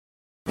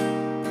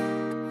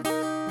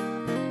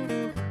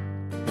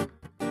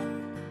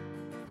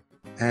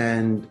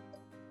And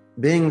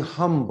being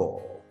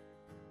humble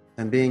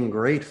and being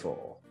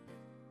grateful,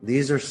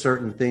 these are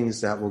certain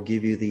things that will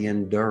give you the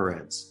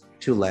endurance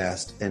to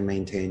last and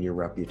maintain your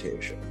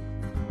reputation.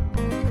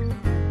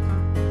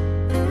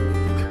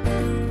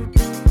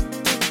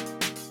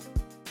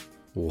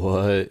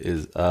 What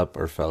is up,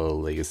 our fellow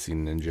Legacy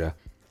Ninja?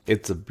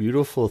 It's a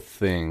beautiful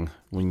thing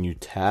when you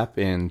tap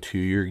into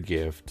your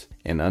gift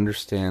and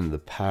understand the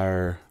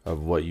power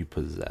of what you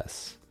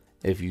possess.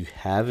 If you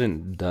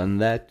haven't done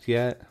that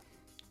yet,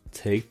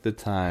 take the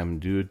time,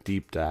 do a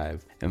deep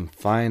dive, and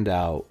find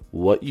out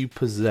what you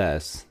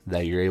possess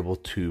that you're able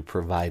to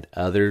provide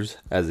others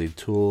as a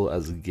tool,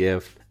 as a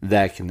gift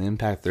that can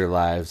impact their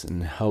lives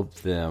and help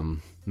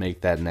them make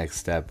that next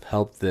step,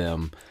 help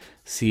them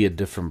see a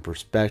different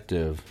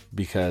perspective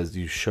because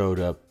you showed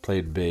up,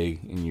 played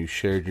big, and you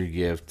shared your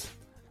gift.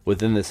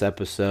 Within this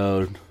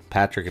episode,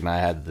 Patrick and I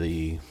had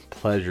the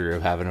pleasure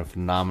of having a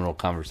phenomenal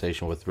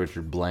conversation with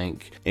Richard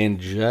Blank and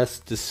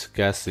just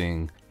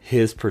discussing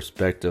his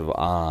perspective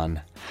on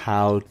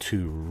how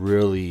to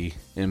really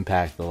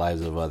impact the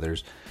lives of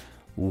others.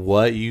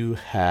 What you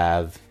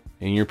have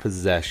in your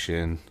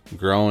possession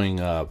growing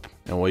up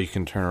and what you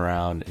can turn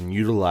around and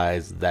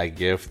utilize that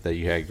gift that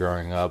you had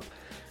growing up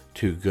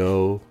to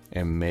go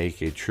and make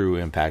a true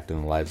impact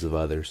in the lives of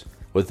others.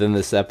 Within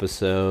this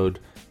episode,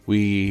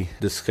 we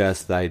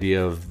discussed the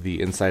idea of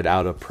the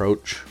inside-out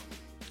approach,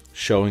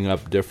 showing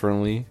up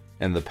differently,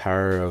 and the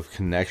power of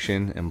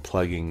connection and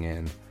plugging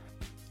in.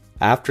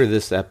 After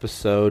this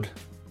episode,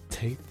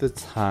 take the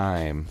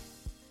time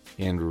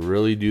and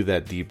really do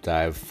that deep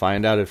dive.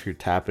 Find out if you're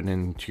tapping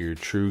into your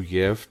true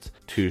gift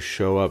to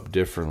show up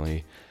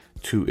differently,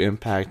 to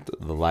impact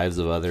the lives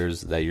of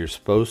others that you're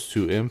supposed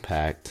to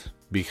impact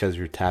because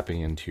you're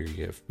tapping into your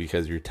gift,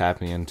 because you're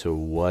tapping into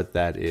what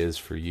that is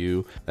for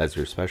you. That's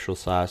your special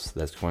sauce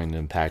that's going to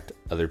impact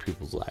other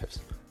people's lives.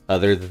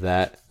 Other than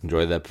that,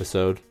 enjoy the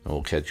episode and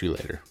we'll catch you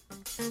later.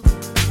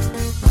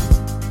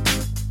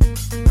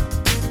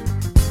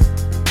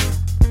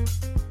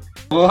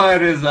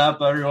 What is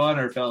up, everyone?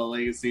 Our fellow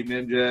Legacy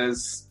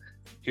Ninjas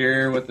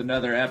here with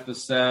another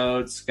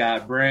episode.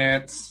 Scott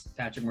Brandt,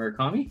 Patrick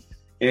Murakami.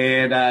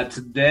 And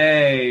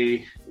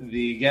today,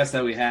 the guest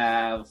that we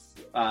have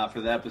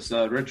for the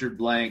episode, Richard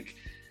Blank.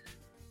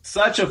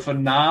 Such a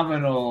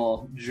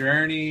phenomenal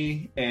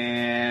journey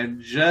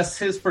and just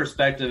his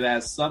perspective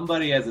as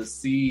somebody as a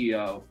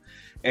CEO.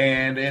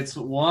 And it's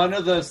one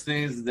of those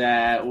things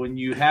that when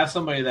you have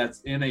somebody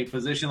that's in a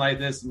position like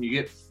this and you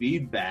get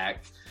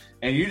feedback,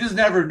 and you just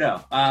never know.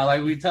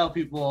 Like we tell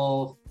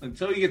people,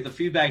 until you get the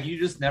feedback, you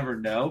just never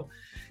know.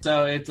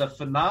 So it's a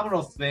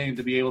phenomenal thing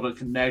to be able to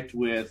connect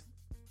with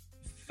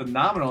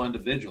phenomenal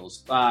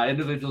individuals,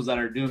 individuals that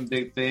are doing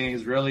big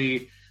things,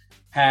 really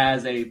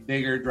has a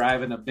bigger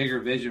drive and a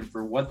bigger vision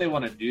for what they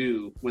want to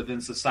do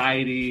within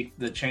society,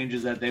 the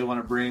changes that they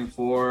want to bring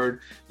forward,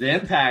 the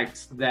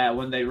impact that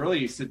when they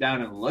really sit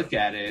down and look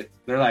at it,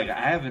 they're like,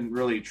 I haven't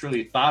really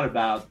truly thought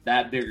about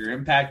that bigger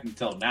impact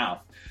until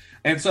now.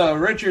 And so,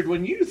 Richard,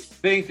 when you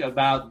think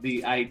about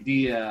the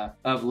idea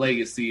of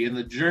legacy and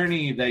the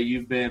journey that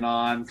you've been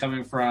on,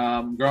 coming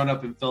from growing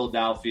up in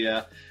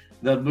Philadelphia,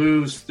 the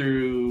moves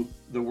through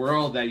the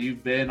world that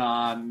you've been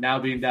on, now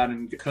being down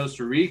in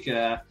Costa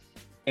Rica,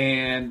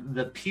 and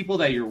the people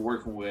that you're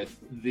working with,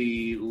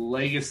 the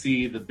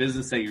legacy, the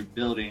business that you're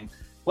building,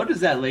 what does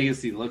that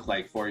legacy look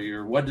like for you?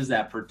 Or what does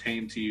that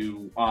pertain to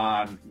you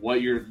on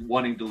what you're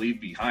wanting to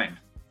leave behind?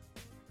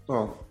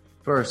 Well,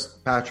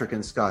 first, Patrick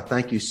and Scott,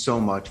 thank you so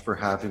much for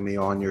having me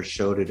on your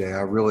show today.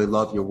 I really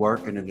love your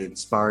work and it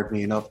inspired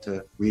me enough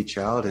to reach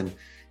out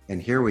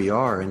and here we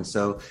are. And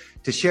so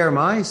to share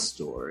my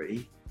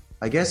story,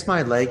 I guess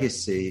my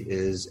legacy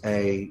is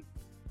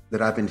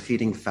that I've been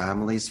feeding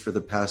families for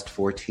the past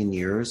 14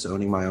 years,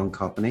 owning my own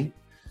company.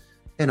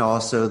 And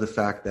also the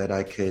fact that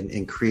I can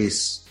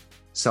increase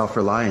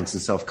self-reliance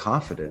and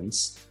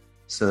self-confidence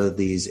so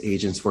these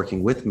agents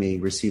working with me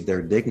receive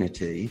their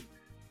dignity.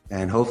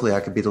 And hopefully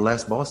I could be the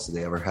last boss that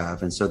they ever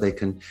have. And so they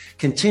can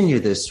continue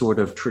this sort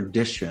of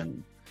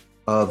tradition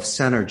of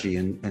synergy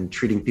and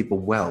treating people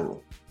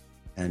well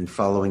and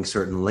following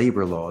certain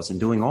labor laws and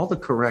doing all the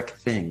correct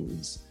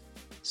things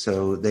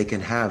so they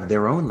can have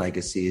their own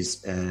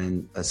legacies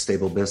and a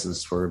stable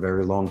business for a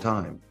very long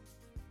time.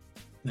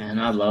 Man,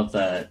 I love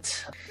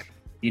that.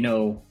 You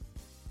know,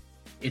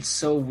 it's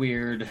so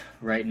weird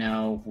right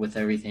now with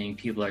everything.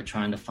 People are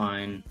trying to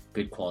find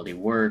good quality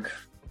work.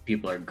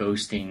 People are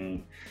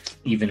ghosting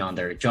even on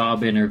their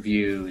job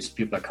interviews.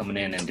 People are coming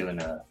in and doing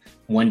a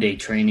one-day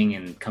training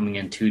and coming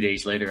in 2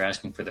 days later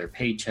asking for their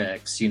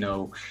paychecks. You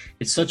know,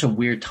 it's such a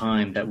weird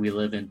time that we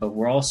live in, but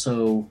we're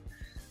also,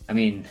 I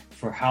mean,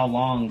 for how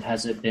long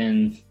has it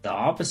been the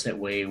opposite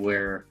way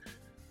where,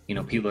 you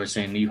know, people are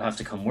saying, you have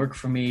to come work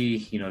for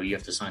me. You know, you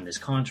have to sign this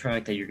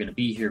contract that you're going to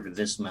be here for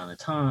this amount of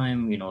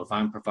time. You know, if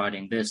I'm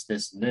providing this,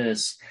 this, and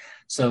this.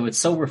 So it's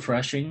so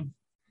refreshing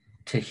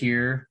to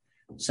hear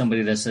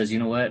somebody that says, you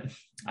know what,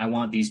 I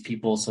want these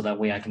people so that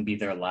way I can be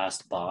their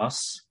last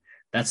boss.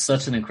 That's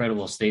such an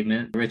incredible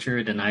statement,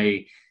 Richard. And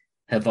I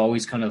have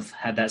always kind of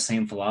had that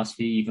same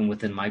philosophy, even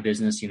within my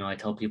business. I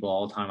tell people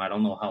all the time, I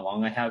don't know how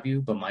long I have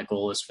you, but my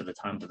goal is for the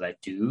time that I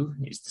do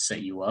is to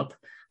set you up.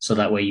 So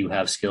that way you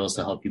have skills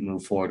to help you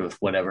move forward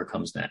with whatever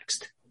comes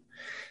next.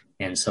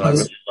 And so I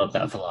really love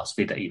that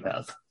philosophy that you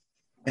have.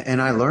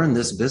 And I learned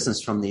this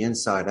business from the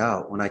inside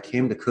out. When I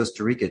came to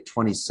Costa Rica at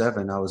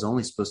 27, I was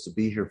only supposed to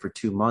be here for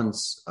 2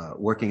 months,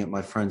 working at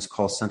my friend's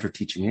call center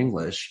teaching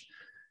English.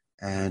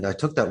 And I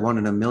took that 1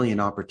 in a million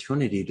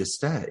opportunity to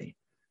stay.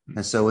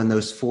 And so in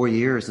those 4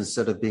 years,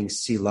 instead of being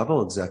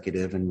C-level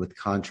executive and with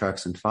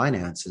contracts and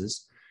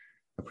finances,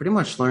 I pretty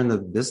much learned the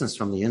business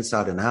from the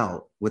inside and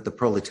out with the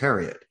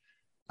proletariat.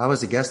 I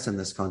was a guest in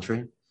this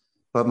country,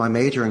 but my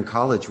major in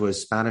college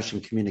was Spanish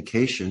and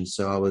communication.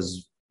 So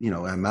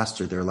I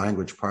mastered their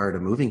language prior to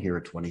moving here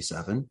at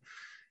 27.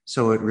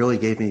 So it really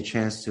gave me a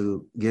chance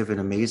to give an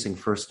amazing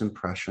first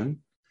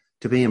impression,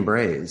 to be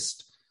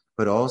embraced,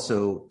 but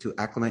also to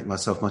acclimate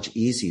myself much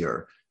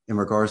easier in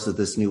regards to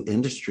this new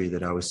industry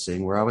that I was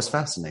seeing, where I was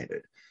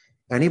fascinated.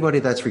 Anybody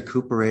that's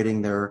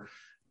recuperating their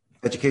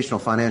educational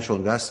financial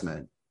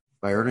investment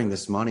by earning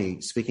this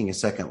money, speaking a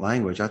second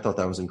language, I thought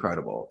that was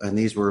incredible. And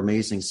these were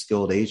amazing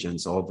skilled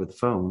agents all over the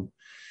phone.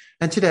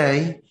 And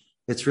today,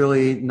 it's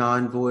really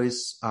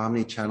non-voice,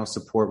 omni-channel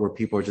support where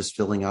people are just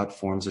filling out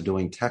forms or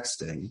doing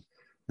texting.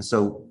 And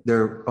so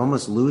they're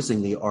almost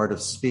losing the art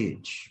of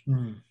speech.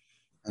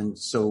 And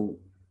so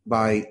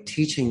by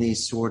teaching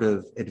these sort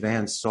of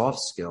advanced soft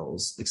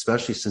skills,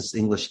 especially since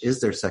English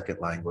is their second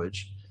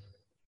language,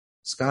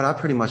 Scott, I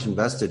pretty much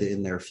invested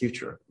in their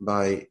future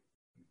by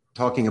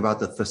talking about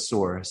the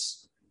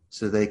thesaurus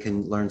so they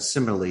can learn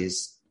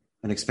similes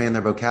and expand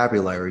their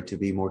vocabulary to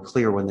be more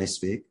clear when they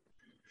speak.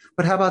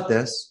 But how about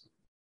this?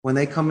 When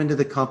they come into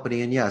the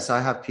company, and yes,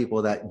 I have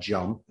people that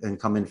jump and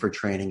come in for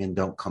training and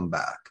don't come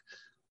back.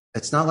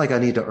 It's not like I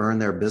need to earn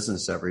their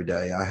business every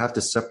day. I have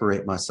to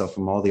separate myself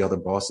from all the other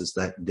bosses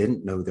that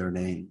didn't know their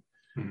name,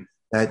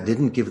 that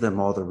didn't give them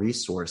all the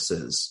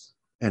resources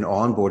and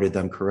onboarded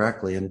them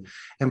correctly.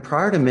 And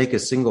prior to make a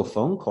single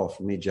phone call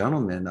for me,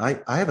 gentlemen, I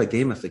have a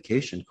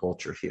gamification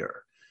culture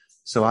here.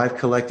 So I've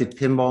collected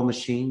pinball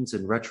machines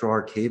and retro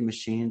arcade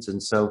machines.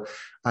 And so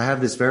I have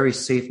this very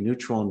safe,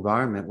 neutral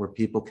environment where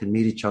people can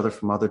meet each other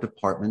from other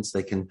departments.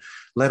 They can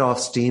let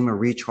off steam or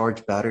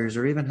recharge batteries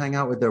or even hang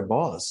out with their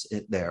boss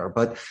there.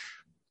 But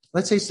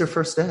let's say it's their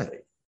first day.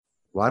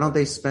 Why don't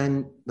they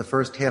spend the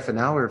first half an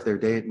hour of their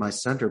day at my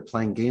center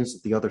playing games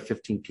with the other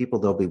 15 people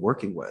they'll be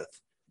working with,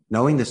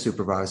 knowing the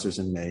supervisors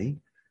and me?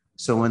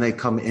 So when they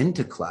come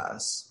into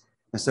class,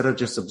 instead of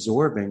just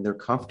absorbing, they're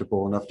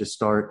comfortable enough to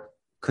start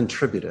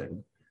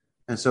contributing.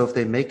 And so if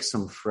they make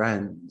some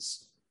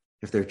friends,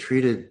 if they're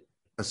treated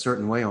a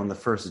certain way on the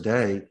first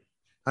day,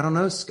 I don't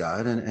know,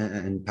 Scott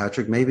and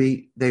Patrick,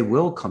 maybe they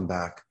will come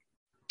back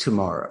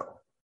tomorrow.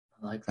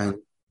 I like that.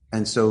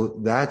 And so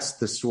that's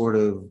the sort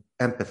of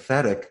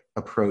empathetic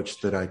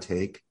approach that I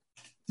take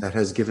that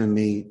has given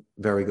me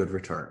very good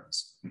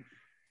returns.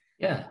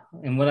 Yeah.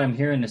 And what I'm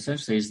hearing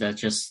essentially is that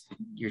just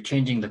you're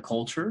changing the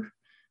culture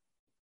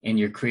and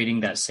you're creating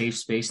that safe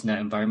space in that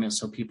environment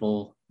so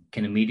people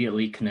can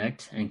immediately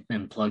connect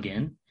and plug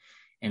in,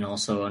 and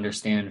also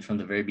understand from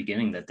the very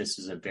beginning that this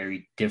is a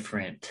very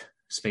different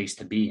space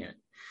to be in.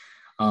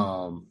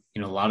 A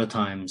lot of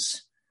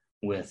times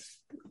with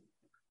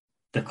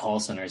the call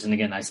centers, and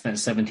again, I spent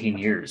 17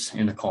 years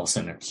in the call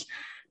centers.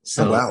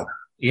 So, oh, wow.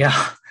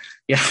 Yeah.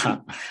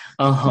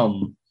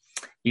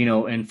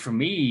 And for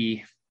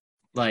me,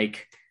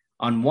 like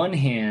on one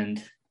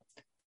hand,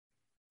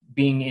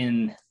 being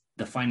in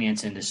the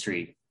finance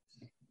industry,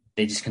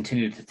 they just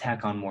continued to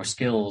tack on more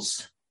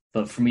skills.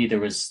 But for me,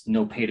 there was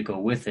no pay to go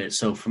with it.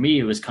 So for me,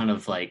 it was kind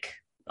of like,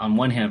 on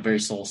one hand, very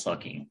soul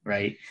sucking,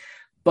 right?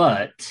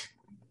 But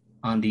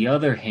on the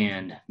other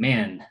hand,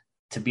 man,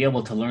 to be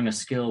able to learn a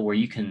skill where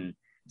you can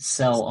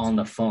sell on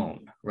the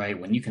phone, right?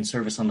 When you can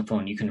service on the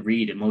phone, you can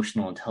read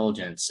emotional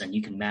intelligence and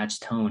you can match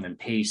tone and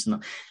pace.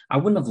 And I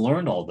wouldn't have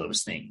learned all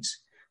those things,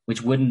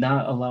 which would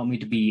not allow me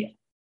to be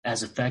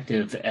as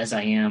effective as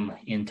I am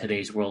in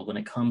today's world when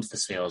it comes to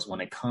sales,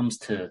 when it comes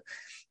to,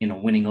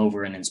 winning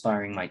over and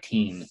inspiring my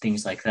team,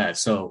 things like that.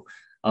 So,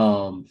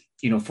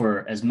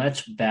 for as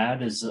much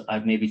bad as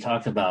I've maybe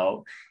talked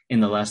about in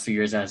the last 3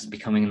 years as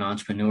becoming an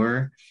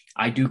entrepreneur,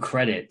 I do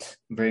credit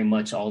very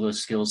much all those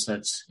skill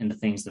sets and the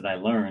things that I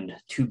learned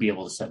to be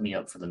able to set me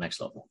up for the next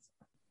level.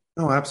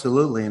 No,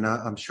 absolutely. And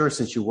I'm sure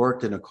since you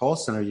worked in a call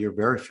center, you're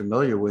very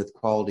familiar with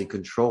quality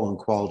control and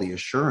quality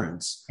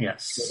assurance.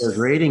 Yes. So there's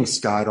rating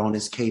Scott on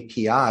his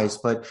KPIs.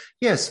 But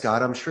yes,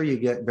 Scott, I'm sure you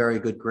get very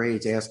good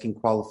grades asking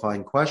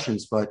qualifying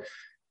questions. But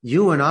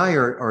you and I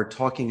are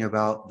talking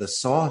about the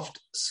soft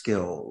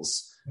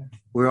skills.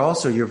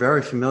 You're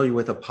very familiar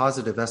with a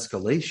positive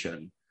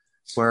escalation,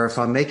 where if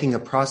I'm making a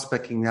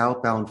prospecting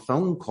outbound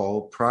phone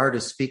call prior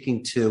to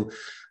speaking to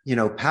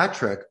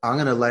Patrick, I'm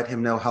going to let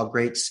him know how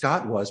great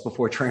Scott was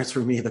before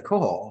transferring me the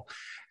call.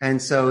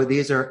 And so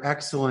these are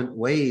excellent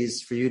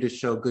ways for you to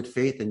show good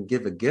faith and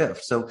give a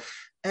gift. So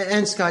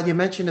And Scott, you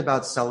mentioned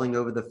about selling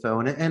over the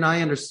phone, and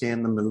I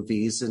understand the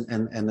movies and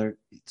the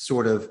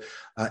sort of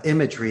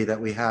imagery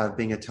that we have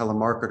being a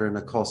telemarketer and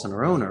a call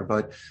center owner,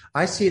 but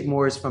I see it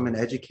more as from an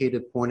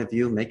educated point of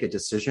view, make a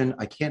decision.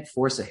 I can't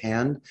force a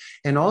hand.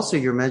 And also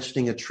you're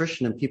mentioning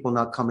attrition and people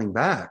not coming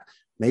back.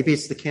 Maybe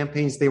it's the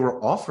campaigns they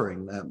were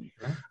offering them.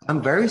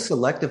 I'm very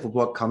selective of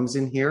what comes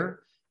in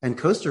here. And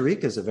Costa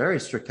Rica is a very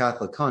strict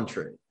Catholic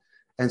country.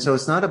 And so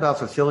it's not about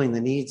fulfilling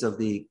the needs of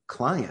the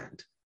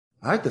client.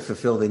 I have to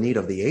fulfill the need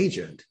of the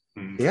agent.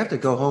 They have to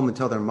go home and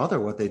tell their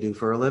mother what they do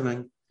for a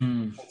living.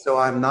 So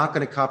I'm not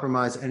going to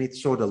compromise any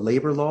sort of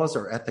labor laws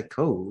or ethic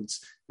codes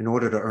in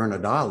order to earn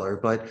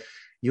 $1. But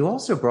you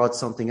also brought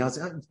something else.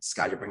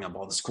 Scott, you bring up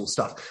all this cool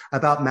stuff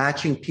about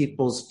matching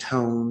people's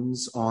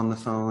tones on the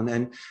phone.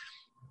 And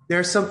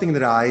there's something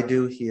that I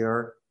do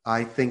here.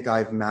 I think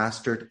I've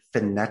mastered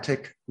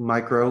phonetic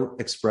micro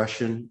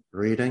expression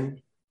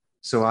reading.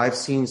 So I've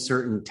seen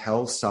certain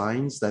tell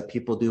signs that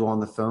people do on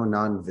the phone,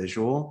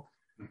 non-visual,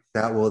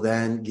 that will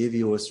then give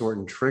you a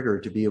certain trigger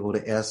to be able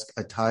to ask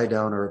a tie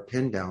down or a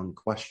pin down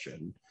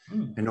question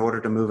in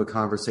order to move a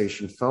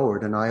conversation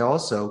forward. And I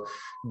also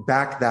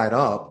back that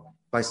up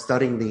by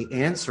studying the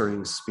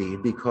answering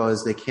speed,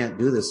 because they can't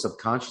do this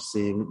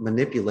subconsciously and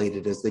manipulate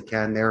it as they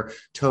can their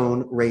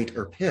tone, rate,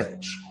 or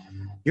pitch.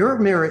 Your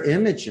mirror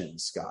imaging,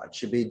 Scott,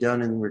 should be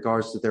done in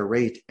regards to their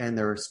rate and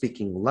their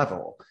speaking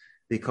level.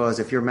 Because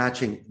if you're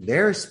matching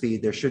their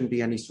speed, there shouldn't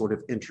be any sort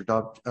of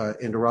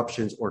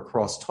interruptions or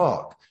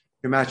crosstalk.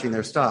 You're matching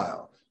their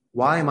style.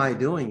 Why am I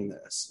doing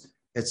this?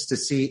 It's to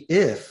see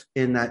if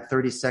in that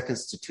 30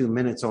 seconds to 2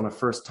 minutes on a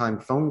first-time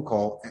phone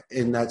call,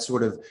 in that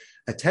sort of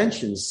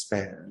attention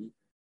span,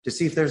 to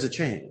see if there's a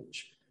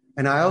change.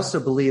 And I also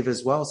believe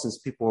as well, since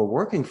people are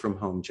working from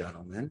home,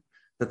 gentlemen,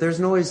 that there's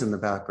noise in the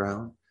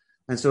background.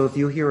 And so if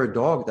you hear a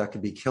dog, that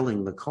could be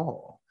killing the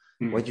call.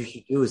 What you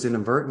should do is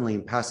inadvertently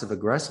and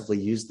passive-aggressively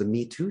use the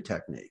Me Too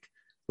technique.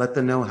 Let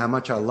them know how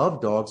much I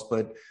love dogs,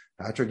 but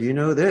Patrick, you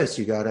know this.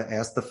 You got to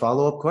ask the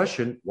follow-up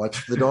question.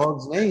 What's the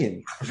dog's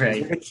name? Right.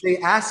 You can say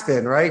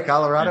Aspen, right?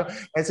 Colorado. Yeah.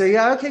 And say,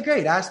 yeah, okay,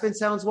 great. Aspen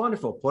sounds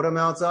wonderful. Put him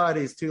outside.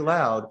 He's too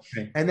loud.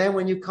 Right. And then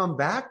when you come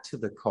back to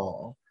the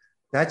call,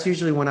 that's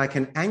usually when I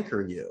can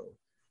anchor you.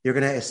 You're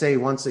going to say,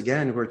 once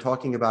again, we're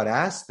talking about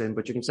Aspen,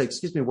 but you can say,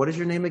 excuse me, what is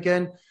your name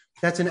again?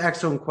 That's an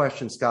excellent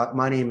question, Scott.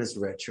 My name is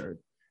Richard.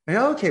 And,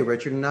 okay,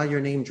 Richard, and now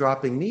you're name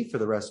dropping me for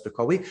the rest of the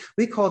call.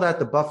 We call that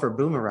the buffer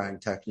boomerang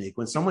technique.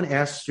 When someone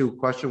asks you a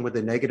question with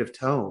a negative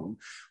tone,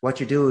 what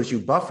you do is you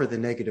buffer the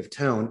negative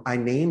tone. I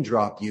name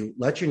drop you,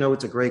 let you know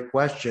it's a great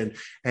question,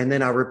 and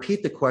then I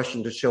repeat the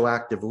question to show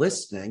active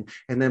listening,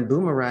 and then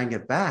boomerang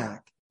it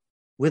back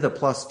with a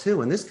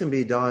 +2. And this can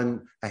be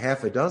done a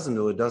half a dozen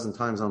to a dozen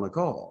times on the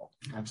call.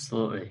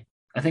 Absolutely.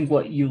 I think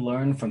what you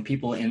learn from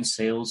people in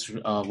sales,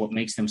 what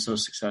makes them so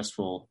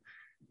successful,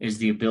 is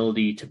the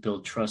ability to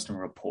build trust and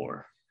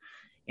rapport.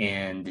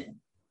 And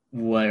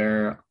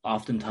where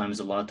oftentimes,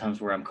 a lot of times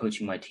where I'm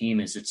coaching my team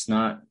is, it's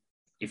not,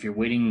 if you're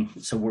waiting,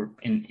 so we're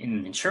in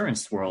the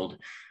insurance world,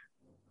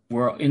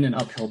 we're in an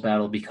uphill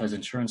battle because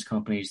insurance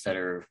companies that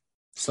are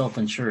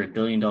self-insured,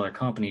 billion-dollar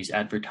companies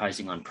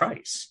advertising on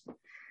price,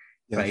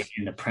 yes. Right?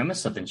 And the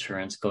premise of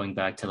insurance, going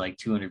back to like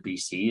 200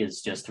 BC,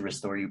 is just to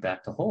restore you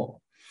back to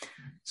whole.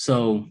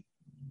 So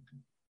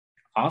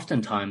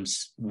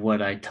oftentimes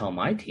what I tell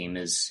my team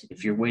is,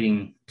 if you're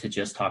waiting to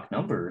just talk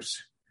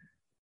numbers,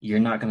 you're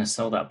not going to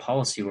sell that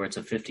policy where it's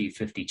a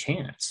 50-50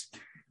 chance.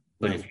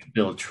 But if you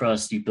build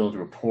trust, you build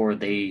rapport,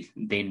 they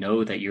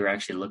know that you're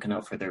actually looking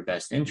out for their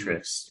best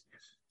interests.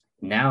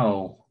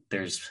 Now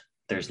there's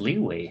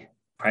leeway.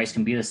 Price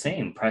can be the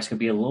same. Price could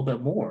be a little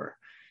bit more,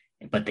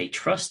 but they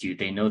trust you.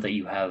 They know that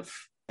you have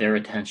their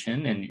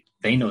attention, and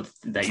they know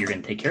that you're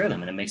going to take care of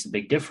them, and it makes a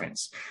big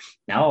difference.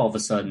 Now, all of a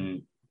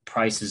sudden,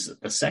 price is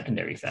a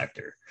secondary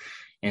factor.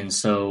 And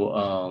so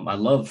I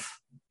love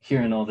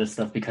hearing all this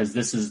stuff, because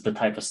this is the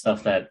type of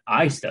stuff that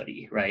I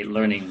study, right?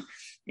 Learning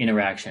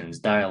interactions,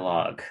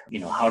 dialogue,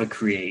 how to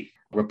create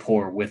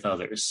rapport with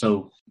others.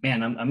 So,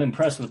 man, I'm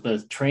impressed with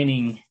the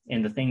training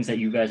and the things that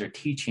you guys are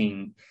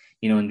teaching,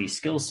 in these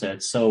skill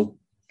sets. So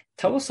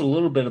tell us a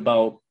little bit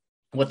about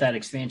what that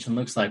expansion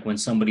looks like when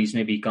somebody's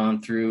maybe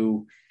gone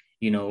through,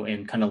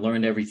 and kind of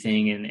learned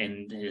everything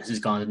and has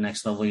gone to the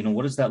next level.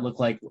 What does that look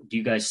like? Do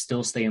you guys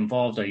still stay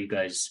involved? Are you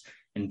guys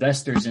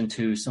investors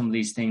into some of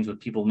these things with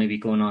people maybe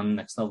going on the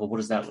next level? What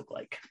does that look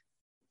like?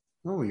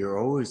 Oh, you're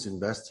always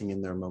investing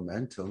in their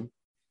momentum.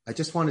 I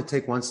just want to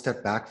take one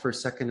step back for a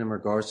second in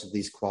regards to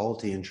these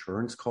quality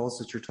insurance calls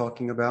that you're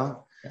talking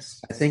about.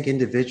 Yes. I think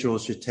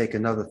individuals should take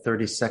another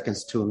 30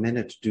 seconds to a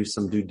minute to do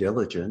some due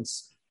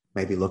diligence,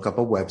 maybe look up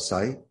a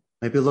website,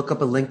 maybe look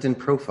up a LinkedIn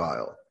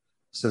profile.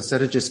 So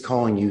instead of just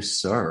calling you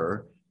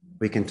sir,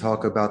 we can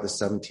talk about the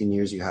 17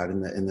 years you had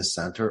in the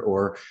center,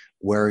 or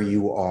where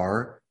you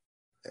are.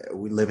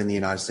 We live in the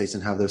United States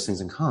and have those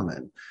things in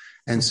common.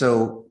 And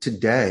so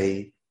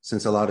today,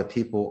 since a lot of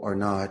people are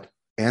not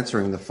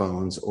answering the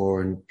phones,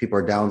 or people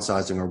are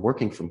downsizing or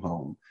working from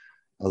home,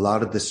 A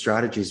lot of the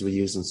strategies we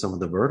use in some of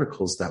the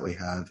verticals that we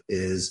have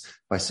is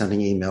by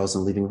sending emails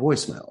and leaving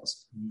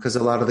voicemails, because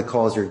a lot of the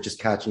calls you're just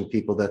catching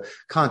people, the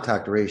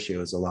contact ratio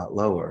is a lot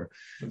lower.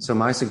 So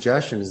my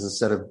suggestion is,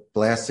 instead of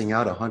blasting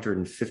out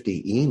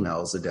 150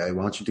 emails a day,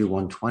 why don't you do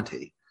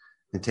 120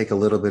 and take a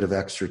little bit of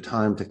extra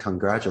time to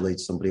congratulate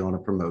somebody on a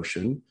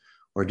promotion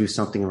or do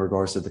something in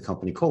regards to the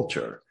company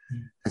culture.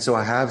 And so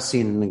I have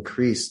seen an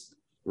increased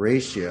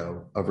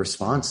ratio of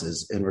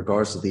responses in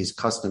regards to these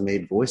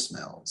custom-made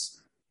voicemails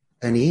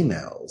and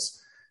emails.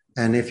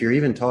 And if you're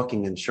even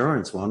talking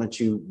insurance, why don't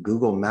you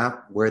Google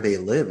map where they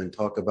live and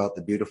talk about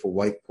the beautiful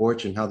white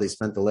porch and how they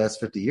spent the last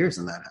 50 years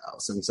in that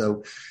house. And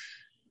so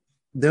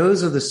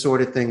those are the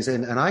sort of things.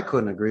 And I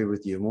couldn't agree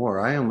with you more.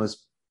 I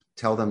almost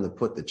tell them to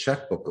put the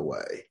checkbook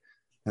away.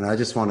 And I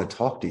just want to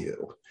talk to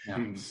you. Yeah.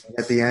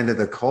 At the end of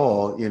the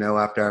call,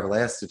 after I've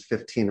lasted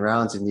 15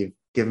 rounds and you've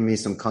given me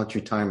some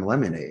country time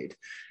lemonade,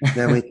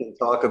 then we can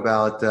talk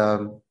about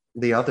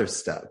the other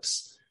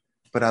steps.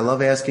 But I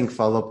love asking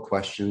follow-up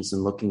questions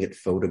and looking at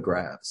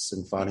photographs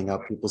and finding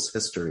out people's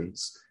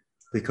histories,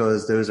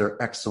 because those are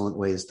excellent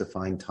ways to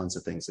find tons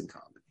of things in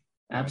common.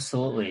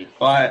 Absolutely.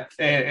 But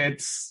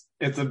it's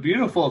a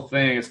beautiful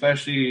thing,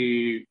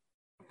 especially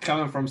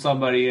coming from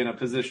somebody in a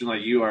position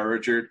like you are,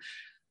 Richard,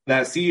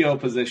 that CEO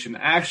position,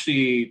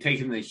 actually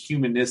taking the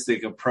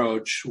humanistic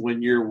approach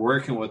when you're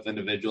working with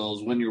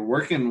individuals, when you're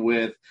working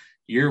with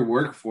your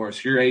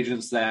workforce, your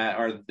agents that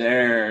are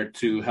there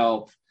to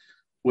help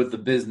with the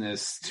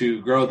business,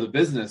 to grow the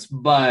business.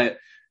 But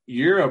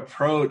your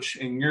approach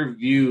and your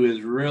view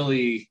is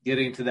really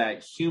getting to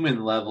that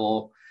human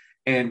level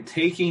and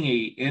taking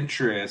an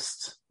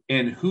interest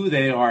in who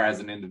they are as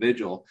an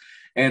individual.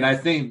 And I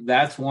think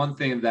that's one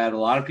thing that a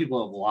lot of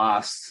people have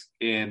lost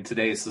in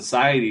today's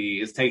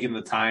society, is taking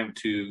the time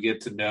to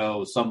get to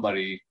know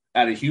somebody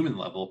at a human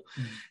level.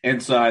 Mm-hmm.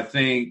 And so I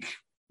think,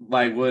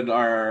 like with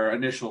our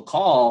initial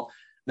call,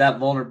 that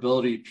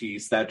vulnerability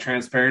piece, that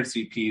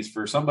transparency piece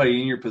for somebody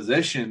in your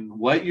position,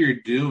 what you're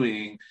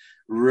doing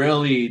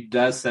really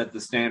does set the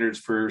standards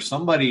for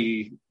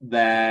somebody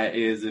that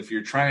is, if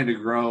you're trying to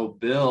grow,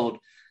 build,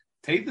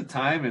 take the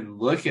time and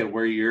look at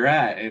where you're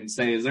at and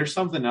say, is there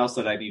something else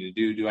that I need to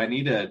do? Do I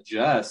need to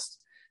adjust?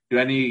 Do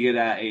I need to get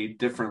at a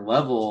different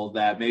level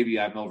that maybe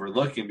I'm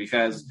overlooking?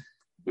 Because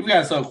we've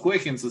got so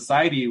quick in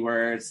society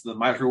where it's the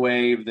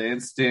microwave, the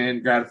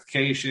instant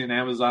gratification,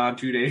 Amazon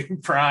 2-day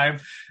Prime,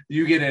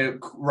 you get it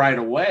right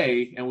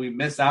away. And we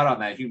miss out on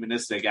that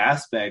humanistic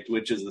aspect,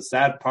 which is the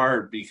sad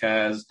part,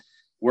 because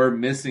we're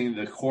missing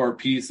the core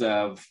piece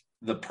of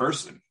the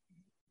person.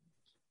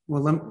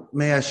 Well,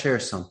 may I share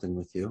something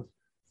with you?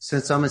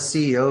 Since I'm a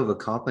CEO of a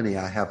company,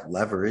 I have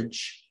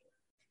leverage.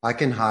 I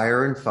can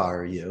hire and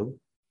fire you.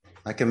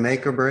 I can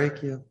make or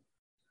break you.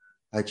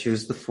 I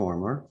choose the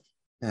former.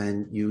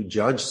 And you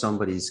judge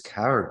somebody's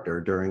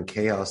character during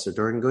chaos or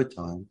during good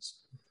times.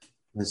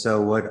 And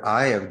so what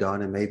I have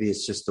done, and maybe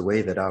it's just the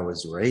way that I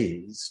was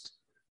raised,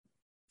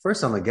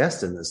 first, I'm a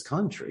guest in this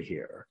country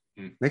here.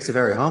 Makes it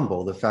very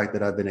humble, the fact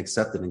that I've been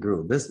accepted and grew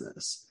a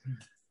business.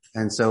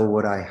 And so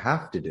what I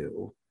have to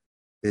do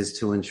is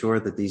to ensure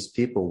that these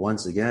people,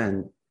 once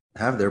again,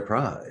 have their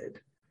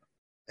pride.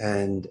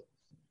 And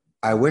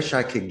I wish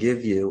I could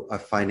give you a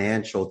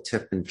financial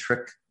tip and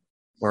trick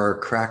or a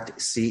cracked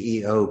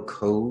CEO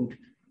code.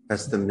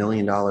 That's the $1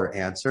 million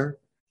answer.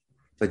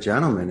 But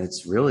gentlemen,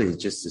 it's really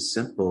just as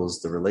simple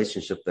as the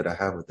relationship that I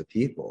have with the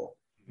people.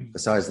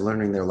 Besides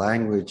learning their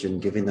language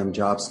and giving them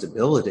job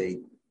stability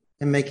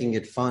and making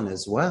it fun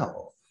as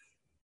well.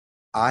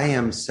 I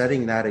am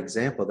setting that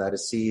example that a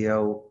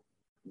CEO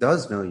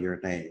does know your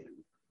name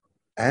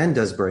and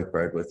does break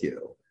bread with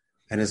you.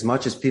 And as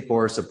much as people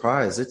are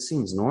surprised, it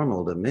seems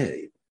normal to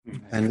me.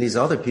 And these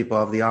other people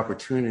have the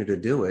opportunity to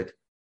do it,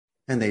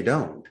 and they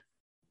don't.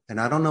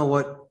 And I don't know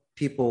what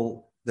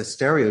people, the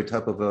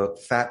stereotype of a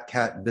fat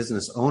cat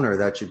business owner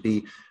that should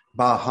be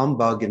bah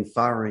humbug and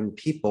firing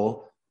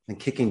people and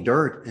kicking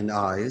dirt in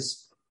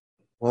eyes.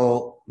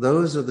 Well,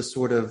 those are the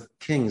sort of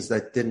kings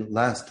that didn't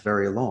last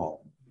very long.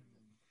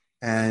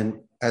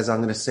 And as I'm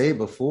going to say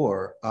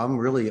before, I'm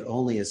really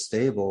only as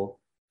stable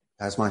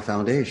as my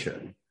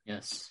foundation.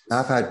 Yes.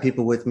 I've had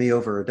people with me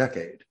over a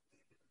decade.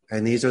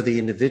 And these are the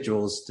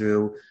individuals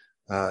through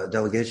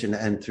delegation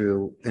and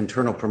through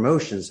internal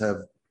promotions have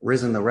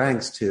risen the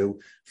ranks to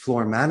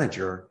floor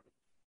manager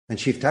and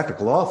chief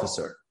technical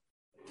officer.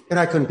 And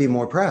I couldn't be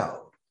more proud.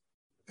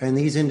 And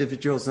these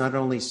individuals not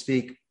only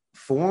speak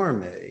for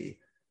me,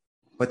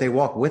 but they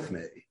walk with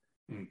me.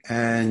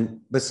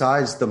 And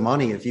besides the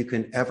money, if you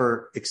can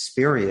ever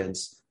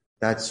experience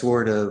that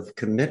sort of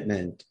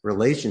commitment,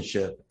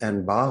 relationship,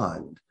 and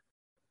bond,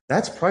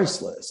 that's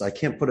priceless. I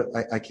can't put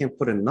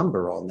a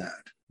number on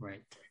that.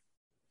 Right.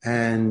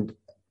 And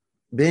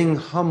being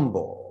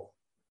humble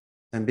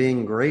and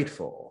being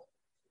grateful,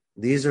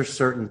 these are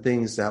certain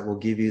things that will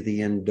give you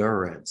the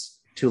endurance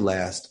to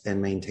last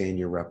and maintain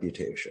your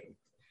reputation.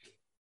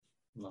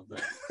 Love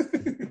that.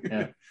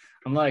 Yeah.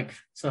 I'm like,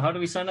 so how do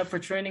we sign up for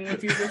training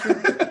with you,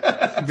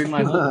 Richard? Bring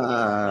my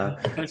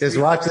whole just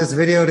watch this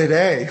video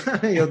today.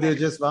 You'll do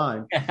just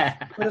fine.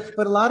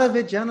 But a lot of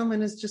it,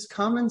 gentlemen, is just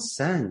common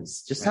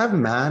sense. Just have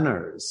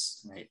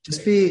manners. Right.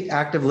 Just be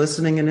active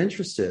listening and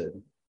interested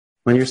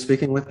when you're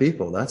speaking with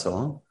people. That's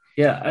all.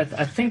 Yeah,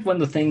 I think one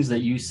of the things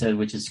that you said,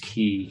 which is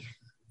key,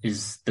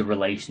 is the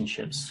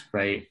relationships,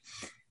 right?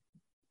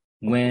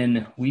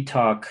 When we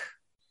talk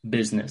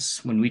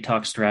business, when we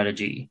talk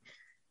strategy,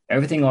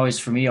 everything always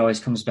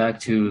comes back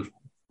to,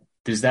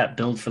 does that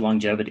build for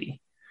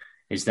longevity?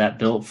 Is that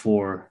built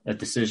for a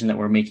decision that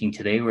we're making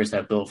today, or is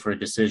that built for a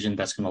decision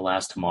that's going to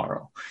last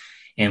tomorrow?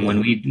 And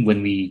when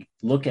we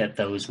look at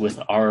those with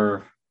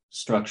our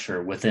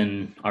structure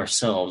within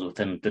ourselves,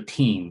 within the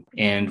team,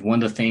 and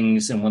one of the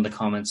things and one of the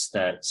comments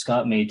that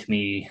Scott made to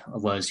me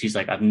was, he's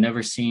like, I've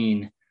never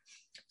seen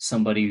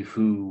somebody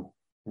who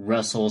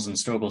wrestles and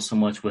struggles so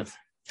much with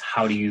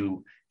how do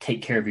you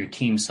take care of your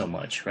team so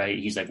much, right?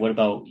 He's like, what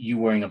about you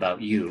worrying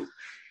about you?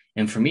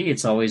 And for me,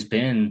 it's always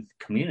been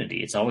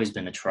community. It's always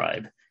been a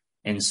tribe.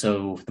 And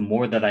so the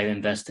more that I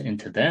invest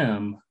into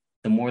them,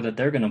 the more that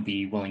they're going to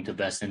be willing to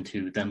invest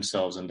into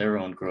themselves and their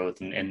own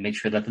growth, and make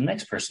sure that the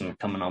next person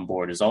coming on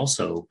board is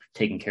also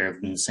taken care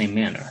of in the same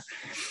manner.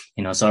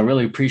 So I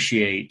really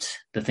appreciate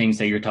the things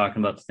that you're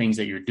talking about, the things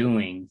that you're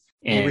doing.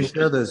 And we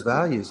share those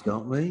values,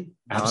 don't we?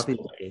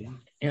 Absolutely.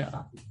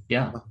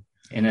 Yeah.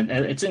 And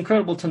it's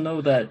incredible to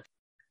know that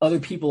other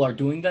people are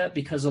doing that,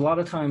 because a lot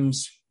of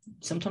times,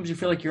 sometimes you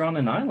feel like you're on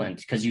an island,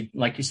 because you,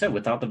 like you said,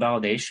 without the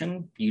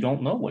validation, you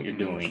don't know what you're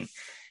doing.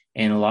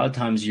 And a lot of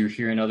times you're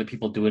hearing other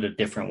people do it a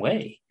different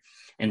way.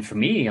 And for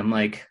me, I'm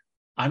like,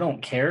 I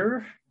don't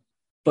care,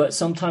 but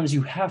sometimes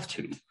you have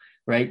to,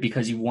 right?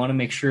 Because you want to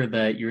make sure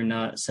that you're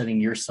not setting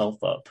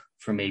yourself up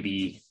for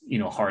maybe,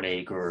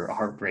 heartache or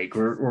heartbreak,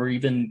 or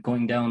even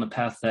going down a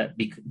path that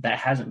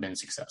hasn't been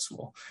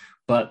successful.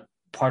 But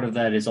part of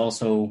that is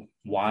also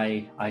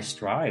why I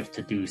strive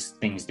to do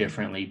things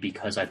differently,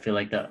 because I feel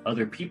like that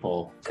other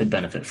people could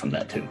benefit from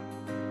that too.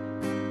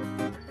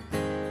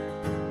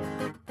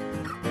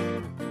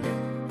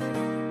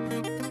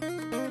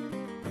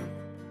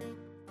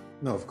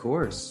 No, of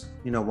course.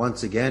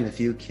 Once again, if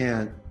you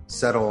can't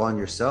settle on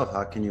yourself,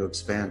 how can you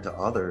expand to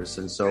others?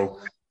 And so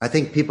I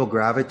think people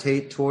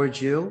gravitate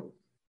towards you.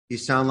 You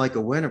sound like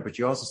a winner, but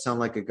you also sound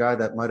like a guy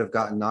that might have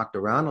gotten knocked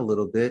around a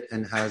little bit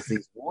and has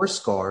these war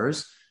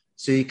scars,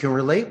 so you can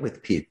relate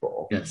with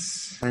people.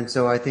 Yes. And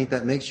so I think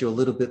that makes you a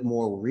little bit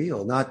more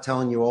real, not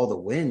telling you all the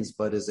wins,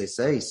 but as they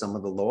say, some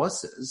of the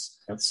losses.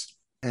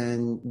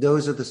 And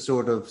those are the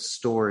sort of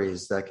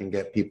stories that can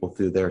get people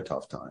through their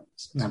tough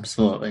times.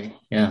 Absolutely.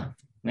 Yeah.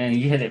 Man,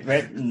 you hit it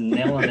right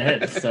nail on the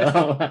head.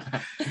 So,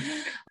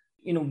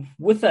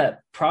 with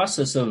that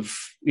process of,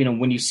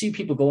 when you see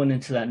people going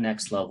into that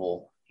next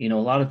level, a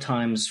lot of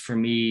times for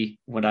me,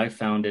 what I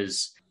found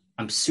is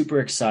I'm super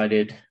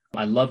excited.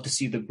 I love to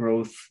see the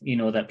growth,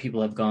 that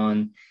people have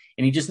gone,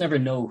 and you just never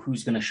know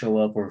who's going to show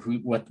up or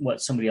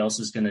what somebody else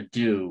is going to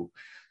do.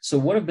 So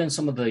what have been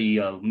some of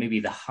the,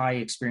 maybe the high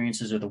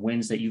experiences or the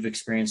wins that you've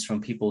experienced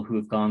from people who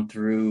have gone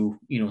through,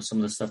 some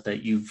of the stuff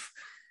that you've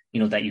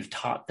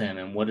taught them,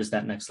 and what is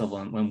that next level,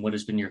 and what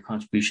has been your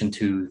contribution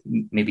to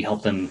maybe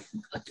help them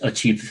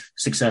achieve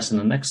success in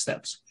the next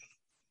steps?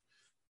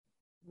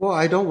 Well,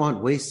 I don't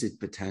want wasted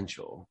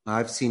potential.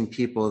 I've seen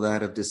people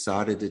that have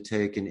decided to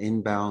take an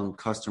inbound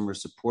customer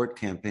support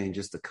campaign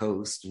just to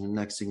coast, and the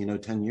next thing you know,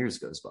 10 years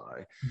goes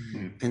by.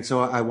 Mm-hmm. And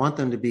so I want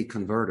them to be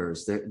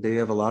converters. They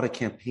have a lot of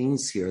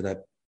campaigns here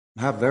that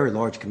have very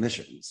large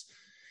commissions.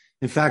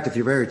 In fact, if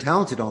you're very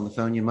talented on the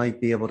phone, you might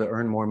be able to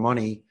earn more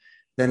money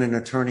than an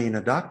attorney and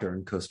a doctor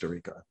in Costa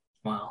Rica.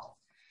 Wow.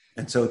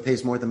 And so it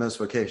pays more than most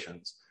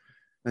vocations.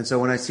 And so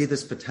when I see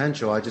this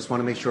potential, I just want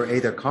to make sure,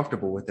 they're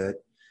comfortable with it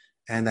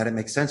and that it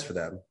makes sense for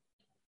them.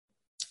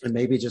 And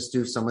maybe just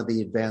do some of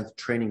the advanced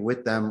training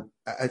with them.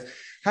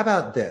 How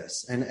about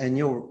this? And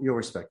you'll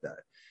respect that.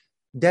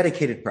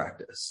 Dedicated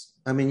practice.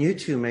 I mean, you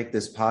two make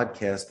this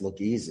podcast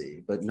look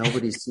easy, but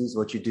nobody sees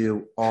what you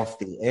do off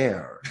the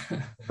air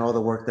and all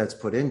the work that's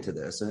put into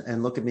this.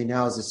 And look at me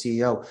now as a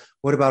CEO.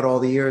 What about all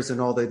the years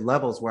and all the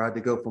levels where I had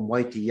to go from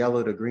white to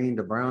yellow to green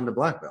to brown to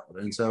black belt?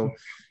 And so,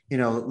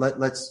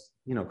 let's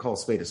call a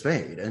spade a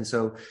spade. And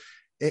so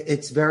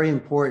it's very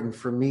important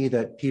for me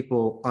that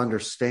people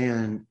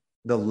understand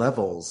the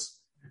levels,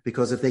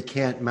 because if they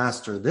can't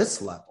master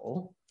this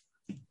level,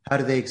 how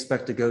do they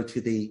expect to go to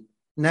the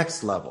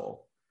next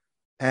level?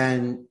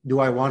 And do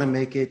I want to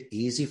make it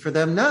easy for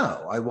them?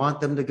 No, I want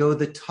them to go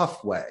the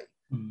tough way.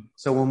 Mm.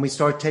 So when we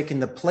start taking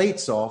the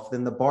plates off,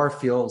 then the bar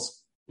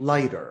feels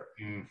lighter.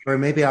 Mm. Or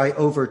maybe I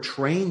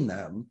overtrain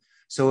them.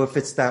 So if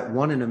it's that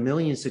 1 in a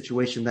million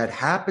situation that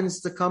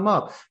happens to come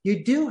up,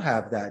 you do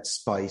have that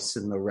spice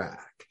in the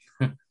rack.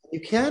 You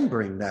can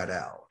bring that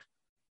out.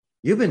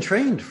 You've been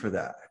trained for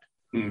that.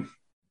 Mm.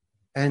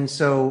 And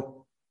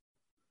so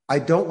I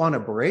don't want to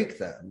break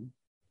them.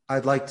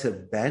 I'd like to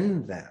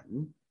bend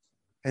them.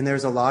 And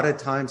there's a lot of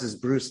times, as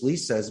Bruce Lee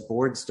says,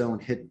 boards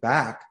don't hit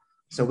back.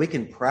 So we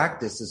can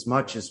practice as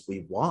much as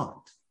we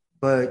want.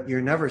 but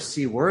you're never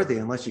seaworthy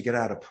unless you get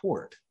out of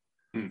port.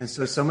 And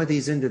so some of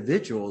these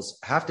individuals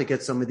have to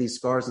get some of these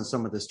scars and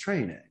some of this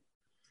training.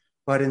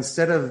 But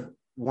instead of,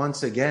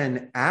 once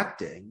again,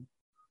 acting,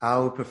 I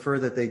would prefer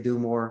that they do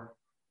more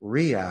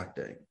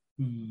reacting.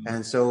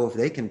 And so if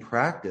they can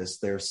practice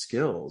their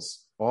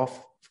skills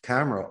off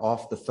camera,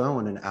 off the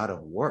phone, and out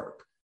of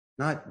work,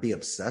 not be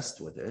obsessed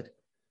with it,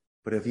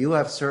 but if you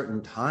have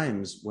certain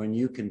times when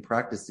you can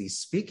practice these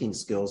speaking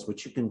skills,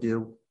 which you can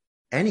do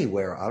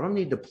anywhere, I don't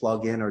need to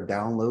plug in or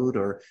download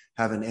or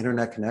have an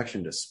internet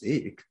connection to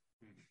speak.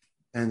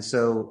 And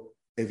so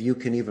if you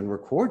can even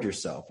record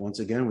yourself, once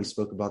again, we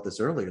spoke about this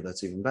earlier,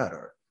 that's even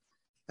better.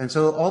 And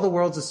so all the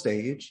world's a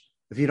stage.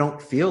 If you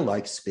don't feel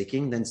like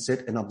speaking, then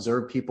sit and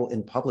observe people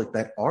in public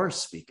that are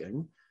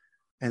speaking.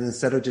 And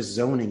instead of just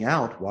zoning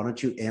out, why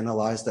don't you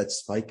analyze that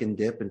spike and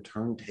dip and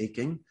turn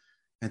taking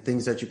and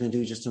things that you can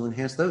do just to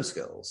enhance those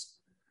skills?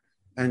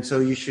 And so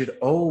you should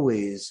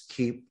always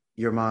keep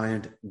your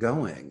mind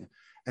going.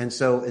 And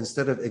so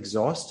instead of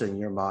exhausting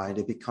your mind,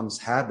 it becomes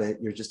habit.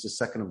 You're just a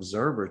second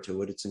observer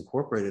to it. It's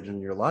incorporated in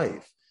your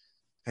life.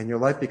 And your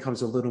life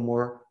becomes a little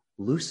more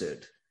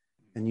lucid.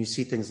 And you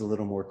see things a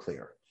little more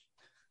clear.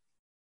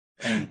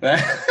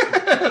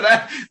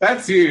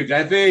 That's huge.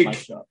 I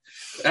think.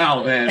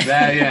 Oh man,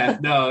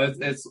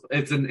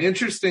 it's an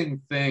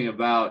interesting thing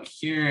about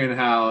hearing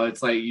how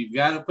it's like you've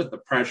got to put the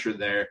pressure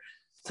there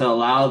to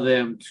allow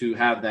them to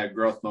have that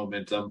growth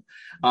momentum.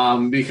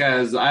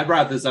 Because I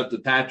brought this up to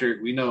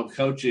Patrick. We know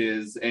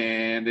coaches,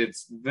 and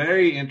it's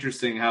very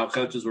interesting how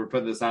coaches were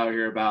putting this out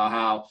here about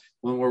how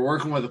when we're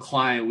working with a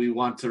client, we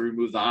want to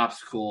remove the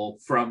obstacle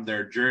from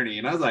their journey.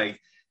 And I was like,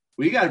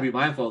 we got to be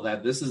mindful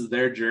that this is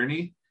their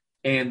journey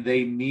and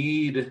they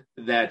need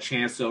that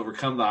chance to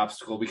overcome the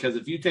obstacle. Because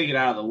if you take it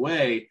out of the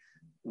way,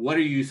 what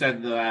are you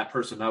setting that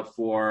person up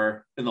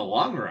for in the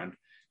long run?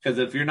 Because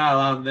if you're not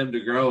allowing them to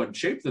grow and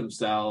shape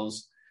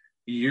themselves,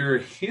 you're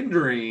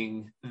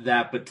hindering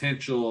that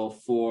potential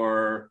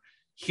for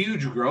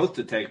huge growth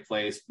to take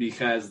place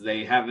because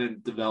they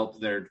haven't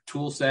developed their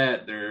tool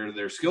set,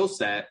 their skill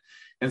set.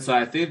 And so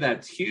I think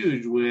that's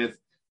huge with,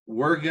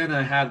 we're going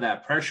to have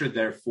that pressure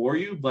there for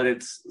you, but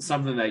it's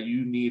something that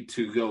you need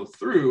to go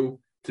through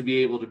to be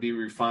able to be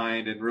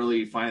refined and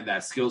really find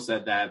that skill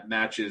set that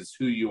matches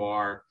who you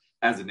are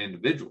as an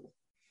individual.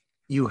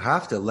 You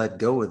have to let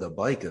go of the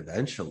bike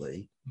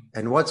eventually.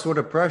 And what sort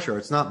of pressure?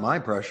 It's not my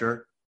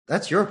pressure.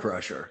 That's your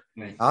pressure.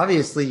 Right.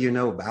 Obviously, you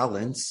know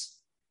balance,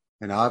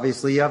 and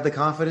obviously you have the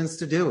confidence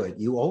to do it.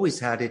 You always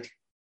had it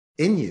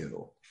in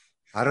you.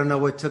 I don't know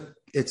what took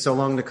it so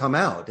long to come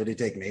out. Did it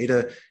take me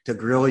to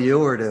grill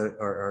you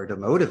or to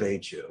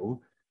motivate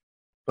you?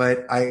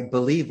 But I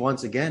believe,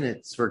 once again,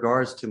 it's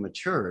regards to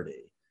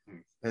maturity.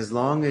 As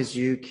long as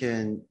you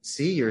can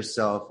see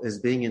yourself as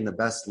being in the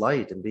best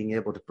light and being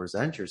able to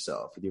present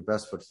yourself with your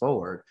best foot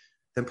forward,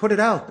 then put it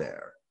out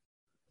there.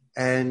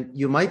 And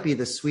you might be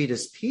the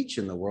sweetest peach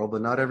in the world,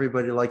 but not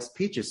everybody likes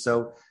peaches.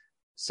 So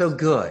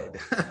good.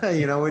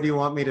 You know, what do you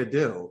want me to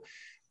do?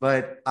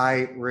 But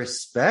I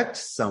respect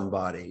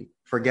somebody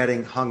for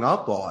getting hung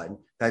up on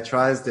that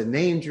tries to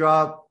name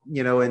drop,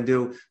 you know, and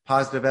do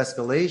positive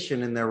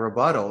escalation in their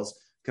rebuttals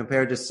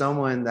compared to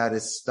someone that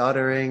is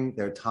stuttering,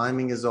 their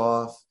timing is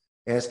off,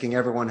 asking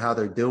everyone how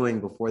they're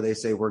doing before they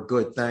say, we're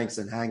good, thanks,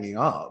 and hanging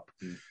up.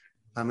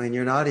 I mean,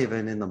 you're not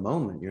even in the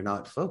moment. You're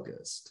not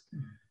focused.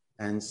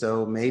 And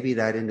so maybe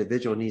that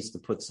individual needs to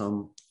put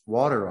some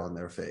water on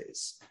their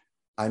face.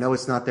 I know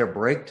it's not their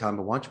break time,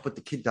 but why don't you put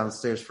the kid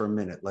downstairs for a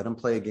minute? Let him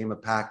play a game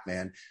of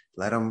Pac-Man.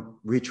 Let him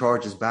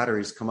recharge his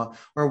batteries, come up.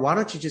 Or why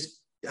don't you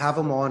just have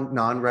him on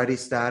non-ready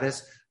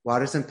status? Why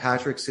doesn't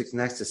Patrick sit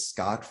next to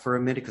Scott for a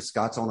minute, because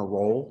Scott's on a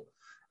roll,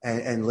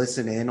 and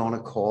listen in on a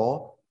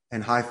call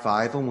and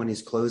high-five him when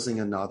he's closing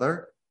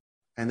another?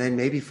 And then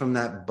maybe from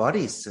that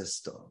buddy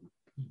system,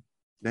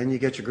 then you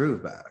get your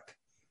groove back.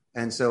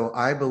 And so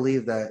I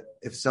believe that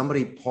if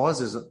somebody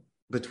pauses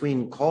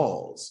between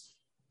calls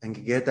and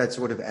can get that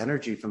sort of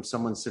energy from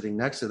someone sitting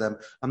next to them,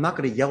 I'm not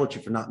going to yell at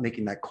you for not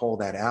making that call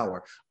that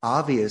hour.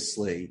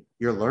 Obviously,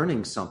 you're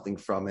learning something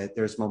from it.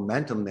 There's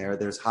momentum there.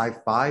 There's high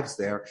fives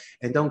there.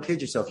 And don't kid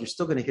yourself. You're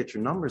still going to hit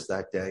your numbers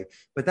that day.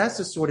 But that's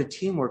the sort of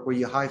teamwork where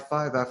you high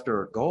five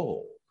after a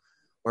goal.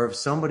 Or if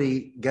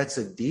somebody gets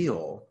a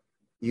deal,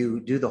 you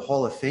do the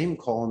Hall of Fame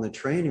call in the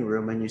training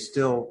room and you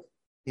still,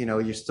 you know,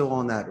 you're still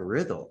on that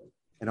rhythm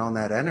and on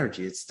that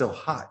energy. It's still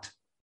hot.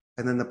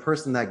 And then the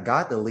person that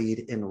got the lead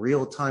in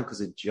real time,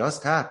 because it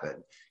just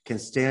happened, can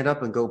stand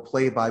up and go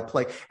play by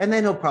play. And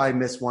then he'll probably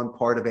miss one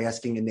part of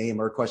asking a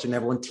name or a question.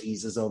 Everyone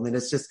teases him. And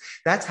it's just,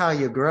 that's how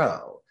you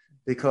grow,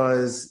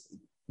 because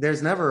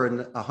there's never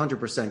a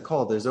 100%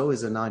 call. There's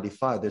always a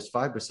 95. There's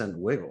 5%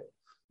 wiggle.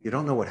 You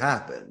don't know what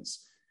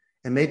happens.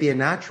 And maybe a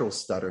natural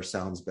stutter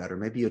sounds better.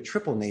 Maybe a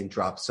triple name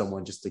drop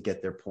someone just to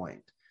get their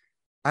point.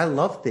 I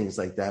love things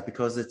like that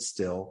because it's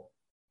still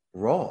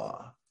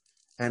raw.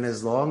 And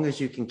as long as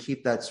you can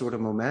keep that sort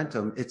of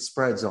momentum, it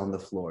spreads on the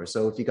floor.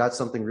 So if you got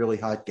something really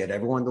hot, get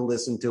everyone to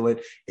listen to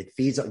it. It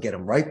feeds, get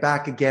them right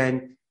back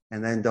again.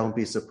 And then don't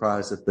be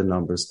surprised if the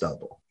numbers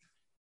double.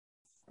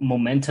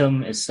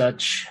 momentum is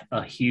such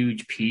a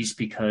huge piece,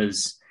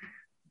 because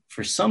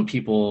for some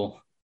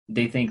people,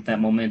 they think that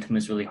momentum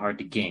is really hard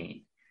to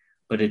gain,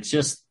 but it's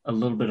just a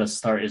little bit of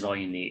start is all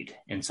you need.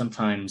 And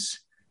sometimes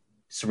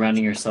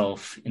surrounding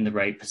yourself in the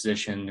right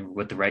position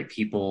with the right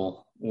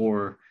people,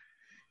 or,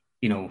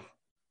 you know,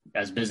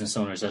 as business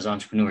owners, as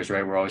entrepreneurs,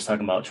 right? We're always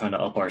talking about trying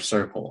to up our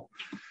circle.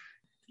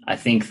 I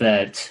think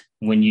that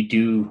when you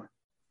do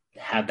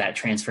have that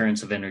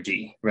transference of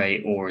energy,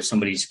 right? Or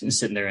somebody's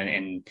sitting there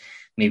and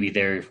maybe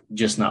they're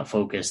just not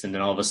focused, and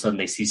then all of a sudden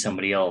they see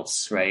somebody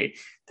else, right?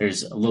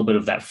 There's a little bit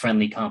of that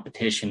friendly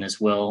competition as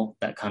well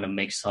that kind of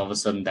makes all of a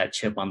sudden that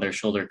chip on their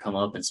shoulder come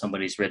up and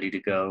somebody's ready to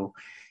go.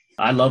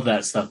 I love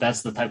that stuff.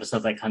 That's the type of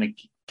stuff that kind of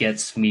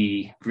gets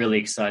me really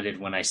excited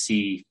when I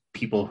see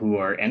people who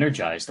are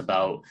energized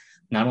about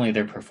not only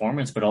their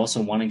performance, but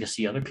also wanting to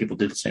see other people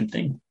do the same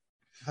thing.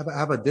 How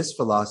about this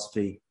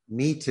philosophy?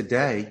 Me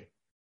today,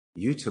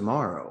 you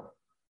tomorrow.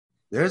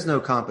 There's no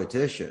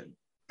competition.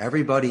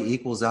 Everybody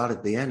equals out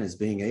at the end as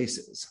being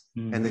aces.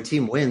 Mm-hmm. And the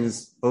team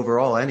wins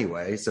overall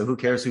anyway. So who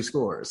cares who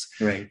scores?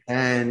 Right.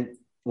 And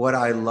what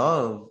I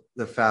love,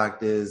 the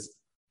fact is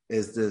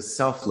the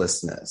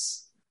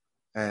selflessness.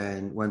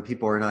 And when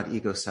people are not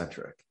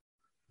egocentric.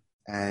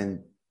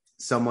 And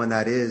someone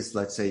that is,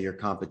 let's say, your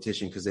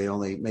competition, because they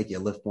only make you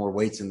lift more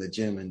weights in the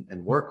gym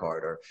and work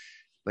harder,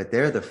 but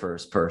they're the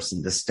first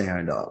person to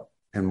stand up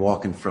and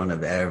walk in front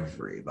of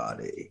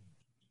everybody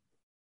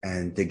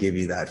and to give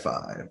you that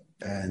 5.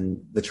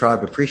 And the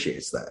tribe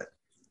appreciates that.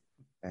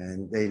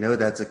 And they know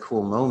that's a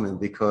cool moment,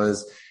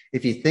 because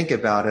if you think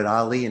about it,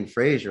 Ali and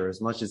Frazier,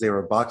 as much as they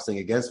were boxing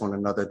against one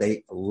another,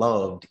 they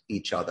loved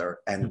each other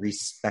and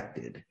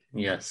respected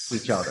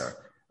each other.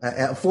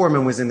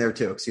 Foreman was in there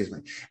too, excuse me.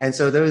 And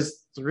so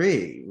those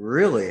 3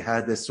 really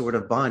had this sort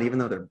of bond, even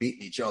though they're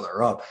beating each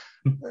other up.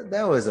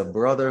 That was a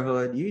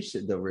brotherhood.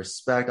 The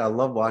respect. I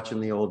love watching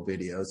the old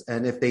videos.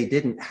 And if they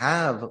didn't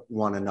have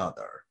one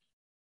another,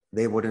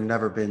 they would have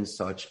never been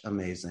such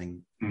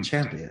amazing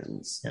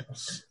champions.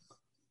 Yes.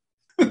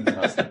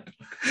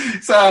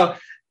 So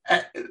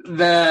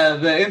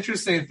the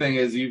interesting thing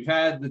is, you've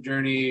had the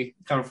journey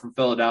coming from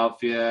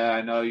Philadelphia.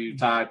 I know you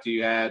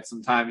had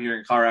some time here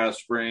in Colorado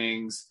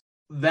Springs.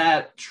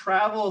 That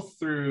travel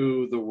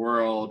through the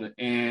world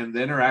and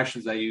the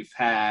interactions that you've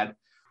had,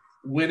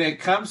 when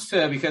it comes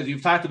to, because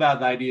you've talked about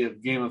the idea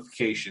of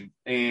gamification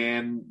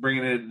and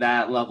bringing it at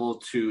that level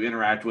to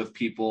interact with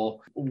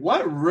people,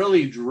 what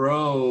really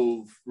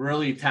drove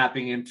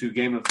tapping into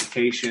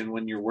gamification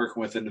when you're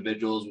working with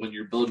individuals, when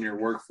you're building your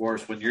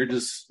workforce, when you're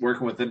just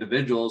working with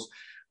individuals?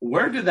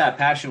 Where did that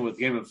passion with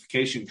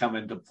gamification come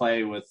into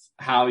play with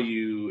how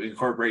you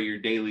incorporate your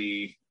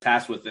daily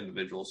tasks with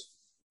individuals?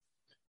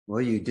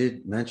 Well, you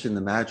did mention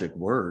the magic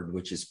word,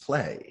 which is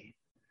play.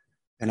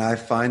 And I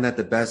find that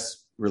the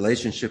best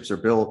relationships are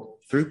built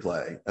through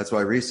play. That's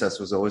why recess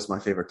was always my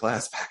favorite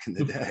class back in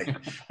the day.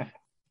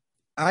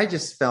 I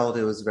just felt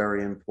it was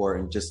very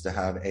important just to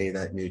have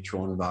that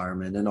neutral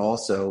environment. And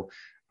also,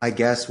 I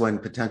guess when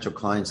potential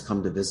clients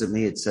come to visit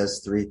me, it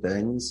says 3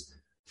 things.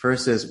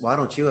 First is, why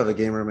don't you have a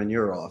game room in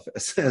your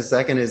office?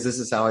 Second is, this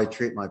is how I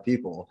treat my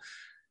people.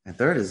 And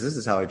third is, this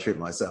is how I treat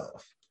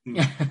myself.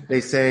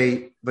 They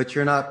say, but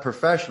you're not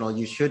professional.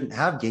 You shouldn't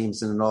have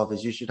games in an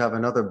office. You should have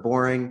another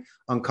boring,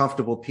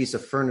 uncomfortable piece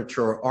of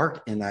furniture or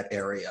art in that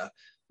area,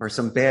 or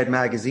some bad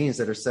magazines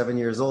that are 7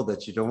 years old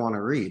that you don't want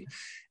to read.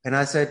 And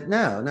I said,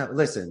 no,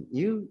 listen,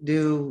 you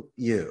do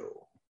you.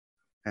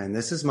 And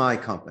this is my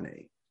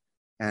company.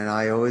 And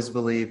I always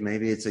believe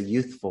maybe it's a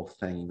youthful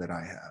thing that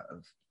I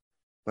have,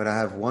 but I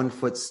have one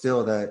foot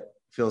still that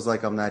feels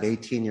like I'm that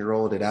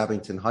 18-year-old at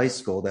Abington High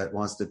School that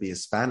wants to be a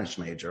Spanish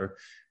major.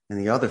 And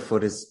the other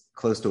foot is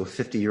close to a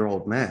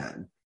 50-year-old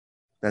man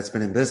that's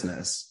been in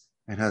business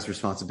and has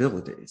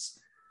responsibilities.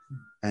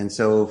 And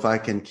so if I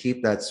can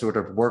keep that sort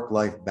of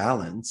work-life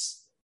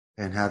balance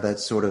and have that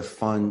sort of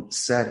fun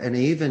set, and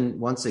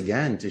even once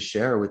again to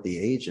share with the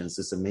agents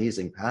this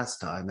amazing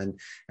pastime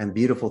and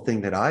beautiful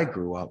thing that I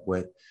grew up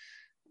with,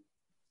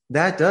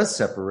 that does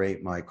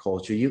separate my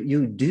culture.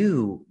 You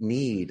do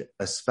need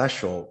a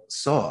special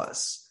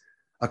sauce.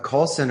 A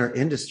call center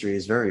industry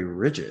is very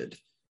rigid.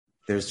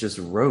 There's just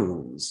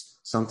rows.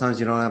 Sometimes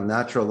you don't have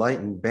natural light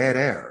and bad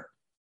air.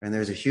 And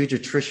there's a huge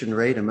attrition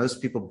rate, and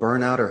most people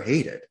burn out or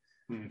hate it.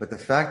 But the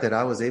fact that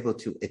I was able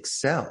to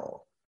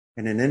excel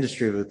in an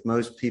industry that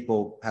most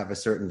people have a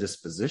certain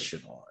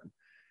disposition on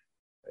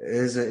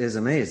is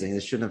amazing.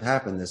 It shouldn't have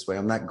happened this way.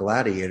 I'm that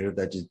gladiator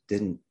that just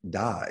didn't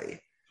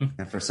die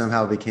and for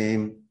somehow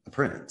became a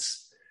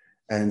prince.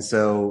 And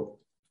so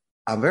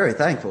I'm very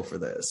thankful for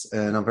this,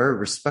 and I'm very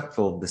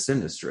respectful of this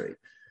industry.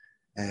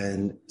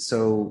 And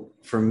so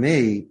for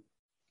me,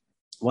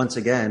 once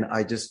again,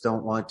 I just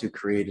don't want to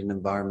create an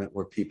environment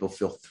where people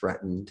feel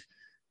threatened,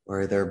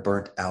 where they're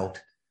burnt out.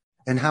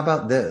 And how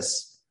about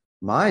this?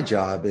 My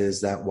job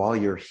is that while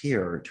you're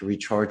here, to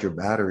recharge your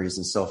batteries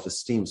and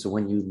self-esteem. So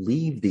when you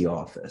leave the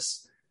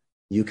office,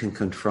 you can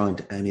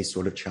confront any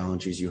sort of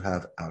challenges you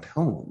have at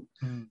home.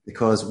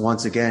 Because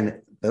once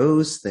again,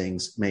 those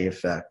things may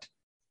affect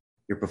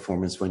your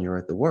performance when you're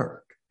at the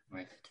work.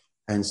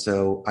 And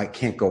so I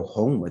can't go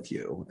home with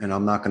you, and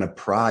I'm not going to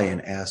pry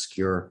and ask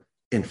your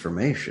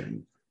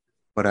information.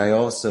 But I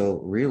also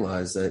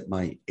realize that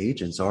my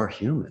agents are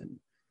human.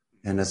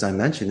 And as I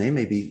mentioned, they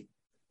may be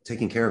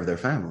taking care of their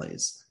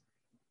families.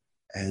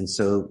 And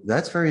so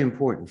that's very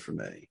important for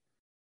me.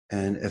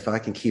 And if I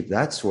can keep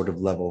that sort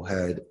of level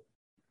head,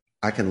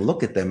 I can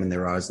look at them in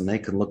their eyes and they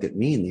can look at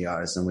me in the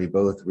eyes, and we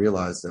both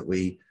realize that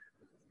we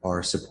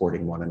are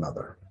supporting one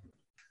another.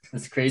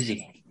 That's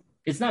crazy.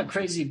 It's not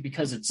crazy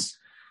because it's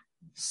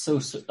so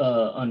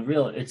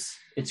unreal.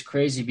 It's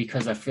crazy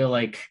because I feel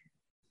like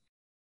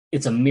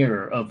it's a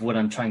mirror of what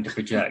I'm trying to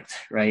project,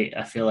 right?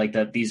 I feel like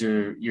that these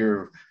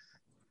are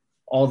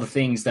all the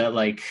things that,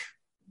 like,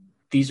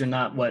 these are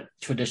not what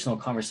traditional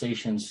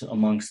conversations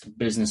amongst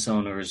business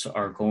owners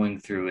are going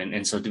through.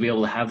 And so to be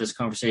able to have this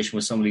conversation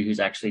with somebody who's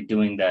actually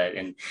doing that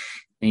and,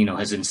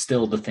 has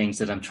instilled the things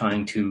that I'm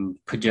trying to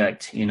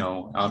project,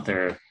 out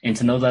there, and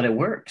to know that it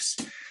works,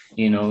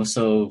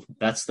 so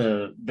that's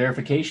the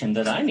verification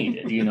that I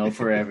needed,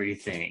 for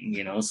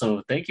everything,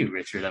 so thank you,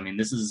 Richard. I mean,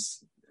 this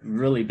has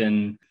really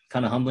been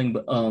kind of humbling,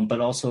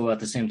 but also at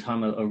the same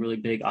time, a really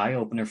big eye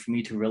opener for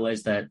me to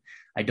realize that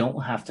I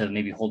don't have to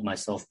maybe hold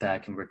myself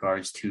back in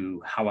regards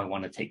to how I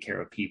want to take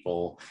care of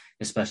people,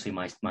 especially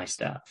my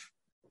staff.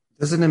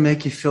 Doesn't it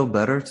make you feel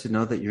better to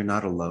know that you're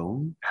not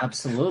alone?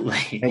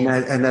 Absolutely.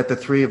 And that the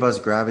three of us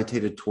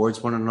gravitated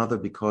towards one another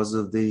because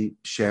of the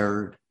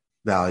shared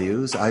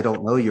values. I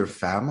don't know your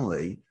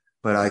family,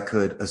 but I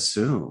could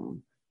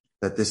assume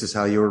that this is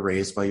how you were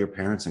raised by your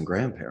parents and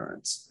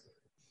grandparents.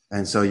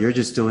 And so you're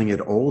just doing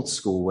it old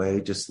school way,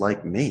 just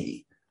like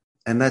me.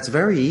 And that's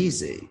very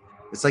easy.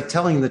 It's like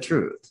telling the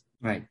truth.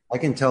 Right. I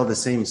can tell the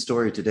same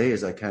story today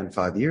as I can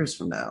 5 years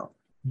from now.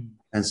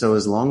 And so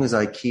as long as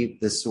I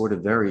keep this sort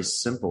of very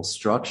simple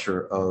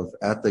structure of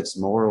ethics,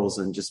 morals,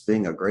 and just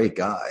being a great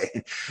guy,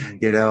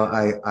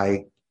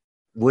 I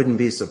wouldn't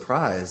be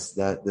surprised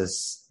that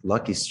this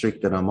lucky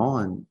streak that I'm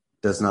on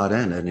does not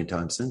end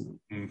anytime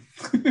soon.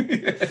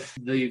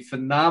 The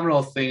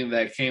phenomenal thing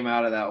that came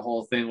out of that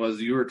whole thing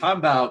was you were talking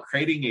about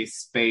creating a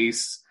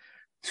space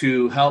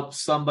to help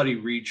somebody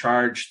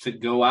recharge, to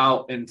go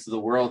out into the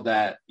world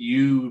that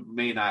you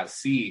may not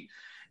see.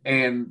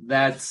 And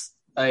that's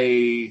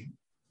a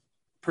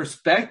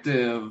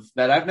perspective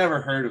that I've never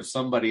heard of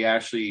somebody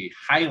actually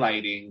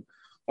highlighting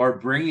or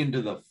bringing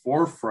to the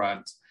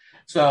forefront.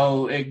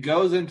 So it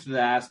goes into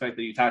the aspect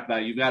that you talked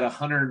about. You've got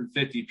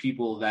 150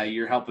 people that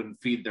you're helping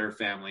feed their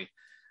family.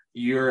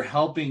 You're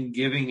helping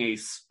giving a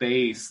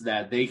space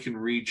that they can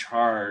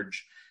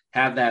recharge,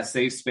 have that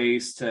safe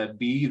space to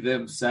be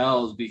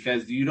themselves,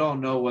 because you don't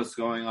know what's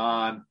going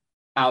on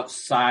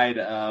outside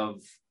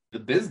of the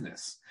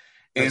business.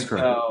 That's and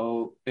correct.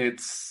 So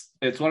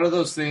it's one of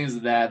those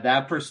things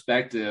that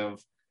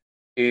perspective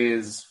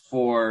is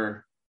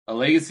for a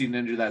legacy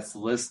ninja that's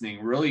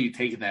listening, really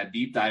taking that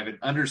deep dive and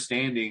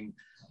understanding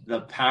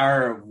the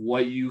power of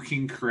what you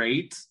can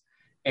create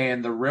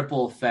and the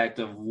ripple effect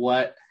of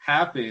what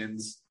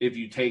happens if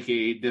you take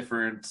a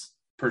different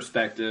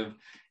perspective.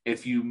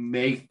 If you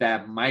make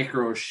that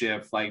micro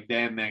shift, like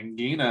Dan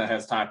Mangina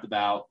has talked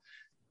about,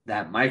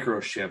 that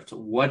micro shift,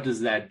 what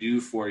does that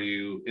do for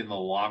you in the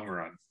long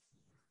run?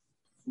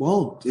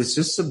 Well, it's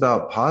just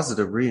about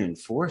positive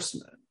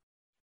reinforcement.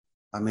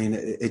 I mean,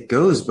 it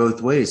goes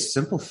both ways.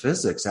 Simple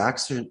physics,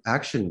 action,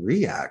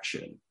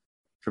 reaction,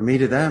 for me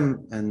to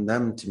them and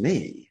them to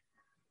me.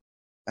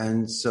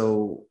 And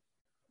so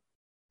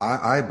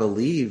I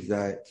believe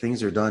that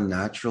things are done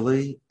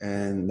naturally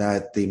and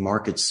that the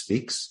market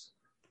speaks.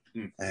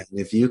 And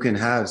if you can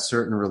have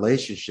certain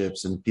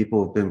relationships and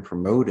people have been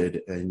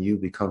promoted and you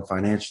become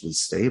financially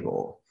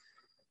stable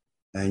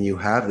and you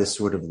have this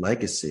sort of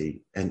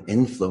legacy and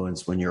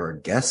influence when you're a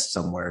guest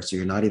somewhere, so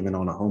you're not even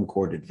on a home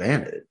court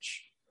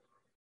advantage.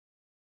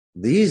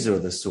 These are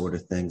the sort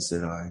of things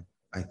that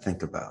I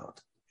think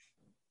about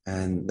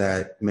and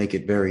that make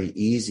it very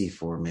easy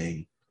for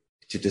me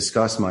to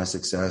discuss my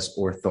success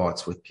or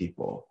thoughts with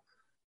people,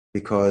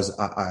 because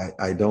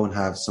I don't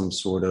have some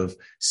sort of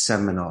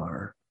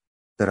seminar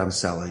that I'm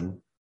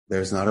selling.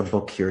 There's not a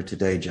book here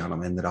today,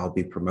 gentlemen, that I'll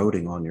be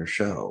promoting on your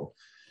show.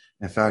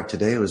 In fact,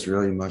 today was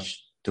really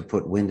much to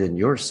put wind in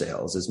your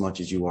sails as much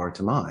as you are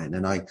to mine.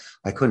 And I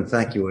couldn't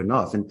thank you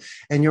enough.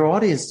 And your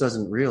audience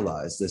doesn't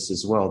realize this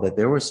as well, that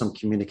there was some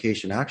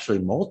communication, actually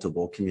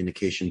multiple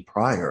communication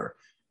prior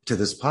to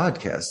this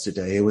podcast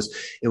today. It was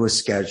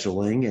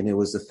scheduling, and it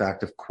was the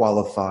fact of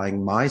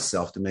qualifying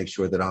myself to make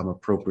sure that I'm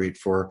appropriate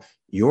for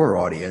your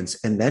audience.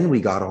 And then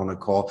we got on a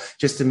call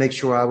just to make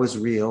sure I was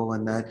real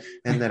and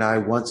that I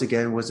once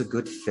again was a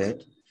good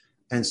fit.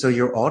 And so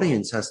your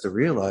audience has to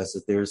realize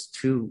that there's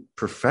two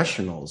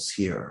professionals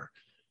here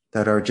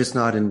that are just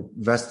not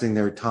investing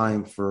their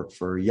time for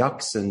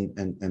yucks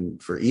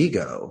and for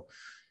ego.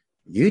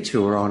 You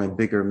two are on a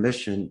bigger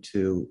mission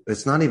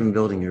it's not even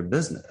building your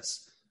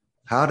business.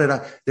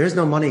 There's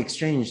no money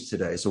exchange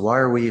today. So why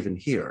are we even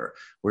here?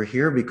 We're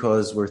here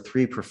because we're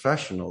three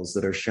professionals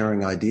that are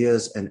sharing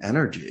ideas and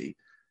energy.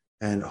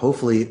 And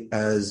hopefully,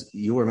 as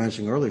you were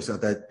mentioning earlier, so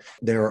that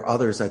there are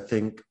others, I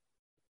think,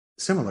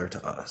 similar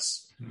to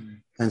us.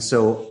 And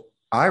so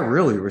I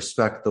really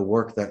respect the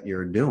work that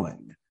you're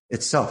doing.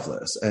 It's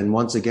selfless. And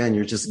once again,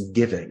 you're just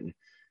giving.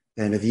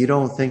 And if you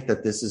don't think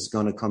that this is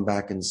going to come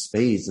back in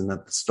spades and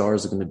that the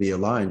stars are going to be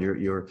aligned,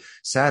 you're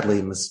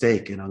sadly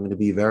mistaken. I'm going to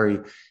be very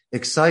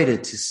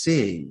excited to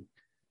see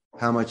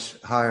how much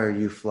higher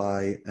you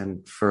fly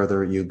and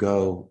further you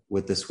go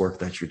with this work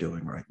that you're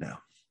doing right now.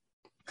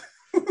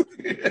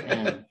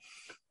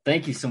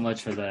 Thank you so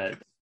much for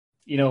that.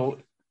 You know,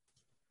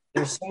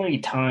 there's so many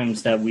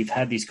times that we've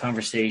had these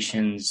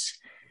conversations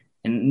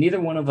and neither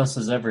one of us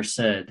has ever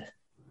said,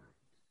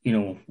 you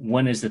know,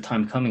 when is the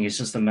time coming? It's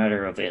just a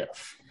matter of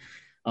if,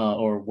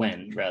 or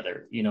when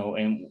rather, you know,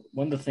 and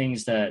one of the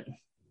things that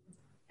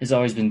has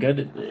always been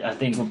good, I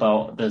think,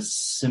 about the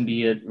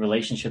symbiote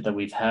relationship that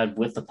we've had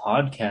with the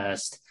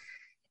podcast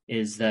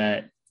is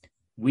that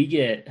we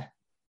get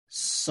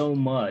so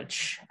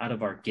much out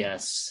of our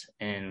guests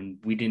and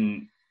we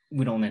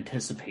don't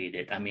anticipate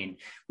it. I mean,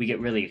 we get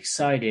really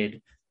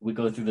excited. We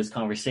go through this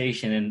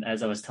conversation. And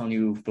as I was telling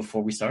you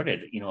before we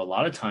started, you know, a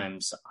lot of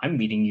times I'm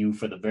meeting you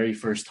for the very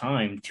first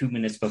time 2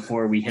 minutes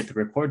before we hit the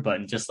record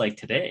button, just like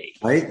today.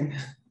 Right.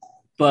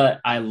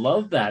 But I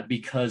love that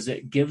because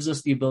it gives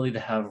us the ability to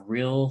have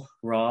real,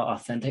 raw,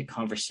 authentic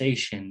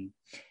conversation.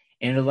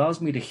 And it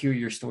allows me to hear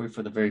your story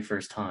for the very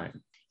first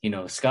time. You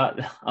know, Scott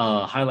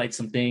highlights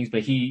some things,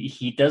 but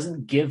he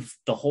doesn't give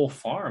the whole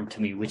farm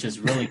to me, which is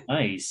really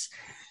nice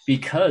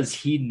because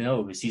he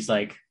knows. He's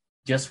like,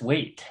 just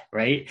wait,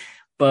 right?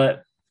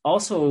 But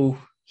also,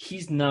 he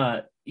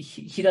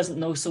doesn't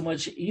know so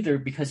much either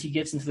because he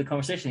gets into the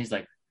conversation. He's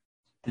like,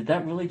 did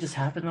that really just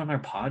happen on our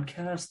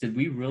podcast? Did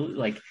we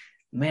really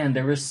man,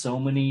 there were so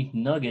many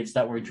nuggets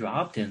that were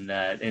dropped in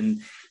that.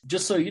 And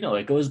just so you know,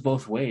 it goes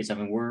both ways. I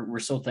mean, we're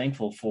so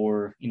thankful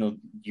for, you know,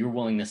 your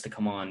willingness to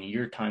come on,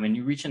 your time, and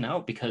you reaching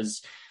out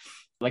because,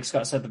 like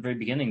Scott said at the very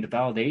beginning, the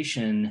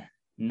validation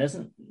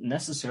isn't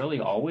necessarily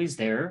always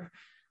there.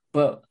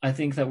 But I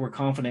think that we're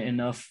confident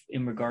enough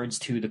in regards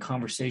to the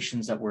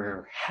conversations that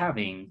we're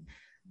having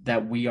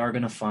that we are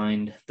going to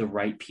find the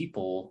right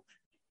people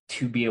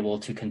to be able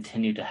to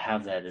continue to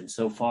have that. And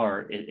so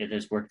far, it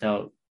has worked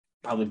out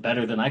probably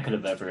better than I could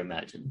have ever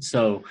imagined.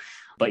 So,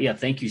 but yeah,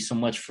 thank you so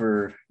much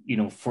for, you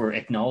know, for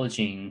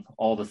acknowledging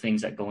all the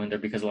things that go in there,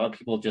 because a lot of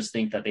people just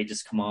think that they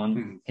just come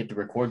on, hit the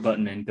record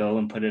button and go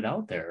and put it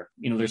out there.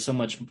 You know, there's so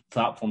much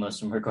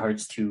thoughtfulness in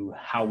regards to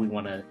how we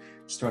want to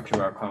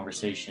structure our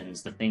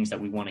conversations, the things that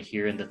we want to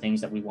hear and the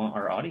things that we want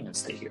our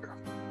audience to hear.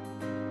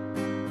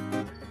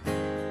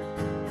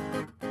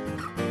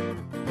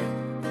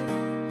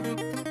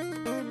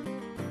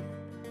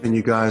 And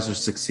you guys are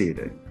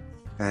succeeding,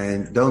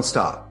 and don't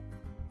stop.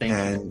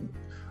 And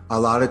a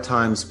lot of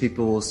times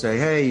people will say,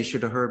 hey, you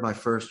should have heard my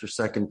first or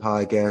second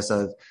podcast.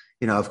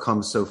 I've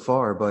come so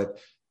far, but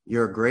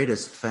your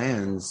greatest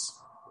fans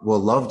will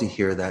love to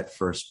hear that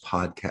first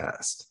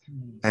podcast.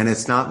 And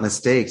it's not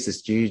mistakes.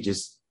 It's you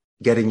just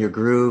getting your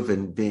groove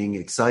and being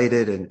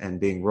excited and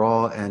being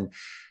raw. And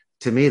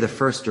to me, the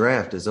first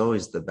draft is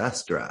always the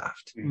best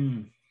draft.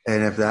 And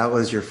if that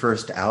was your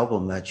first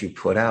album that you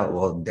put out,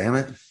 well, damn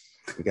it,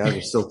 you guys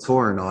are still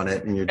touring on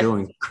it and you're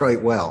doing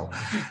quite well.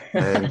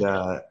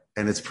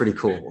 And it's pretty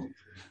cool.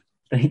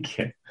 Thank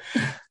you.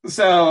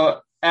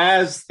 So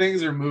as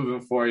things are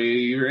moving for you,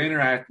 you're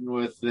interacting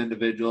with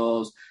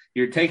individuals,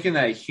 you're taking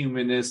that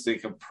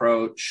humanistic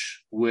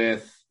approach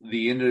with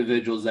the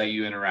individuals that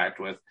you interact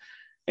with.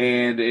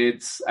 And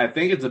I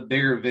think it's a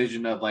bigger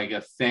vision of like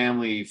a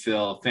family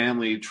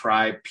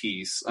tribe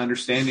piece,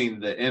 understanding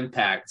the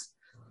impact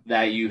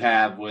that you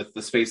have with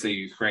the space that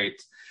you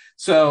create.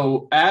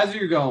 So as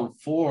you're going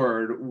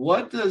forward,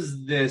 what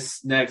does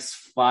this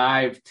next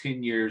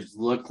 5-10 years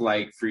look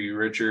like for you,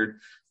 Richard?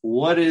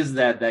 What is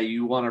that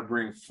you want to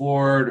bring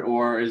forward?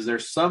 Or is there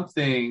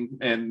something,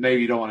 and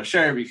maybe you don't want to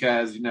share it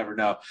because you never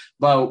know,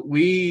 but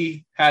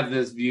we have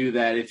this view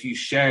that if you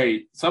share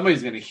it,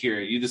 somebody's going to hear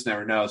it. You just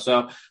never know.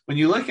 So when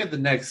you look at the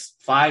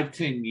next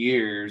 5-10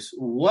 years,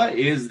 what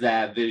is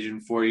that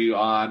vision for you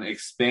on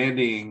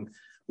expanding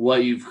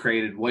what you've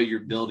created, what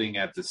you're building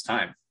at this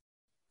time?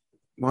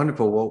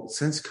 Wonderful. Well,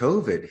 since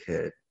COVID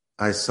hit,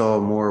 I saw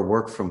more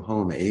work from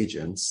home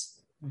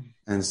agents.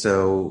 And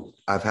so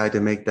I've had to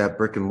make that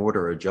brick and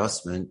mortar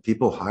adjustment.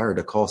 People hired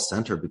a call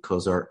center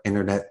because our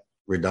internet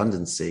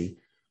redundancy,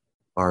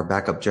 our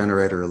backup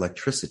generator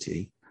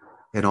electricity,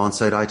 and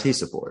on-site IT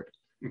support.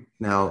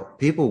 Now,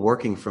 people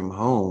working from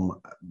home,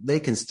 they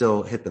can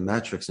still hit the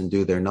metrics and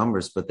do their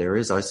numbers, but there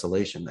is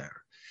isolation there.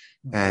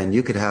 And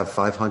you could have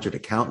 500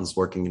 accountants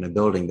working in a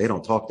building. They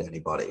don't talk to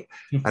anybody.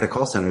 At a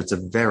call center, it's a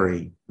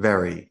very,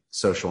 very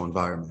social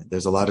environment.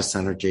 There's a lot of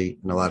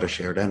synergy and a lot of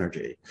shared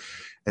energy.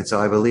 And so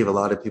I believe a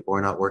lot of people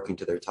are not working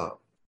to their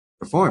top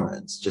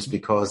performance just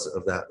because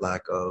of that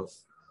lack of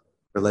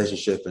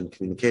relationship and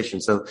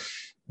communication. So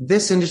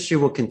this industry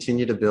will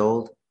continue to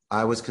build.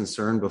 I was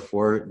concerned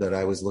before that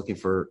I was looking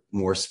for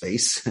more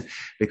space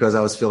because I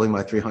was filling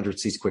my 300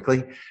 seats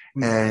quickly.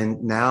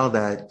 And now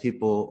that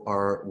people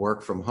are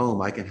work from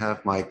home, I can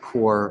have my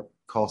core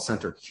call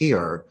center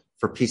here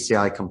for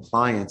PCI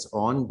compliance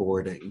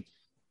onboarding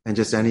and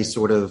just any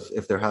sort of,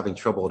 if they're having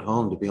trouble at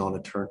home, to be on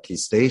a turnkey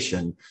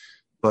station.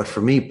 But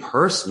for me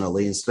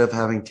personally, instead of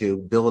having to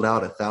build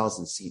out a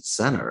 1,000-seat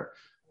center,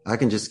 I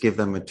can just give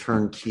them a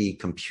turnkey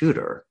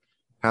computer,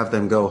 have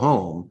them go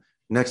home.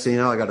 Next thing you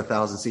know, I got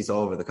 1,000 seats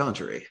all over the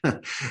country.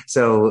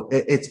 So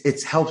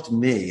it's helped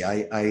me.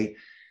 I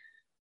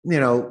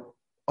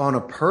on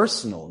a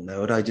personal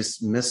note, I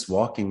just miss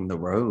walking the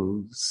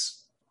roads.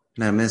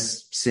 And I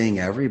miss seeing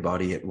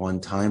everybody at one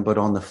time. But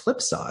on the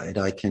flip side,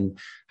 I can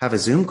have a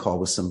Zoom call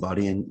with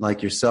somebody. And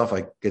like yourself,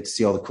 I get to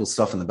see all the cool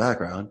stuff in the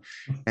background.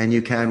 And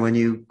you can when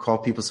you call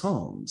people's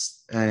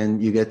homes.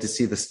 And you get to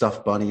see the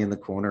stuffed bunny in the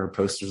corner or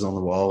posters on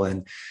the wall.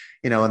 And,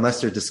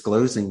 unless they're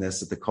disclosing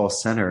this at the call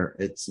center,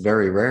 it's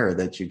very rare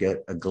that you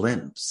get a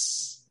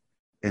glimpse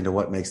into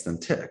what makes them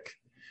tick.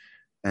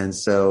 And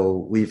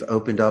so we've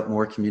opened up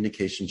more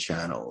communication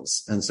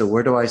channels. And so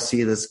where do I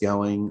see this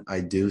going? I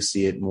do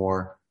see it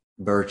more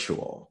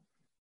virtual.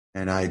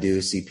 And I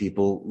do see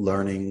people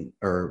learning,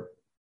 or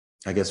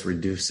I guess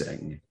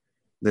reducing,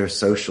 their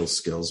social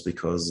skills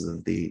because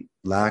of the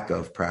lack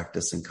of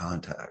practice and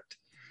contact.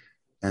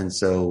 And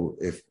so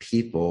if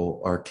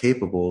people are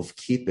capable of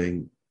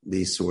keeping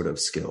these sort of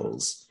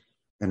skills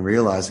and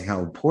realizing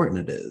how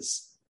important it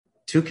is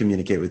to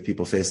communicate with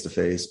people face to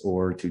face,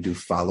 or to do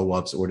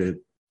follow-ups, or to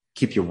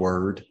keep your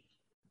word,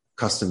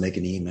 custom make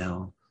an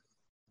email,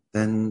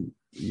 then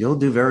you'll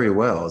do very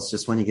well. It's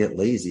just when you get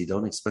lazy,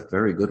 don't expect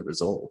very good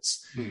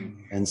results.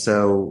 And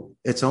so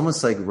it's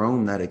almost like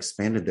Rome that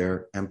expanded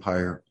their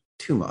empire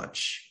too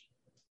much,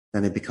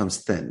 and it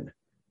becomes thin.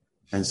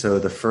 And so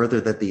the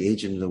further that the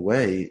agent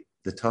away,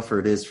 the tougher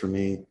it is for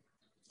me,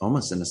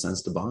 almost in a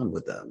sense, to bond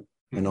with them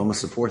and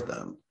almost support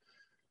them.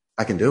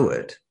 I can do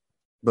it.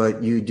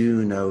 But you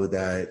do know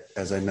that,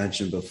 as I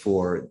mentioned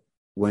before,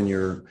 when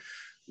you're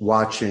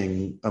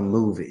watching a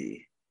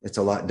movie, it's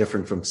a lot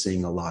different from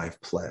seeing a live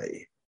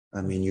play.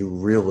 I mean, you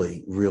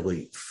really,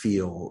 really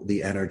feel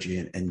the energy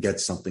and get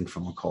something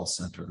from a call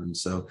center. And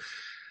so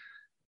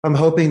I'm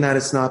hoping that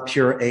it's not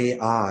pure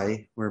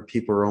AI where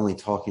people are only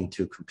talking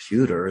to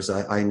computers.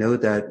 I know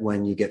that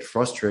when you get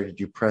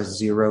frustrated, you press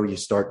 0, you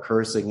start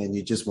cursing, and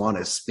you just want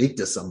to speak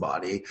to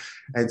somebody.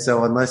 And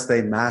so unless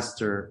they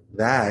master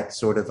that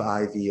sort of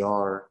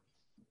IVR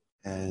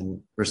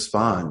and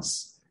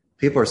response,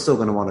 people are still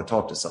going to want to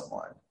talk to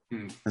someone.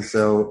 And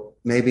so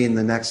maybe in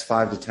the next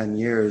 5 to 10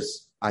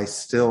 years, I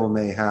still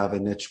may have a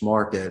niche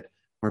market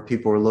where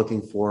people are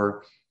looking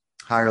for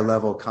higher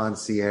level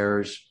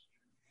concierge,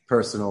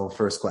 personal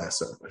first class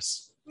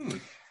service.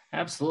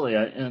 Absolutely.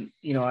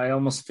 I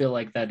almost feel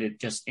like that it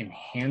just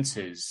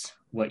enhances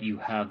what you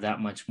have that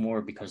much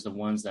more, because the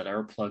ones that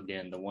are plugged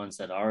in, the ones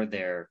that are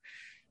there,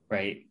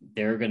 right,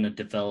 they're going to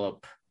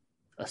develop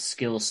a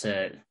skill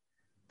set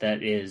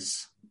that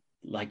is,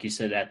 like you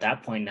said, at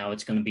that point now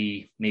it's going to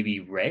be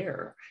maybe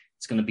rare.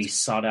 It's going to be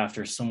sought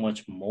after so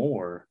much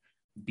more,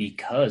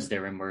 because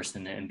they're immersed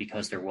in it, and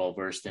because they're well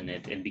versed in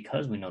it, and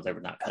because we know they're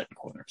not cutting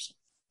corners.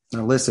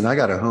 Now, listen, I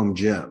got a home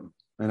gym,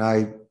 and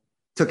I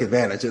took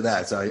advantage of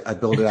that. So I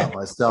built it out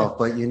myself.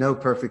 But you know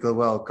perfectly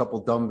well, a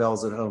couple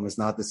dumbbells at home is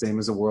not the same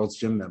as a World's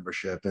Gym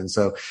membership. And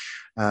so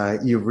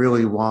you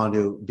really want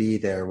to be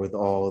there with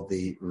all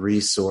the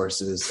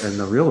resources. And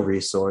the real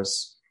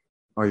resource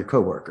are your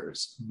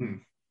coworkers.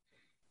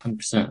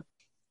 100%.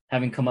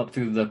 Having come up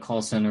through the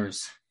call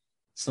centers,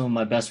 some of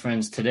my best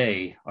friends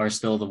today are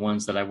still the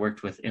ones that I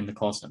worked with in the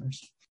call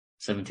centers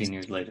 17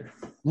 years later.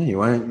 You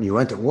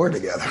went to war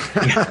together.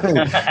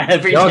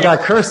 Y'all got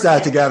cursed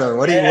at together.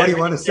 What do you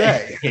want to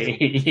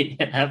say?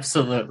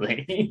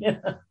 Absolutely.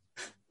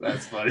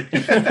 That's funny.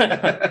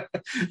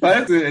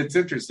 But it's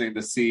interesting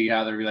to see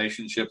how the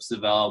relationships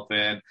develop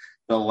and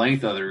the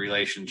length of the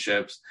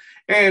relationships.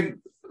 And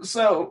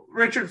so,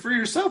 Richard, for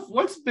yourself,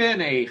 what's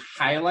been a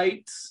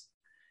highlight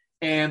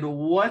and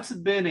what's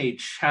been a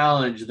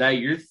challenge that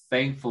you're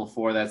thankful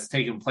for that's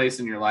taken place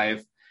in your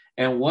life?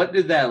 And what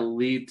did that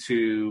lead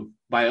to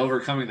by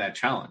overcoming that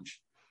challenge?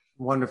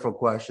 Wonderful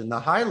question. The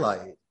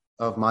highlight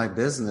of my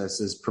business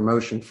is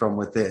promotion from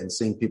within,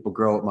 seeing people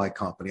grow at my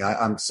company.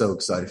 I'm so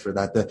excited for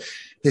that.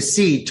 The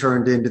seed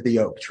turned into the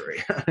oak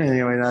tree.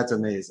 Anyway, that's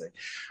amazing.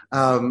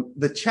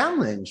 The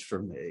challenge for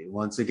me,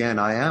 once again,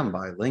 I am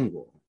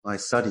bilingual. I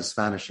studied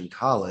Spanish in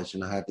college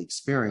and I have the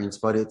experience,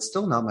 but it's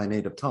still not my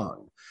native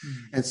tongue.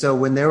 And so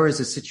when there was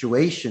a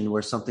situation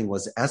where something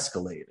was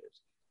escalated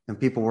and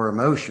people were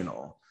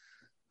emotional,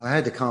 I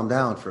had to calm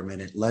down for a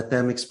minute, let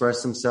them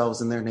express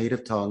themselves in their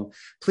native tongue.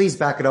 Please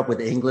back it up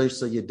with English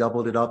so you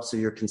doubled it up so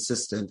you're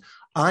consistent.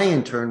 I,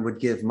 in turn, would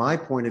give my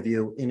point of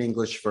view in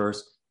English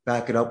first,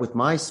 back it up with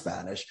my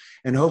Spanish.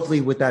 And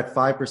hopefully with that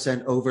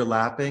 5%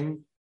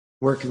 overlapping,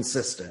 we're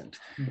consistent.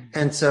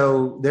 And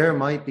so there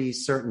might be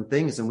certain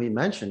things, and we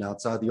mentioned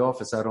outside the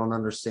office, I don't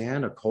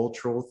understand, a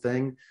cultural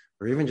thing,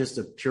 or even just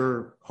a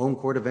pure home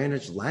court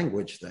advantage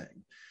language thing.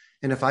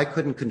 And if I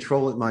couldn't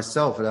control it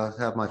myself, I'd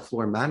have my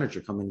floor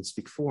manager come in and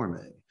speak for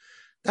me.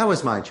 That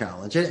was my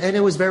challenge. And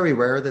it was very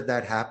rare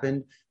that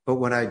happened. But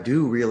when I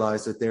do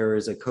realize that there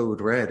is a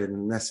code red and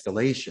an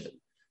escalation,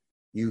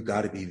 you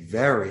got to be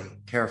very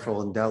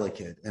careful and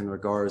delicate in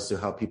regards to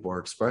how people are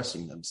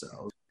expressing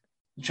themselves.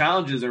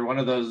 Challenges are one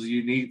of those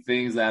unique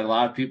things that a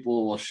lot of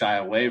people will shy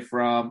away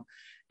from,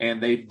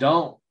 and they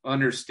don't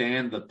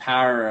understand the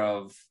power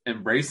of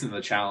embracing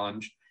the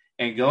challenge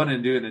and going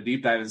and doing a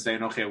deep dive and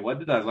saying, okay, what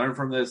did I learn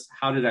from this?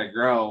 How did I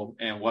grow?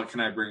 And what can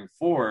I bring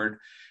forward?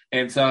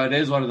 And so it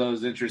is one of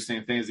those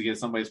interesting things to get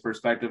somebody's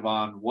perspective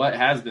on what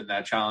has been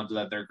that challenge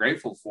that they're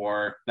grateful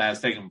for that has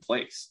taken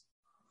place.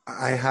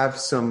 I have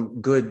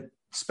some good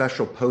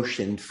special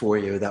potion for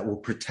you that will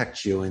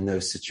protect you in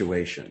those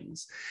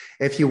situations.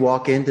 If you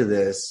walk into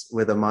this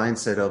with a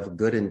mindset of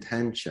good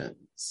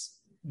intentions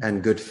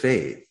and good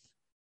faith,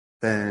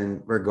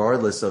 then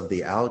regardless of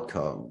the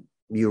outcome,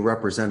 you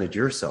represented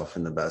yourself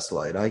in the best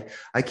light.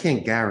 I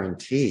can't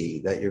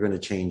guarantee that you're going to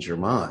change your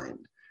mind,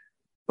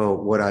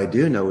 but what I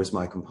do know is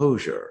my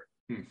composure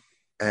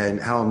and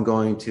how I'm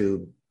going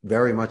to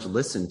very much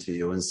listen to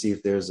you and see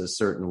if there's a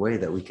certain way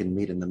that we can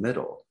meet in the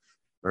middle,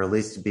 or at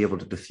least to be able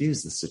to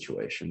diffuse the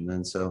situation.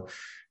 And so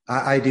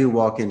I do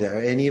walk into,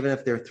 and even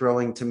if they're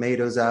throwing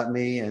tomatoes at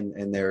me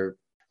and they're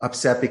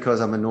upset because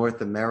I'm a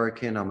North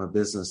American, I'm a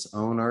business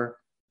owner,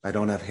 I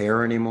don't have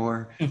hair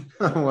anymore.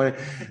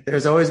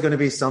 There's always going to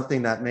be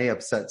something that may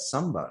upset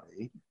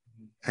somebody.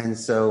 And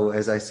so,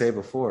 as I say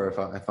before,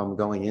 if I'm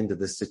going into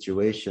this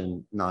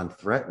situation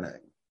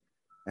non-threatening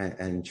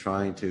and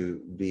trying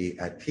to be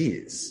at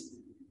peace,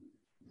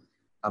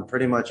 I'm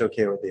pretty much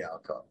okay with the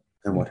outcome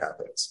and what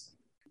happens.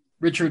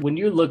 Richard, when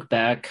you look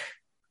back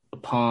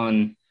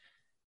upon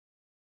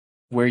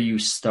where you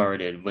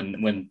started,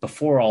 when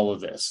before all of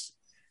this,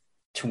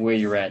 to where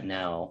you're at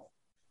now,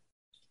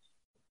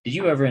 did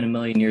you ever in a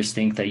million years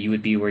think that you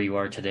would be where you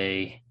are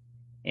today?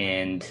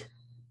 And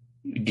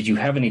did you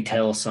have any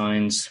tell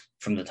signs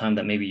from the time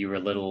that maybe you were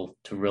little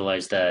to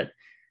realize that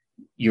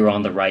you're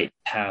on the right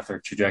path or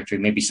trajectory,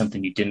 maybe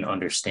something you didn't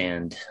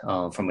understand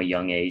from a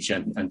young age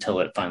until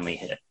it finally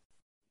hit?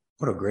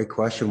 What a great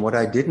question. What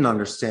I didn't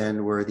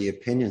understand were the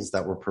opinions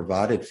that were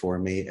provided for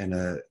me in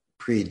a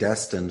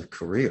predestined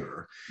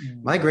career.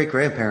 My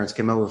great-grandparents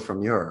came over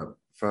from Europe,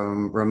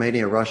 from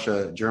Romania,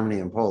 Russia, Germany,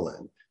 and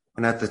Poland.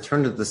 And at the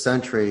turn of the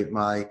century,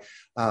 my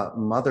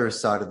mother's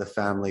side of the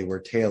family were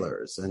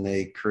tailors, and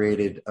they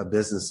created a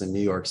business in New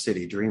York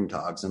City, Dream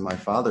Dogs. And my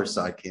father's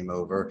side came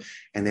over,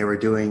 and they were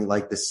doing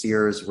like the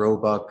Sears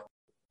Roebuck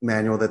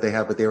manual that they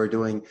have, but they were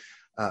doing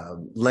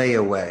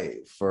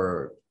layaway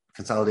for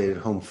Consolidated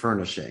Home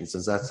Furnishings,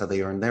 as that's how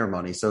they earned their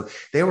money. So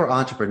they were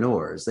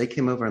entrepreneurs. They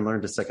came over and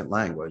learned a second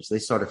language. They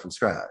started from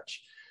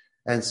scratch.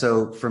 And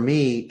so for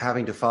me,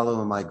 having to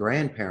follow in my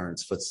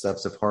grandparents'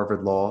 footsteps of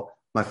Harvard Law,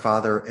 my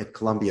father at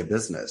Columbia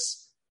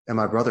Business, and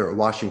my brother at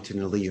Washington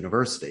and Lee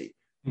University.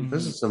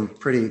 Those are some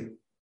pretty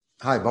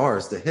high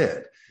bars to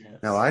hit. Yes.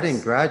 Now, I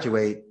didn't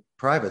graduate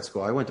private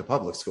school. I went to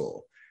public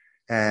school,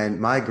 and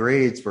my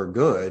grades were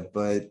good,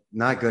 but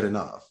not good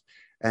enough.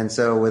 And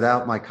so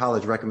without my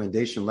college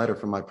recommendation letter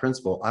from my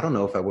principal, I don't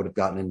know if I would have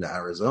gotten into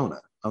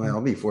Arizona. I mean,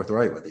 I'll be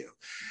forthright with you.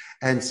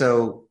 And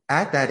so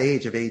at that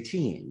age of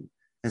 18,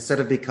 instead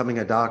of becoming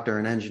a doctor,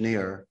 an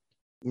engineer,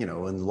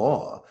 in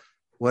law,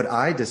 what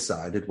I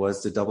decided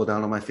was to double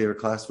down on my favorite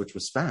class, which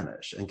was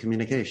Spanish and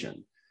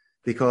communication.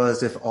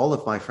 Because if all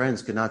of my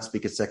friends could not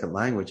speak a second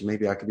language,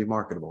 maybe I could be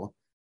marketable.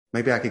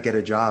 Maybe I could get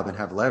a job and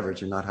have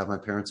leverage and not have my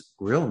parents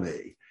grill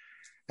me.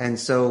 And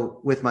so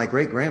with my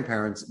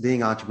great-grandparents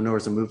being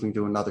entrepreneurs and moving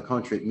to another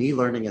country, me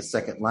learning a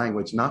second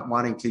language, not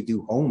wanting to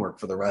do homework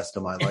for the rest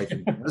of my life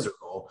and be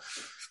miserable,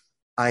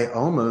 I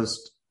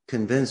almost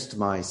convinced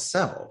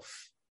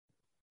myself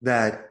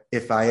that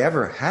if I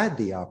ever had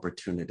the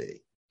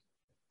opportunity,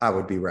 I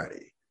would be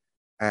ready.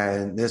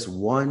 And this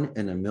 1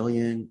 in a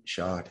million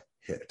shot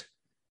hit.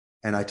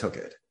 And I took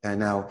it. And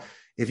now,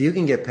 if you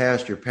can get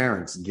past your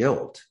parents'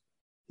 guilt,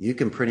 you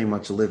can pretty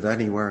much live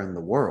anywhere in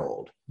the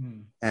world.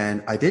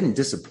 And I didn't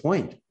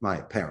disappoint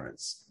my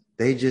parents.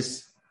 They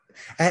just,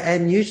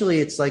 and usually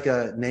it's like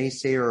a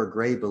naysayer or a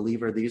gray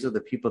believer. These are the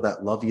people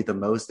that love you the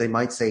most. They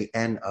might say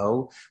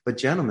N-O, but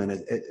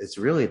gentlemen, it's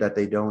really that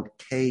they don't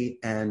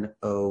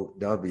K-N-O-W.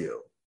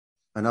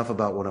 Enough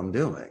about what I'm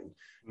doing.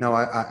 No,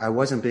 I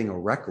wasn't being a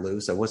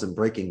recluse. I wasn't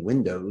breaking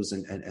windows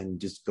and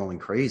just going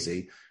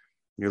crazy.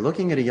 You're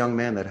looking at a young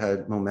man that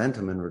had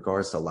momentum in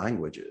regards to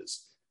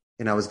languages.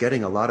 And I was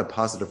getting a lot of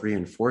positive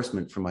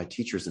reinforcement from my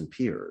teachers and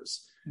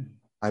peers.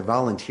 I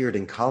volunteered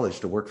in college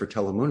to work for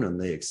Telemundo, and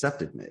they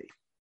accepted me.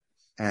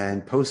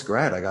 And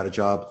post-grad, I got a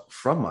job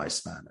from my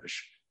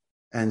Spanish.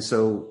 And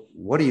so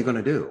what are you going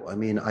to do? I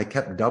mean, I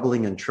kept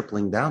doubling and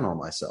tripling down on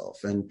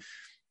myself. And,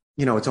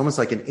 it's almost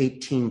like an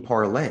 18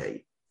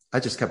 parlay. I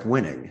just kept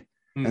winning.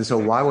 And so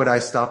why would I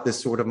stop this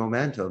sort of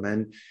momentum?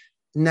 And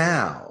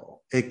now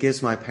it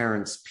gives my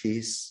parents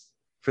peace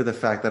for the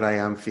fact that I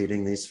am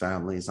feeding these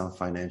families. I'm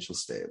financially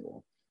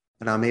stable.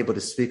 And I'm able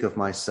to speak of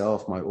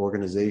myself, my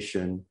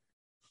organization,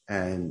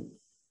 and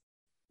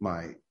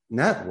my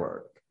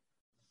network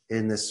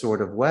in this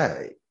sort of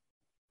way.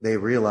 They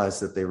realize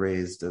that they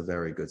raised a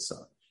very good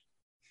son.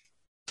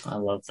 I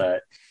love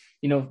that.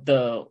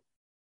 The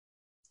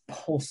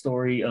whole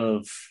story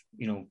of,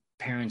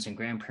 parents and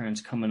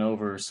grandparents coming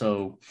over.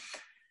 So,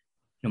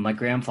 my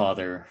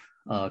grandfather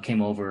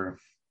came over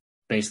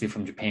basically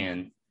from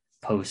Japan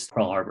post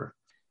Pearl Harbor,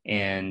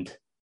 and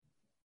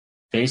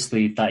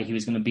basically thought he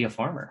was going to be a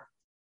farmer.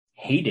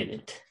 Hated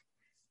it.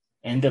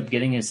 Ended up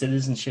getting his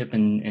citizenship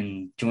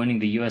and joining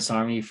the U.S.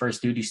 Army.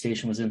 First duty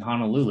station was in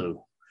Honolulu.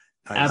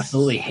 Nice.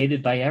 Absolutely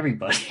hated by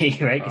everybody,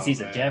 right? Because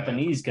he's a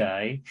Japanese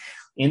guy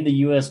in the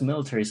U.S.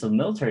 military. So the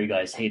military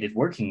guys hated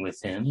working with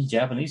him.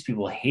 Japanese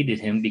people hated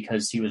him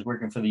because he was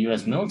working for the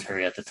U.S.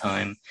 military at the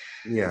time.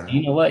 Yeah.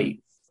 You know what?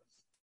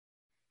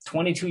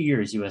 22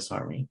 years U.S.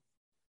 Army.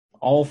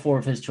 All 4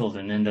 of his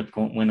children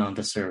went on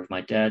to serve.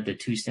 My dad did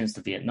 2 stints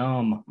to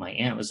Vietnam. My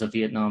aunt was a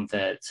Vietnam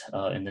vet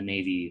in the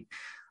Navy.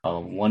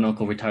 One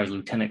uncle retired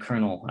lieutenant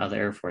colonel out of the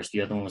Air Force.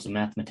 The other one was a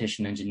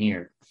mathematician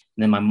engineer.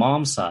 And then my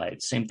mom's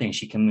side, same thing.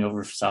 She came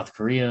over from South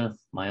Korea.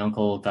 My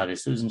uncle got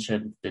his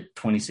citizenship, did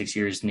 26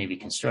 years Navy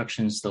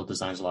construction, still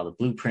designs a lot of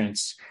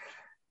blueprints.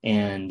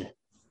 And,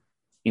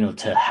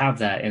 to have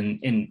that.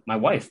 And my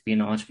wife,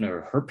 being an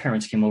entrepreneur, her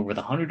parents came over with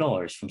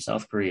 $100 from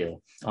South Korea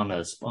on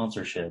a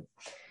sponsorship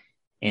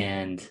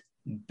and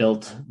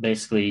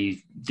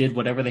basically did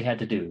whatever they had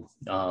to do.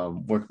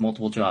 Worked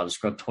multiple jobs,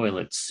 scrubbed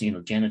toilets,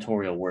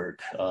 janitorial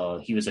work.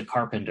 He was a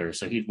carpenter,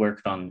 so he'd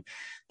worked on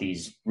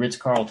these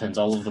Ritz-Carltons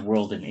all over the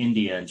world in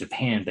India and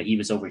Japan, but he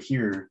was over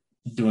here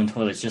doing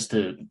toilets just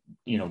to,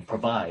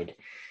 provide.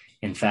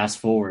 And fast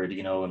forward,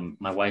 and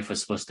my wife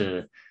was supposed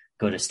to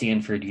go to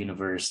Stanford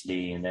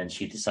University, and then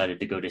she decided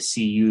to go to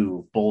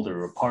CU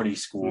Boulder, a party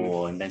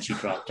school, and then she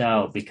dropped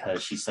out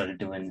because she started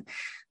doing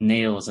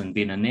nails and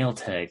being a nail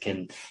tech,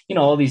 and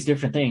all these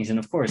different things. And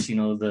of course,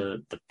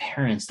 the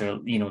parents, they're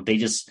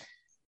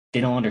they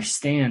don't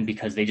understand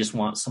because they just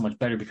want so much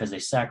better because they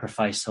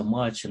sacrificed so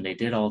much and they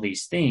did all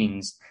these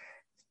things.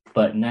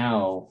 But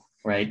now,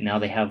 right now,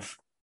 they have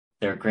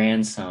their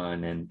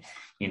grandson, and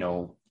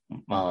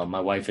my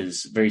wife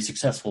is a very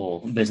successful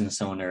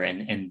business owner,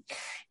 and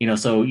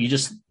so you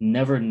just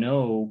never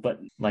know. But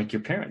like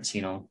your parents,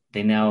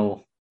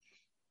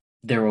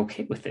 they're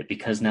okay with it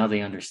because now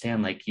they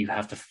understand, like, you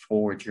have to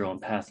forward your own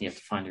path. You have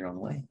to find your own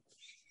way.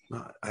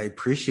 I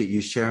appreciate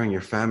you sharing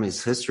your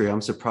family's history.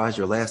 I'm surprised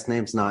your last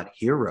name's not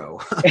Hero.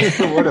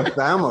 What a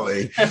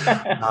family.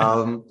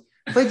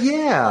 But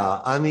yeah,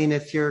 I mean,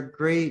 if your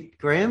great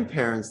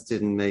grandparents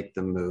didn't make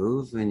the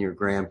move, and your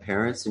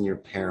grandparents and your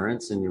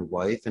parents and your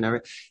wife and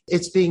everything,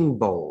 it's being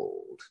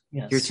bold.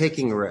 Yes. You're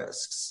taking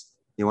risks.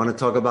 You want to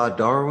talk about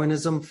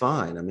Darwinism?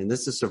 Fine. I mean,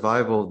 this is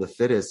survival of the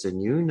fittest.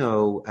 And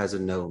as a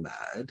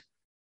nomad,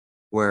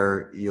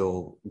 where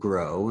you'll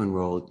grow and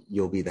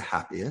you'll be the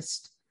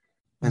happiest.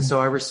 And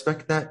so I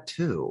respect that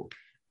too.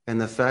 And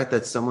the fact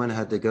that someone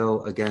had to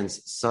go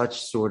against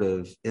such sort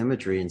of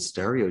imagery and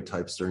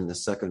stereotypes during the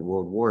Second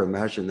World War,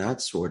 imagine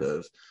that sort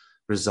of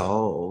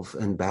resolve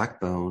and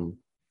backbone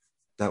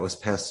that was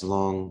passed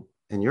along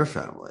in your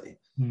family.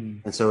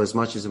 And so as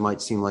much as it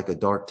might seem like a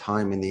dark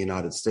time in the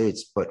United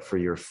States, but for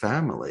your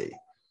family,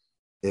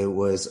 it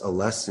was a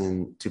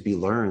lesson to be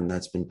learned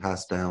that's been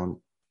passed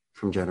down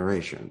from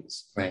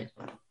generations. Right.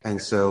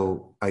 And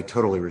so I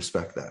totally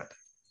respect that.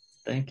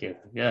 Thank you.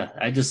 Yeah.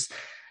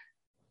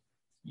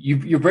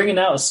 You're bringing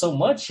out so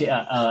much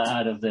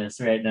out of this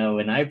right now.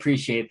 And I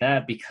appreciate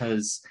that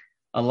because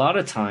a lot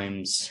of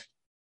times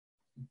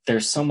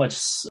there's so much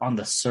on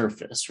the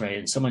surface, right?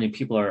 And so many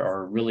people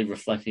are really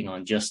reflecting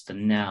on just the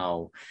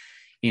now,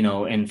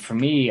 and for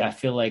me, I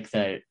feel like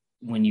that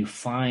when you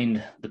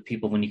find the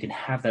people, when you can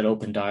have that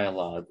open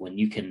dialogue, when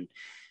you can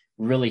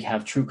really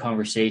have true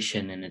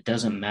conversation, and it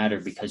doesn't matter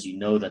because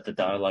that the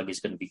dialogue is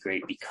going to be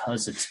great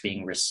because it's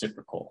being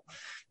reciprocal,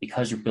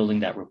 because you're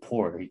building that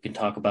rapport. You can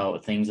talk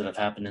about things that have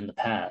happened in the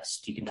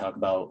past. You can talk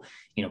about,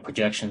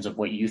 projections of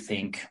what you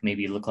think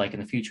maybe look like in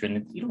the future.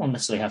 And you don't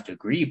necessarily have to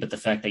agree, but the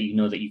fact that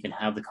that you can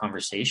have the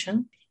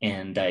conversation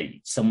and that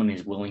someone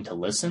is willing to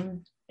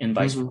listen and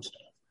vice versa.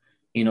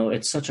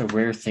 It's such a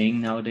rare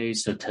thing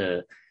nowadays. So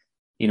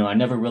I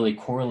never really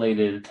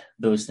correlated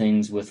those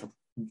things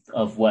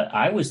of what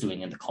I was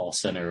doing in the call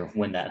center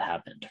when that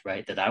happened,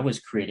 right? That I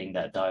was creating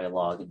that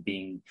dialogue and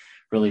being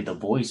really the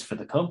voice for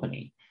the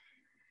company.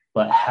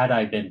 But had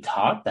I been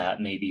taught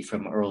that maybe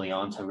from early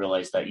on to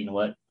realize that,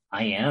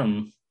 I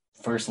am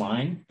first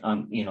line,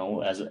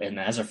 as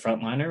a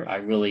frontliner, I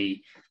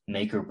really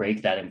make or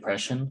break that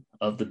impression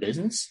of the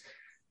business.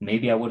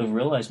 Maybe I would have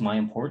realized my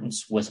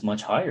importance was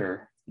much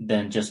higher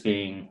than just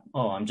being,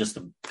 I'm just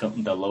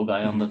the low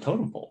guy on the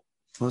totem pole.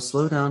 Well,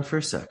 slow down for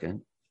a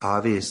second.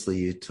 Obviously,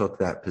 you took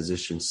that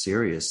position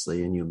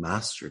seriously and you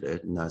mastered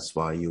it. And that's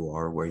why you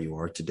are where you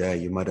are today.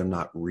 You might have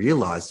not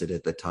realized it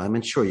at the time.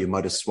 And sure, you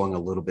might have swung a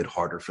little bit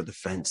harder for the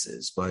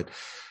fences, but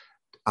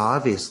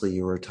obviously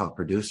you were a top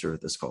producer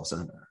at this call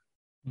center.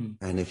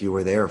 And if you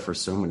were there for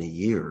so many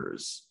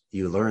years,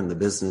 you learned the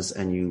business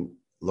and you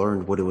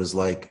learned what it was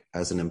like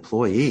as an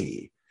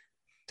employee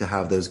to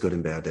have those good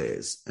and bad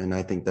days. And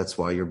I think that's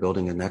why you're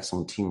building an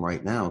excellent team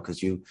right now,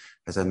 because you,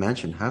 as I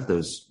mentioned, have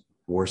those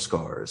war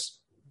scars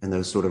and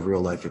those sort of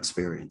real life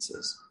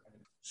experiences.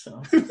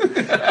 So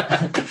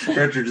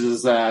Richard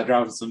is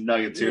dropping some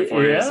nuggets here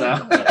for you.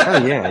 So.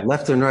 Oh yeah,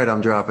 left and right,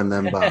 I'm dropping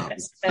them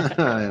bombs.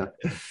 Yeah.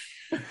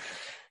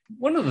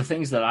 One of the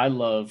things that I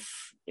love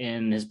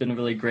and has been a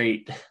really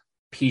great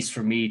piece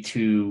for me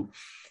to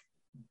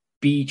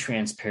be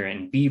transparent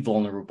and be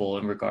vulnerable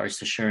in regards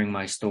to sharing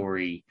my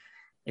story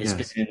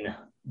has been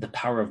the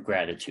power of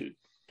gratitude.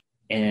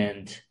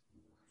 And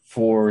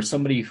for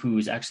somebody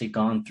who's actually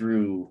gone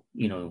through,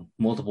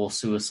 multiple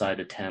suicide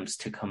attempts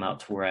to come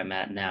out to where I'm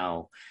at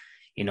now,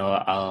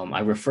 I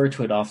refer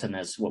to it often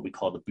as what we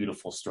call the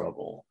beautiful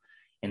struggle.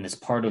 And this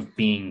part of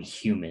being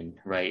human,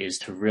 right, is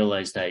to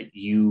realize that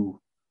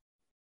you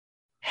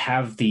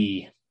have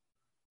the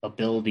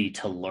ability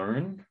to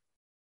learn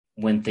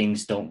when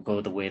things don't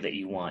go the way that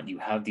you want. You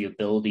have the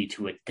ability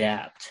to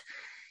adapt,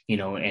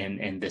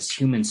 and this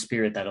human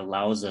spirit that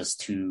allows us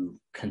to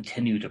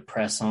continue to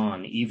press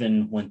on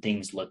even when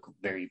things look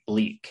very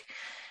bleak.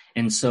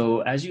 And so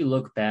as you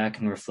look back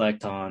and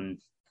reflect on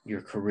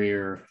your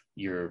career,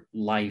 your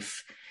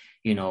life,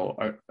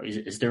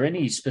 is there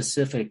any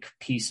specific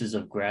pieces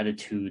of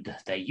gratitude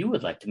that you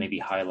would like to maybe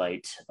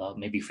highlight,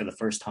 maybe for the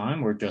first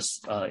time or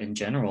just in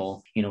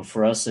general?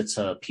 For us, it's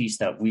a piece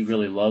that we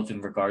really love in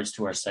regards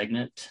to our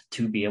segment,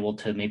 to be able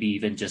to maybe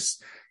even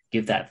just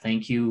give that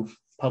thank you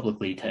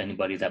publicly to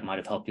anybody that might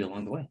have helped you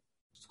along the way.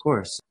 Of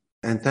course.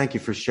 And thank you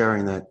for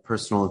sharing that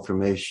personal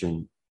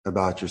information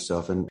about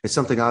yourself. And it's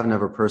something I've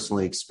never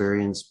personally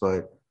experienced,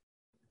 but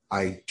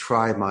I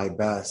try my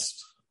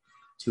best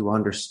to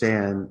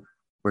understand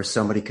where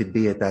somebody could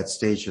be at that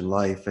stage in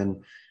life.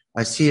 And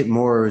I see it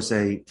more as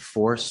a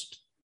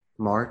forced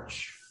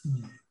march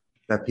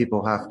that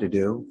people have to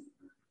do.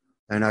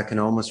 And I can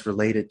almost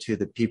relate it to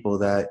the people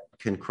that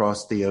can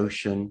cross the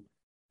ocean,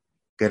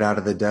 get out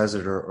of the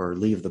desert or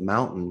leave the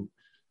mountain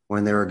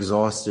when they're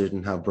exhausted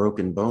and have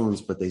broken bones,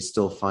 but they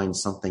still find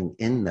something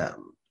in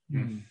them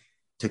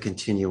to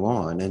continue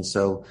on. And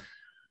so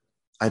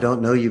I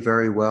don't know you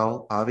very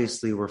well.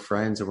 Obviously, we're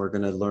friends and we're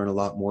going to learn a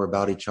lot more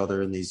about each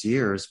other in these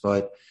years,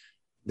 but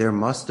there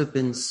must have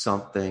been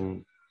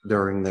something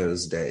during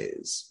those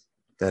days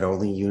that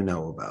only you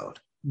know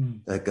about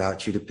that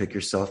got you to pick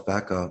yourself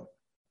back up,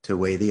 to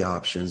weigh the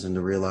options and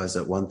to realize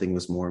that one thing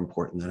was more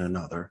important than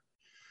another.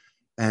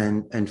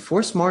 And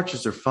forced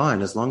marches are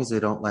fine as long as they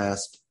don't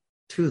last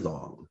too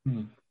long.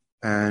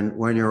 And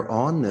when you're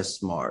on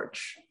this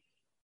march,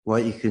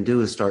 what you can do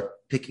is start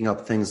picking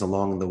up things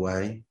along the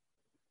way.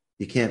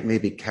 You can't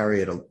maybe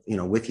carry it,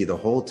 with you the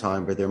whole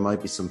time, but there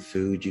might be some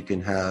food you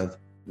can have,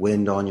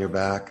 wind on your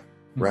back,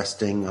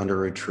 resting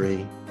under a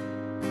tree.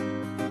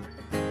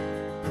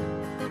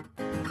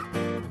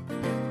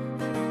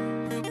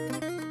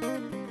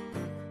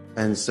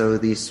 And so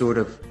these sort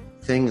of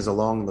things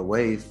along the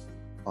way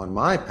on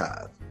my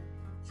path,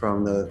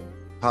 from the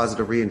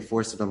positive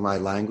reinforcement of my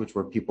language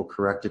where people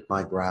corrected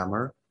my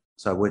grammar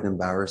so I wouldn't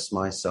embarrass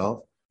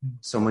myself.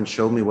 Someone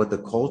showed me what the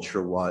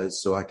culture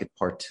was so I could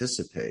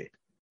participate.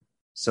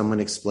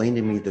 Someone explained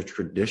to me the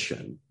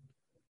tradition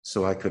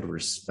so I could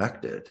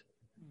respect it.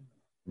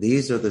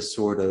 These are the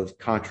sort of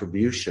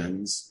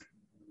contributions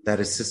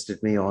that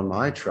assisted me on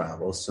my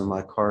travels. So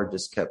my car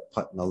just kept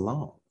putting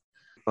along.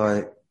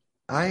 But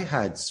I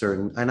had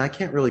certain, and I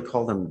can't really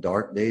call them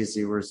dark days.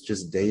 They were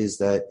just days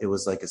that it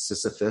was like a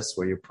Sisyphus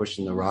where you're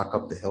pushing the rock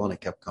up the hill and it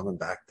kept coming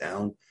back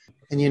down.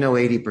 And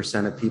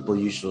 80% of people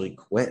usually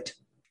quit.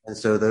 And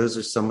so those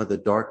are some of the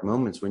dark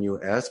moments when you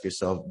ask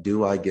yourself,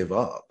 do I give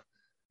up?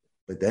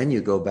 But then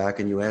you go back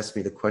and you ask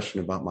me the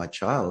question about my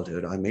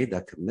childhood. I made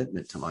that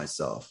commitment to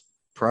myself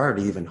prior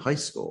to even high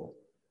school,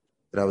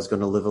 that I was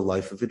going to live a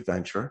life of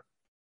adventure.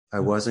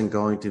 I wasn't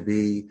going to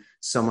be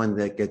someone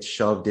that gets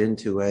shoved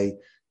into a,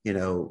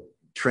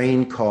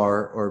 train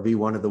car or be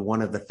one of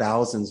the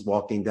thousands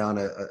walking down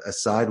a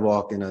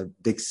sidewalk in a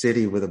big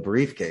city with a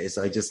briefcase.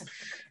 I just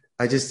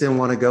didn't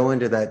want to go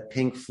into that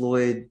Pink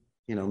Floyd,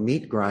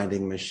 meat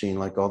grinding machine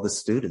like all the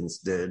students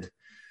did.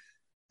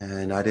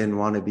 And I didn't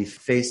want to be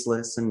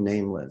faceless and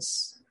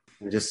nameless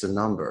and just a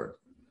number.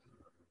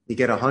 You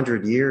get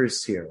 100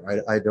 years here.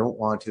 I don't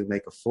want to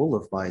make a fool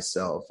of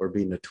myself or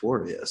be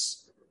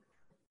notorious.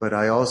 But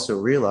I also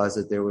realized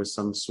that there was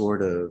some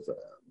sort of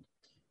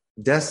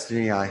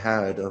destiny I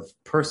had of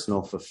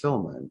personal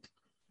fulfillment.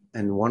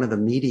 And one of the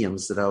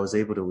mediums that I was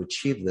able to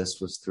achieve this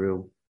was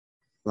through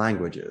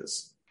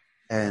languages.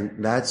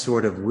 And that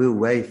sort of Wu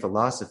Wei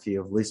philosophy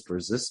of least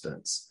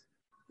resistance.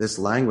 This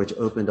language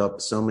opened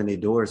up so many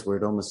doors where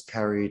it almost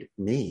carried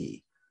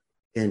me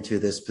into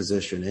this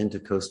position, into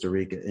Costa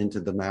Rica, into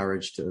the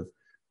marriage to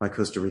my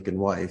Costa Rican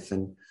wife.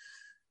 And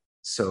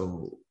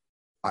so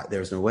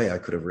there's no way I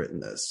could have written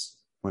this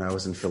when I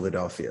was in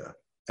Philadelphia.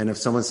 And if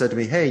someone said to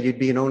me, hey, you'd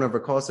be an owner of a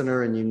call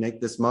center and you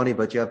make this money,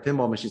 but you have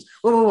pinball machines.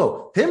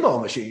 Whoa,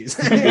 pinball machines.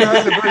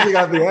 That's the first thing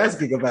I'd be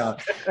asking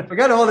about.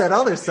 Forget all that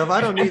other stuff.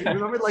 I don't need,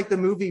 remember like the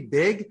movie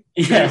Big?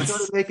 Yes. He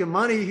started making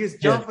money. He was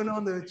jumping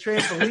on the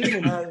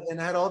trampoline and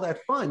had all that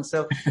fun.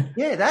 So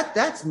yeah,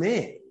 that's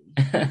me.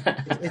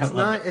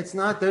 It's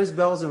not those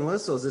bells and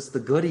whistles. It's the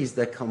goodies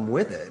that come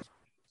with it.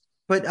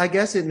 But I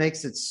guess it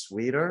makes it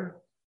sweeter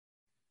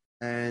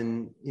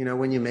And,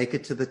 when you make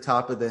it to the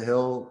top of the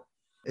hill,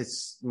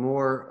 it's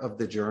more of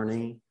the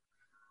journey.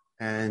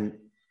 And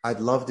I'd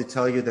love to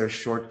tell you there's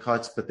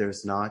shortcuts, but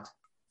there's not.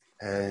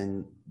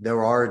 And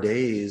there are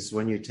days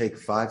when you take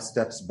 5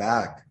 steps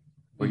back,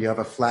 or you have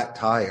a flat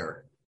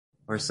tire,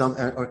 or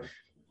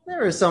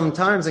there are some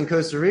times in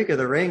Costa Rica,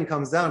 the rain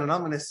comes down and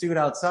I'm in a suit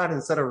outside.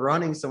 Instead of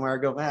running somewhere, I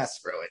go,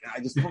 screw it. I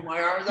just put my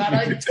arms out.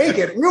 I take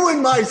it,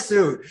 ruin my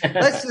suit.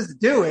 Let's just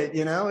do it.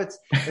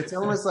 It's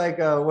almost like,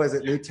 was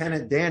it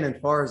Lieutenant Dan in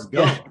Forrest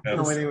Gump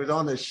when he was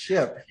on the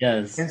ship?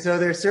 Yes. And so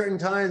there's certain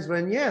times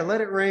when,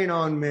 let it rain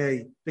on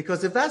me.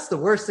 Because if that's the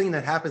worst thing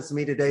that happens to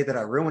me today, that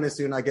I ruin a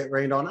suit and I get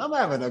rained on, I'm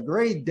having a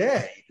great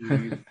day.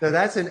 So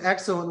that's an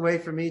excellent way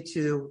for me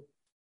to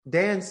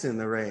dance in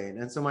the rain.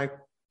 And so my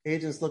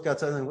agents look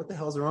outside and like, what the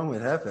hell's wrong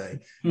with Hefe?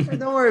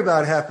 Don't worry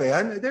about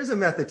Hefe. There's a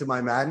method to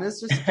my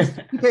madness.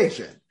 Just be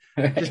patient.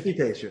 Just be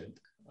patient.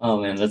 Oh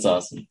man, that's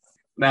awesome.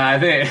 No, I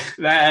think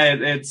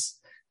that it's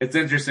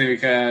interesting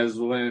because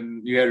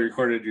when you had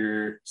recorded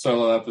your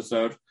solo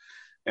episode,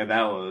 and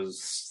that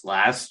was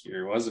last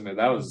year, wasn't it?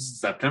 That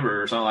was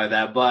September or something like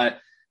that. But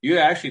you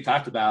actually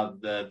talked about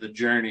the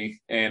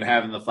journey and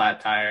having the flat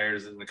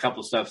tires and a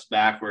couple steps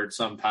backwards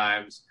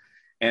sometimes.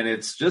 And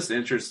it's just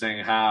interesting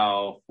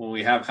how when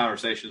we have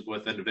conversations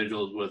with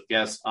individuals, with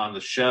guests on the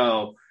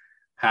show,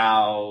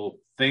 how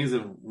things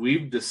that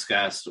we've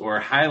discussed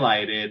or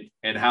highlighted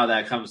and how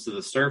that comes to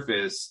the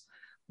surface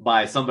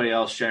by somebody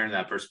else sharing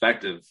that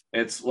perspective.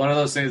 It's one of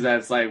those things that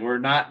it's like, we're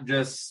not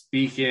just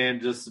speaking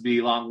just to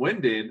be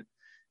long-winded.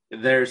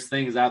 There's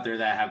things out there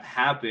that have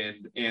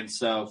happened. And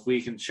so if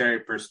we can share a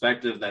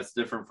perspective that's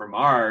different from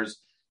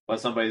ours, but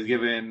somebody's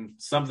given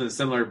something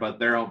similar, but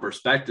their own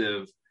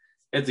perspective,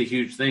 it's a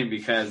huge thing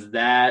because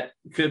that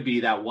could be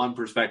that one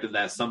perspective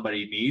that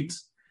somebody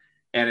needs.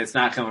 And it's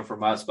not coming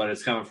from us, but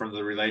it's coming from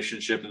the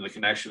relationship and the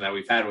connection that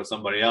we've had with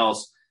somebody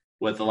else,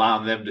 with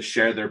allowing them to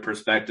share their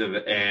perspective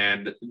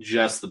and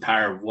just the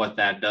power of what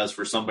that does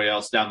for somebody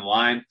else down the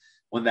line.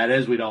 When that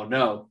is, we don't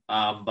know.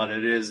 But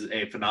it is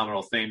a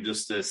phenomenal thing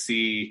just to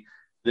see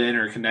the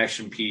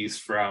interconnection piece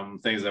from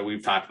things that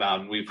we've talked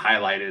about and we've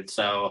highlighted.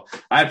 So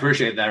I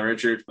appreciate that,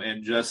 Richard,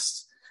 and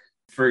just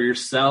for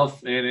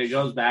yourself. And it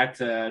goes back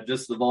to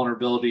just the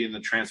vulnerability and the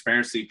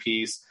transparency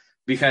piece,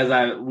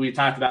 because we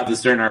talked about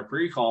this during our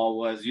pre-call,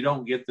 was you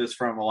don't get this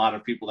from a lot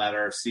of people that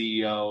are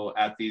CEO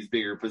at these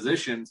bigger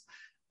positions,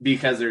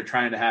 because they're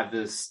trying to have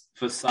this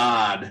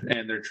facade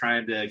and they're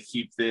trying to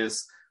keep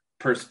this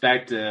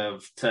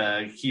perspective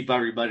to keep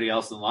everybody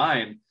else in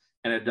line,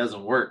 and it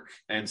doesn't work.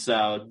 And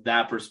so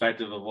that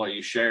perspective of what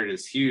you shared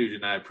is huge.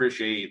 And I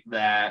appreciate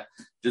that,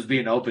 just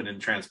being open and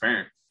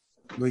transparent.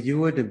 Well, you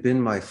would have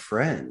been my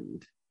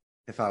friend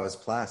if I was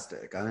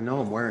plastic. I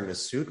know I'm wearing a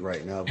suit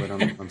right now, but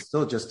I'm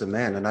still just a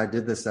man. And I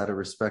did this out of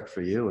respect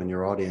for you and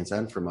your audience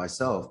and for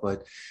myself.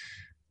 But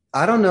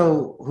I don't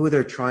know who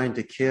they're trying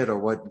to kid or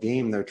what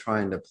game they're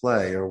trying to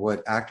play or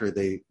what actor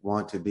they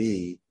want to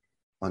be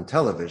on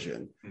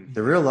television. Mm-hmm.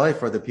 The real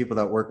life are the people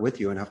that work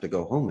with you and have to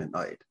go home at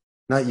night.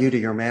 Not you to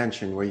your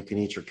mansion where you can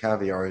eat your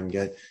caviar and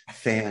get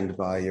fanned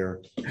by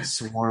your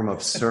swarm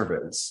of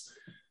servants.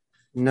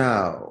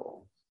 No.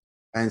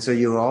 And so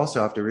you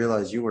also have to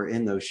realize you were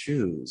in those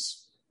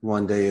shoes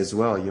one day as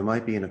well. You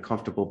might be in a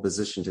comfortable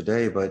position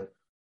today, but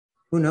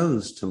who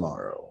knows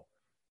tomorrow?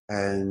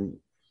 And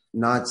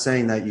not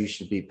saying that you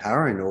should be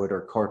paranoid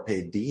or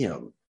carpe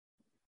diem,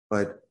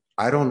 but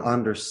I don't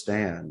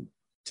understand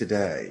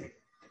today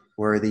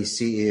where these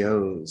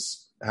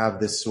CEOs have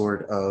this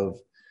sort of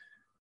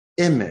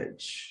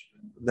image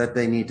that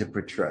they need to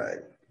portray.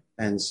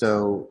 And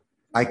so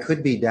I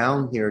could be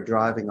down here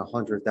driving a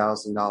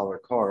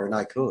 $100,000 car, and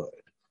I could.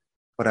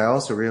 But I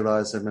also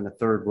realize I'm in a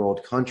third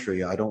world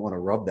country. I don't want to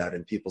rub that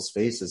in people's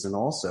faces. And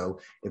also,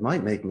 it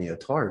might make me a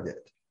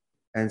target.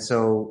 And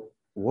so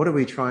what are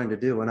we trying to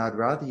do? And I'd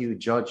rather you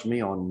judge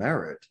me on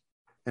merit.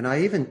 And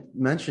I even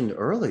mentioned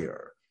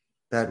earlier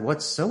that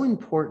what's so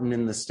important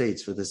in the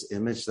States for this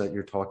image that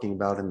you're talking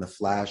about, and the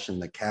flash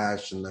and the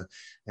cash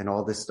and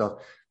all this stuff,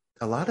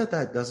 a lot of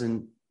that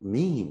doesn't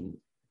mean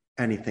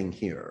anything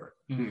here.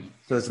 Mm-hmm.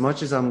 So as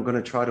much as I'm going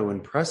to try to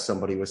impress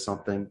somebody with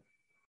something,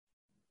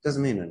 it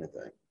doesn't mean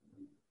anything.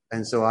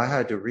 And so I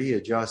had to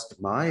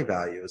readjust my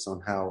values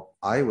on how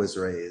I was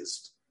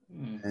raised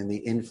and the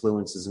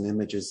influences and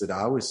images that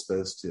I was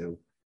supposed to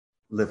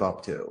live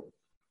up to.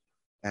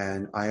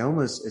 And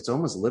it's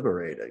almost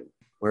liberating,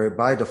 where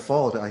by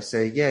default I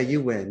say, yeah,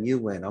 you win.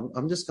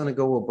 I'm just going to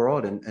go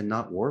abroad and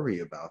not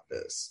worry about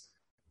this.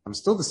 I'm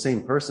still the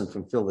same person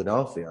from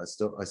Philadelphia.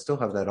 I still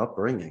have that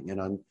upbringing,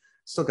 and I'm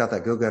still got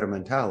that go-getter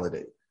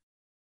mentality,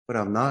 but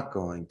I'm not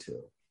going to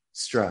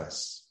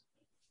stress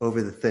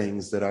over the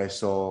things that I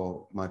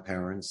saw my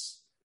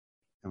parents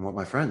and what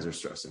my friends are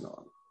stressing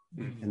on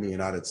in the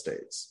United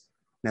States.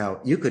 Now,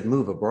 you could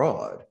move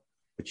abroad,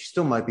 but you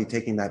still might be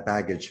taking that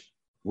baggage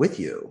with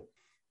you.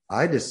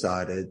 I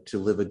decided to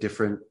live a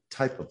different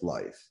type of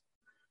life.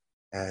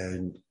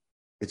 And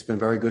it's been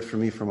very good for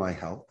me for my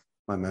health,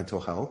 my mental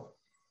health,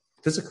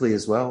 physically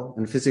as well,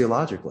 and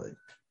physiologically.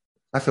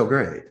 I feel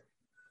great.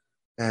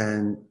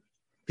 And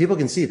People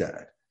can see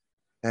that.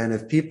 And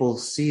if people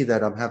see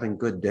that I'm having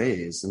good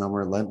days and I'm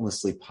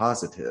relentlessly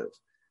positive,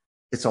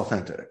 it's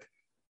authentic.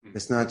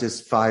 It's not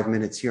just 5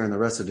 minutes here and the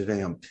rest of the day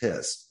I'm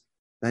pissed.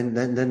 Then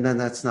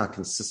that's not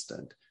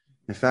consistent.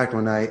 In fact,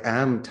 when I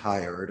am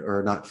tired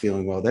or not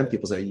feeling well, then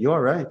people say, "You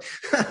all right?"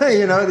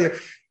 You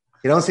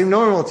don't seem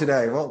normal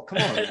today. Well, come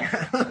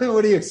on.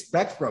 What do you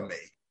expect from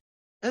me?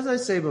 As I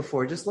say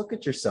before, just look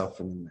at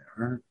yourself in the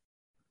mirror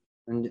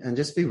and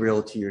just be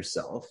real to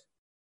yourself,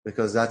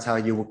 because that's how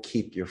you will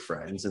keep your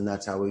friends, and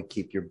that's how we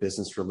keep your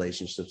business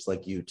relationships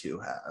like you two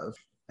have.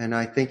 And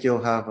I think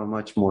you'll have a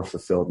much more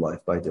fulfilled life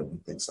by doing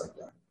things like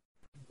that.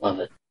 Love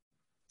it.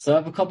 So I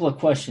have a couple of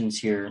questions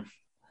here.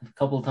 A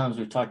couple of times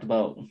we've talked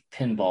about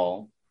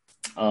pinball.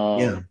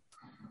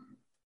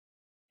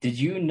 Did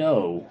you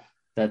know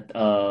that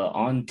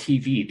on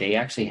TV they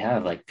actually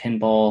have like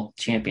pinball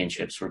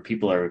championships where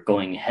people are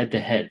going head to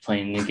head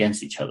playing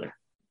against each other?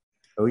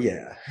 Oh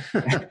yeah.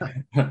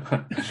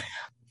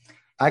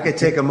 I could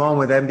take them on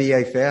with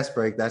NBA Fast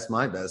Break. That's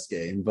my best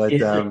game. But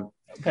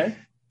okay.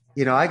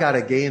 I got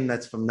a game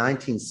that's from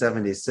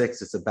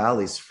 1976. It's a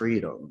Bally's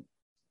Freedom.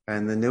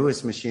 And the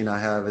newest machine I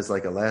have is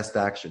like a Last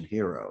Action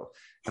Hero.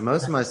 And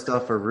most of my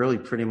stuff are really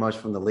pretty much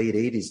from the late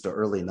 80s to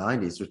early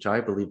 90s, which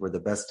I believe were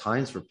the best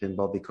times for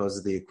pinball because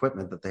of the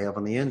equipment that they have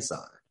on the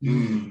inside.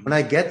 When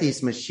I get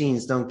these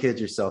machines, don't kid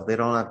yourself, they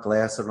don't have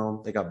glass in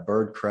them. They got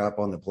bird crap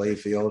on the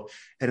playfield.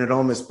 And it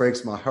almost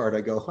breaks my heart.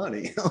 I go,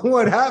 honey,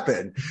 what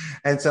happened?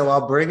 And so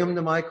I'll bring them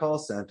to my call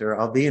center.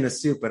 I'll be in a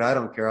suit, but I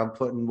don't care. I'm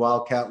putting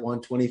Wildcat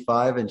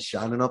 125 and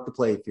shining up the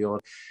playfield.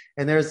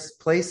 And there's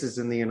places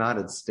in the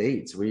United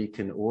States where you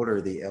can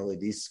order the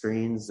LED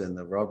screens and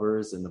the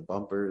rubbers and the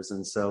bumpers.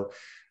 And so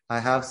I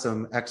have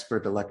some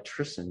expert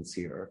electricians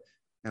here.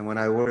 And when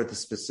I order the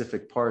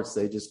specific parts,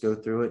 they just go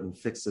through it and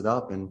fix it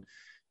up. And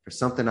for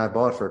something I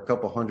bought for a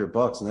couple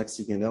 $100, next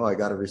thing you know, I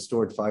got a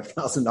restored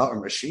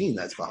 $5,000 machine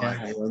that's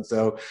behind me. And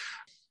so,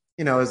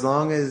 as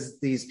long as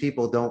these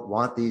people don't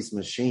want these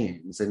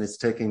machines and it's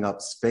taking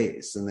up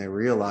space, and they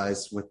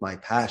realize with my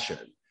passion,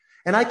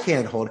 and I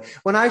can't hold it.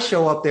 When I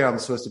show up there, I'm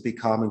supposed to be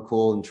calm and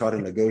cool and try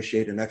to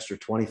negotiate an extra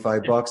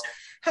 $25.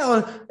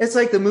 Hell, it's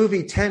like the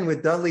movie 10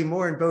 with Dudley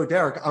Moore and Bo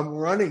Derek. I'm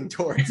running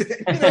towards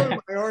it.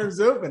 My arms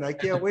open. I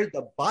can't wait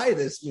to buy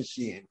this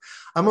machine.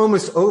 I'm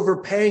almost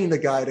overpaying the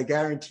guy to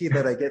guarantee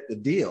that I get the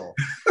deal.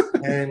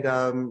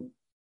 And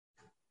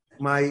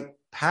my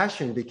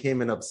passion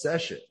became an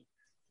obsession.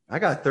 I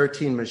got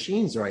 13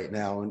 machines right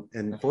now,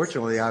 and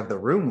fortunately, I have the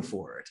room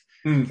for it.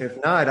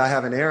 If not, I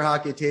have an air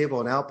hockey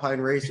table, an Alpine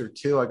Racer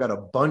 2. I got a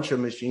bunch of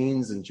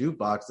machines and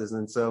jukeboxes.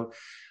 And so,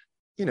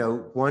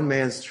 one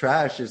man's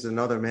trash is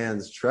another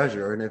man's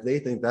treasure. And if they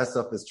think that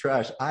stuff is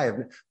trash,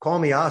 call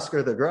me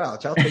Oscar the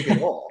Grouch. I'll take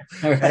it all.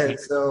 Right. And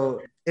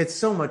so it's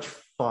so much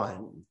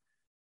fun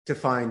to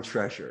find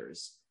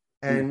treasures.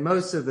 And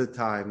most of the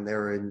time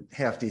they're in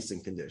half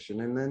decent condition.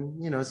 And then,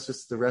 it's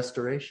just the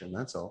restoration.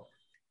 That's all.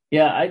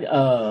 Yeah.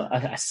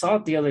 I saw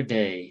it the other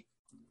day,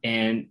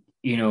 and,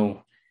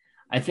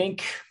 I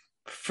think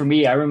for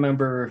me, I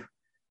remember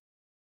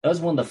that was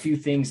one of the few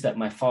things that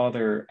my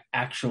father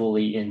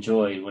actually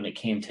enjoyed when it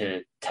came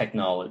to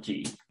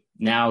technology.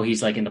 Now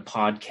he's like into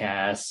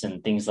podcasts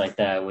and things like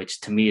that,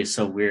 which to me is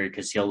so weird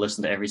because he'll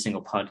listen to every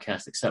single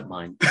podcast except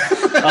mine.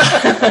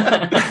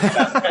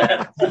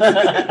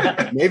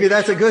 Maybe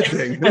that's a good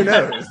thing. Who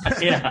knows?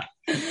 Yeah.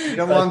 You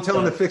don't want him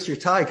telling him to fix your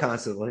tie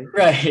constantly.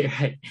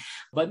 Right.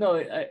 But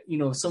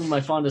no, some of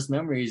my fondest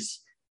memories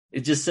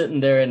is just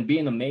sitting there and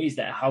being amazed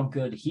at how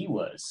good he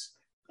was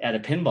at a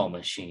pinball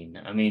machine.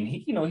 I mean,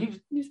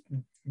 he's a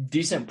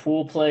decent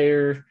pool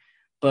player,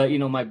 but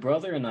my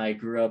brother and I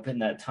grew up in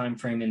that time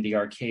frame in the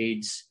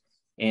arcades,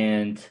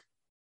 and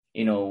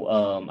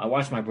I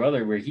watched my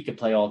brother where he could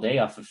play all day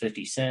off of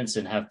 50 cents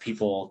and have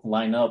people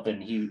line up,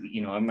 and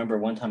I remember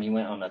one time he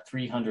went on a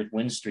 300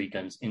 win streak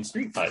in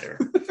Street Fighter.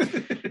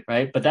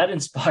 Right, but that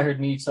inspired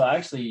me, so I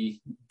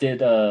actually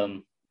did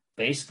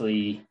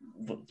basically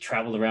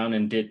traveled around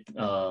and did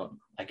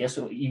I guess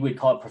you would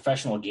call it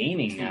professional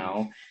gaming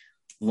now,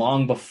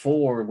 long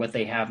before what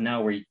they have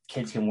now, where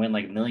kids can win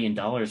like $1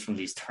 million from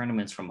these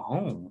tournaments from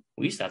home.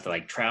 We used to have to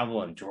like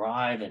travel and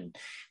drive, and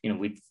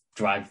we'd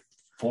drive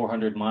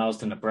 400 miles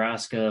to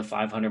Nebraska,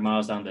 500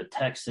 miles down to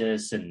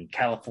Texas and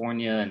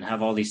California, and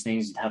have all these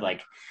things. You'd have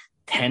like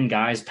 10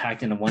 guys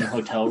packed into one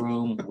hotel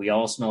room. We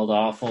all smelled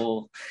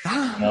awful,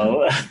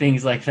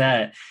 things like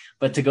that.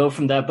 But to go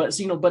from that,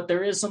 but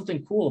there is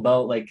something cool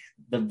about like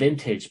the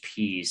vintage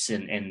piece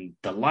and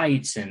the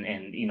lights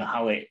and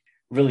how it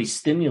really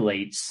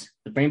stimulates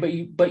the brain,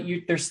 but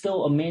there's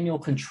still a manual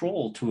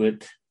control to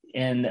it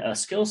and a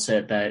skill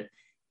set that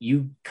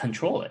you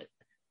control it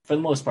for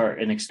the most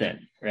part, an extent,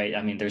 right?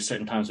 I mean, there's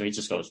certain times where it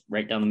just goes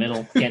right down the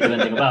middle, can't do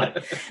anything about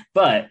it.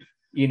 But,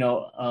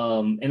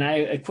 and I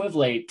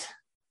equivalate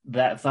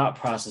that thought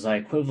process. I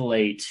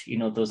equivalate,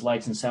 those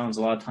lights and sounds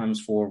a lot of times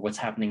for what's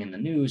happening in the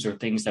news or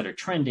things that are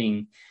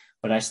trending,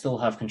 but I still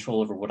have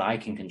control over what I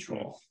can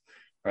control,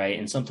 right?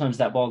 And sometimes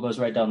that ball goes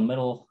right down the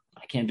middle.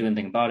 I can't do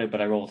anything about it,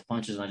 but I roll with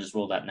punches and I just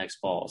roll that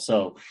next ball.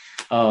 So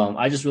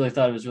I just really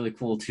thought it was really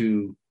cool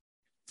to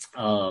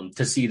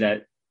see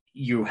that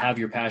you have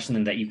your passion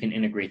and that you can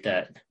integrate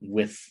that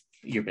with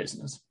your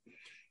business.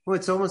 Well,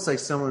 it's almost like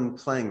someone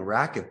playing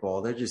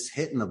racquetball. They're just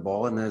hitting the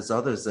ball, and there's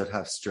others that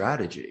have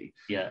strategy.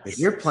 Yes. If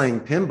you're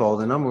playing pinball,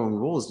 the number one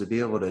rule is to be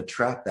able to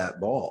trap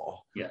that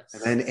ball. Yes.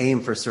 And then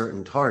aim for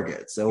certain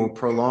targets. It will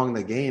prolong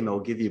the game. It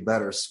will give you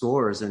better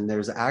scores. And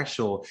there's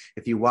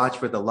if you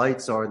watch where the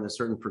lights are and the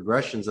certain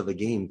progressions of a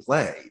game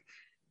play,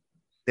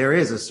 there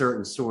is a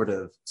certain sort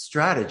of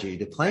strategy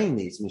to playing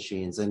these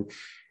machines.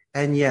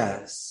 And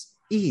yes,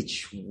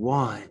 each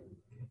one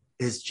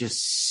is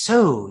just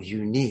so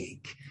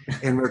unique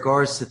in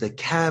regards to the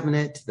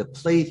cabinet, to the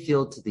play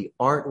field, to the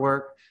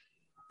artwork,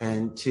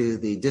 and to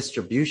the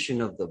distribution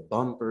of the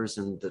bumpers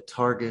and the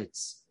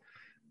targets.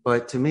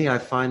 But to me, I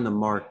find the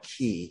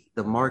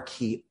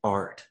marquee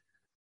art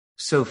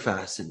so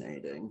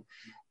fascinating.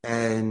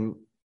 And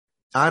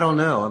I don't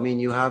know. I mean,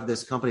 you have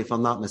this company, if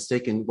I'm not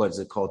mistaken, what is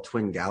it called?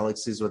 Twin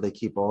Galaxies, where they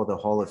keep all the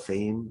Hall of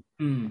Fame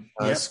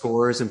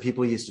scores, and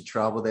people used to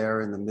travel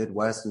there in the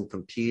Midwest and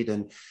compete.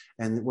 And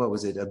what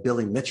was it?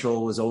 Billy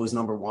Mitchell was always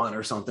number one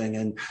or something.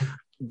 And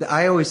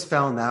I always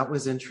found that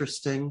was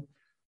interesting.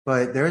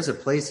 But there's a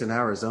place in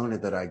Arizona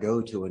that I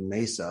go to in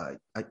Mesa.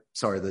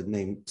 Sorry, the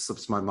name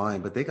slips my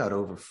mind, but they got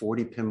over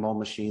 40 pinball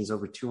machines,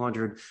 over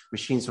 200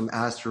 machines, from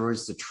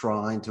asteroids to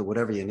Trine to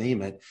whatever you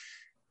name it.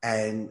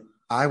 And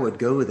I would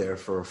go there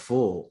for a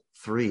full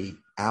 3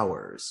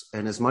 hours.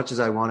 And as much as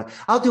I want to,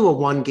 I'll do a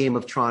one game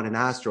of Tron and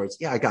asteroids.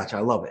 Yeah, I got you.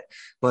 I love it.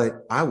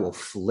 But I will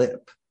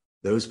flip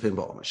those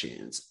pinball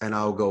machines and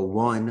I'll go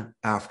one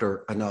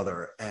after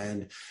another.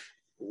 And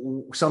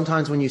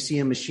sometimes when you see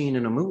a machine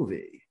in a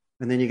movie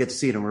and then you get to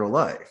see it in real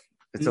life,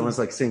 it's almost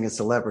like seeing a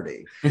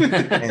celebrity.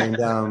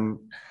 And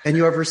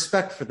you have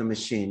respect for the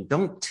machine.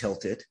 Don't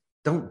tilt it.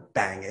 Don't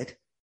bang it.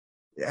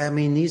 I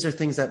mean, these are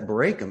things that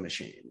break a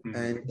machine. Mm-hmm.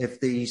 And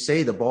if you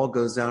say the ball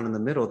goes down in the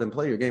middle, then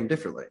play your game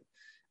differently.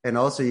 And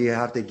also you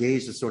have to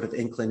gauge the sort of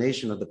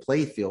inclination of the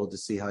play field to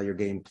see how your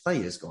game play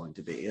is going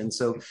to be. And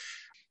so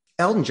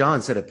Elton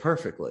John said it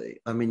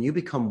perfectly. I mean, you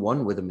become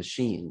one with a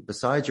machine.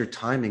 Besides your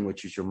timing,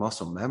 which is your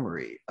muscle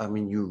memory, I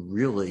mean, you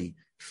really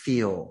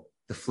feel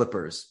the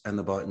flippers and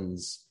the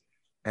buttons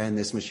and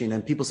this machine.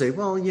 And people say,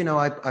 well, you know,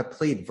 I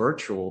played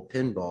virtual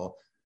pinball.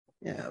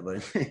 Yeah,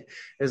 but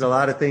there's a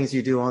lot of things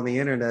you do on the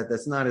internet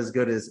that's not as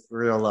good as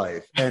real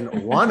life.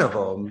 And one of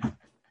them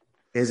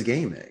is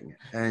gaming.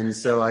 And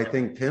so I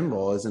think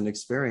pinball is an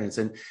experience,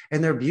 and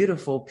they're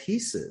beautiful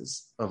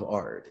pieces of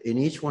art. And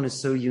each one is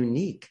so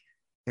unique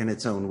in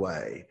its own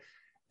way.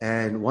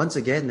 And once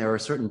again, there are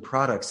certain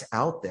products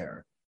out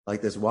there,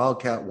 like this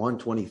Wildcat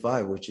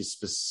 125, which is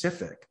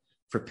specific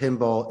for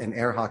pinball and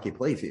air hockey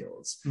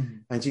playfields. Mm-hmm.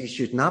 And so you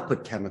should not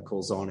put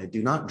chemicals on it.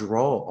 Do not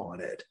draw on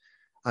it.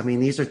 I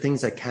mean, these are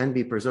things that can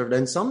be preserved.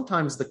 And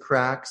sometimes the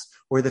cracks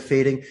or the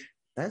fading,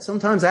 that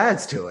sometimes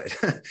adds to it.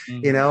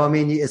 Mm-hmm. You know, I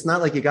mean, it's not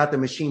like you got the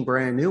machine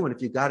brand new, and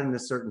if you got it in a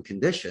certain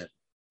condition,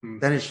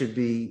 then it should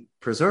be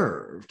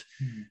preserved.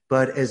 Mm-hmm.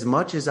 But as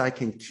much as I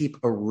can keep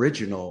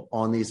original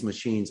on these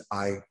machines,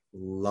 I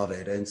love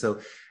it. And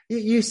so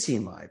you see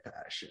my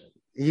passion.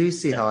 You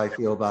see how I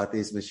feel about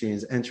these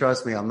machines. And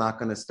trust me, I'm not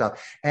going to stop.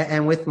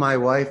 And with my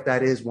wife,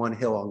 that is one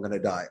hill I'm going to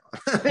die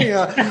on. You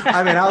know,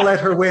 I mean, I'll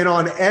let her win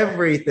on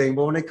everything.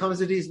 But when it comes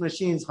to these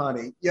machines,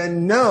 honey, you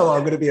know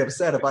I'm going to be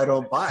upset if I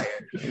don't buy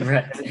it.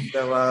 Right. And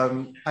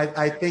so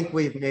I think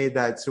we've made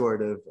that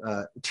sort of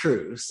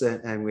truce,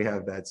 and we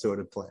have that sort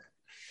of plan.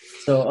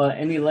 So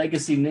any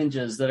legacy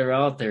ninjas that are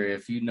out there,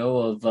 if you know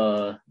of,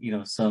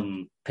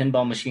 some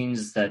pinball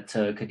machines that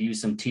could use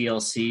some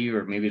TLC,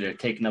 or maybe they're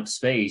taking up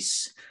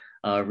space,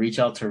 reach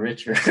out to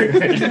Richard.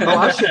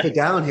 I'll ship it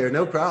down here.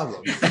 No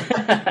problem.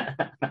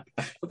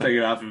 I'll take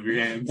it off of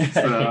your hands.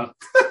 So.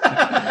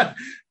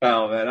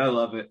 Oh, man, I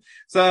love it.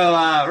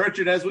 So,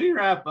 Richard, as we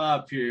wrap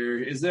up here,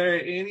 is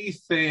there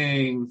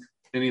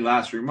any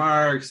last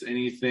remarks,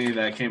 anything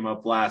that came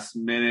up last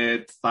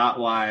minute,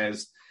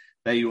 thought-wise,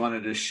 that you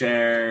wanted to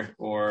share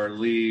or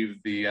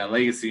leave the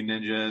legacy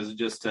ninjas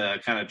just to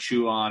kind of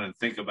chew on and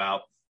think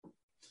about?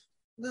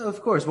 No,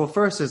 of course. Well,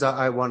 first is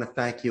I want to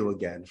thank you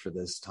again for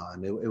this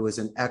time. It was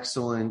an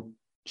excellent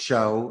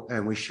show,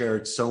 and we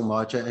shared so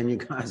much, and you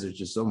guys are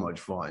just so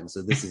much fun.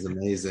 So this is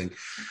amazing.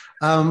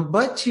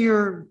 But to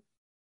your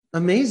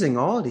amazing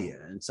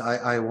audience,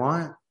 I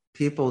want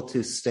people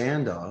to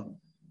stand up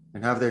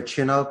and have their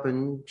chin up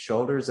and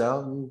shoulders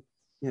out,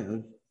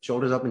 and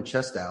shoulders up and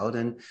chest out.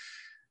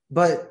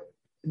 But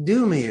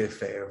do me a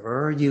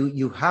favor.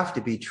 You have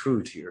to be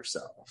true to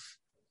yourself.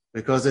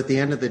 Because at the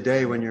end of the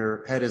day, when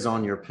your head is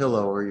on your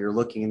pillow or you're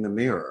looking in the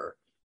mirror,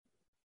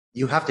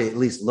 you have to at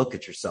least look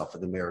at yourself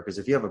in the mirror. Because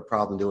if you have a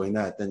problem doing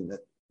that, then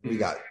we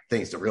got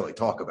things to really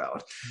talk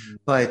about. Mm-hmm.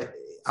 But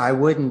I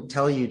wouldn't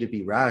tell you to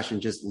be rash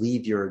and just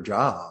leave your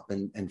job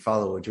and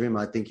follow a dream.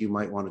 I think you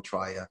might want to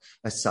try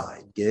a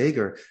side gig,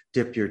 or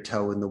dip your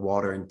toe in the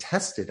water and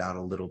test it out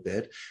a little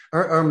bit,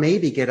 or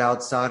maybe get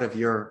outside of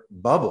your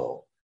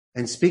bubble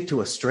and speak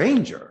to a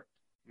stranger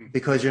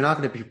because you're not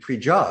going to be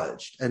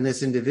prejudged. And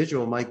this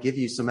individual might give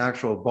you some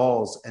actual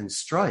balls and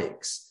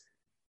strikes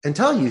and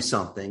tell you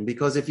something,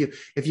 because if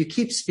you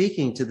keep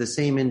speaking to the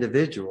same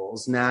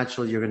individuals,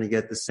 naturally you're going to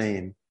get the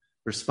same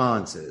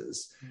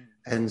responses.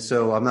 And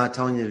so I'm not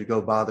telling you to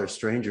go bother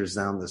strangers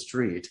down the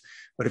street,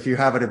 but if you're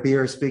having a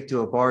beer, speak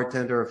to a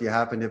bartender, if you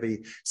happen to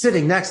be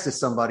sitting next to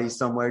somebody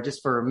somewhere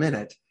just for a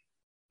minute,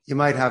 you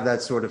might have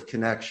that sort of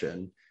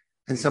connection.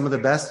 And some of the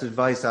best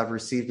advice I've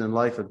received in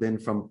life have been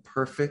from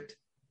perfect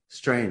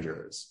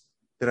strangers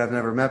that I've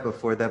never met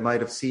before, that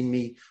might have seen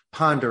me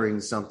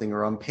pondering something,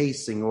 or I'm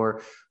pacing,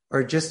 or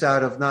just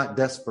out of not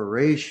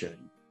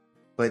desperation,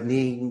 but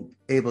being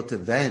able to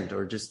vent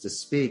or just to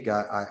speak,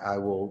 I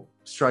will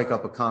strike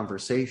up a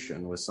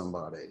conversation with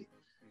somebody.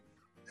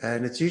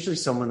 And it's usually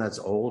someone that's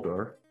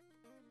older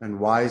and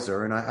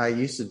wiser. And I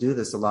used to do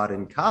this a lot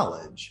in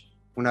college.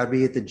 When I'd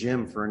be at the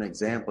gym, for an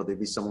example, there'd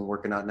be someone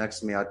working out next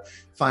to me. I'd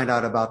find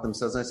out about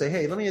themselves. And I'd say,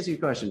 hey, let me ask you a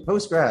question.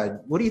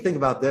 Post-grad, what do you think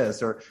about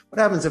this? Or what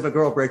happens if a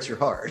girl breaks your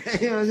heart?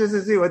 Just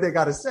to see what they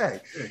got to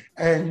say.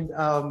 And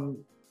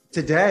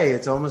today,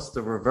 it's almost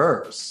the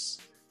reverse,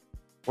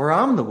 where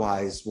I'm the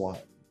wise one.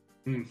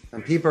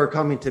 And people are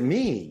coming to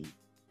me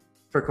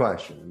for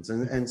questions.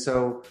 And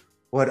so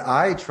what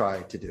I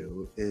try to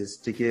do is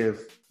to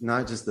give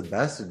not just the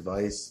best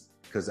advice,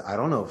 because I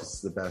don't know if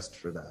it's the best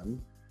for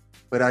them,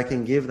 but I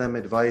can give them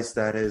advice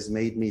that has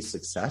made me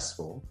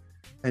successful,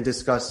 and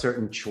discuss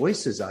certain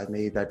choices I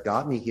made that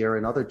got me here,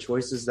 and other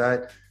choices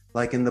that,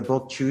 like in the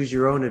book, Choose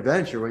Your Own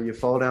Adventure, where you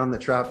fall down the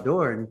trap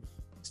door and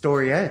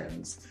story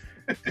ends.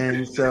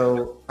 And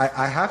so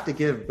I have to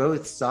give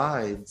both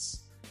sides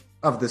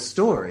of the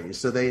story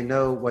so they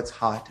know what's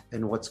hot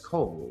and what's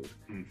cold,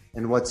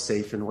 and what's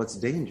safe and what's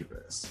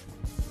dangerous.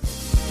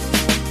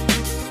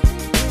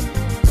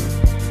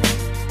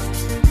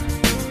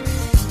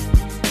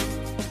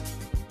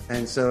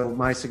 And so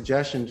my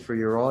suggestion for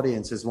your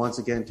audience is, once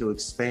again, to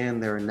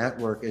expand their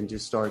network and to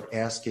start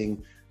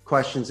asking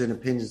questions and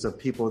opinions of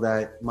people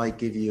that might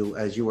give you,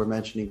 as you were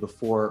mentioning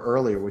before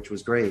earlier, which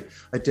was great,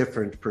 a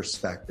different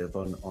perspective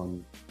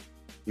on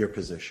your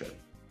position.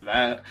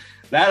 That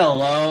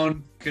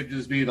alone could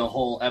just be the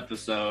whole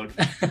episode,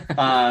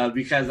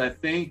 because I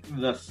think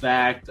the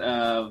fact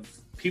of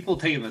people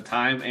taking the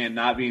time and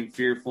not being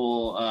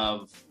fearful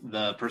of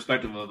the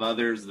perspective of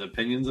others, the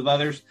opinions of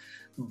others,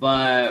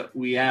 but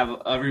we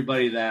have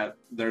everybody that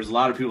there's a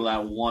lot of people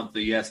that want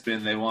the yes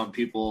bin. They want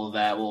people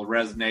that will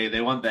resonate.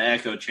 They want the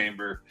echo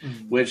chamber,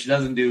 which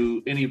doesn't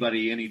do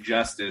anybody any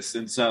justice.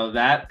 And so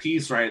that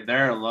piece right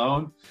there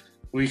alone,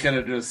 we could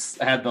have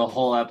just had the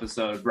whole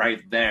episode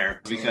right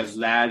there, because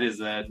that is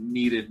a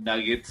needed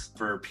nugget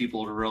for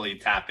people to really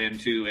tap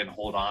into and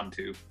hold on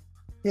to.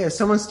 Yeah, if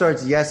someone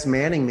starts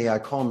yes-manning me, I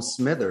call him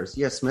Smithers.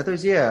 Yeah,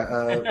 Smithers, yeah.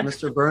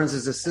 Mr.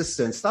 Burns'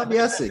 assistant. Stop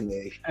yesing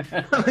me.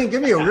 I mean,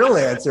 give me a real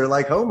answer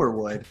like Homer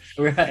would.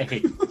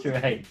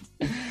 Right.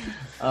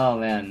 Oh,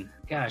 man.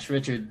 Gosh,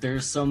 Richard,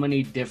 there's so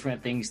many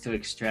different things to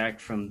extract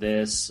from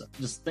this.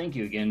 Just thank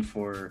you again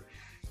for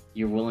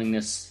your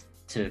willingness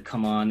to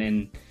come on.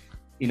 And,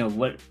 you know,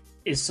 what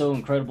is so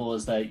incredible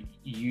is that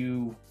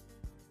you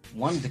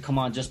wanted to come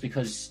on just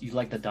because you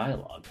like the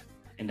dialogue.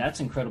 And that's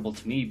incredible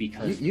to me,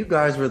 because you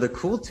guys were the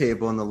cool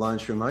table in the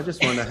lunchroom. I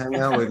just wanted to hang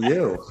out with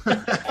you.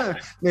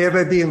 Maybe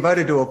I'd be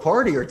invited to a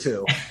party or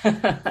two.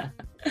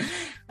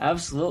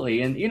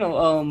 Absolutely. And, you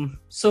know,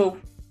 so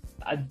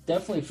I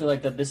definitely feel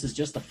like that this is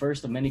just the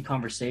first of many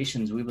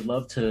conversations. We would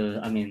love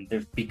to, I mean,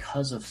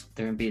 because of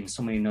there being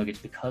so many nuggets,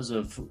 because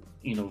of,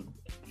 you know,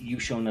 you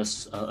showing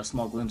us a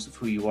small glimpse of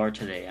who you are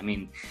today. I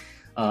mean,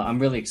 I'm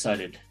really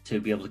excited to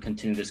be able to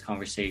continue this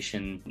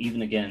conversation,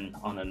 even again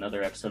on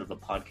another episode of the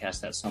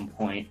podcast at some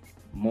point,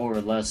 more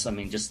or less. I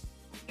mean, just,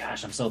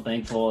 gosh, I'm so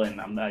thankful, and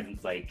I'm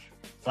like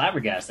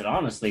flabbergasted,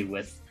 honestly,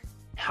 with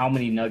how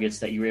many nuggets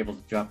that you were able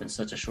to drop in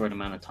such a short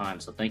amount of time.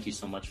 So thank you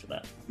so much for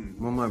that.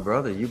 Well, my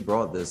brother, you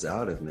brought this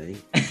out of me.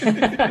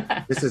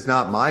 This is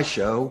not my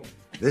show.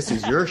 This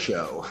is your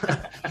show.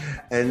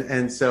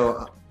 And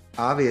so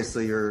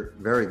obviously you're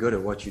very good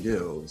at what you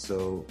do.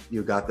 So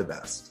you got the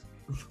best.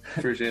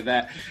 Appreciate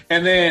that.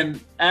 And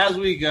then as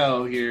we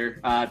go here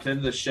to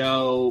end the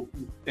show,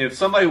 if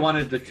somebody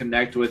wanted to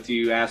connect with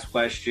you, ask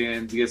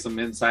questions, get some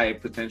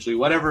insight, potentially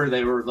whatever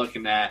they were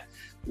looking at,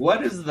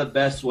 what is the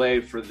best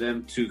way for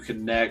them to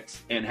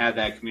connect and have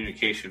that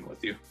communication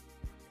with you?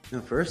 Now,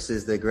 first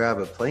is they grab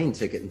a plane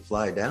ticket and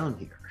fly down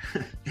here.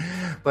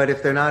 But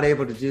if they're not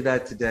able to do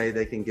that today,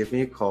 they can give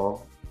me a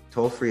call,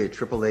 toll free at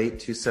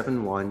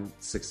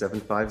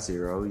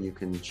 888-271-6750. You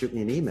can shoot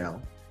me an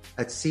email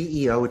at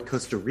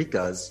CEO@Costa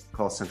Rica's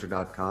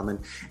callcenter.com.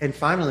 And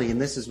finally, and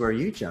this is where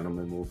you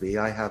gentlemen will be,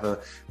 I have a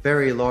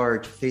very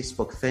large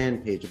Facebook fan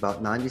page.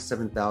 About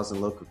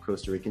 97,000 local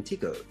Costa Rican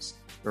Ticos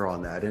are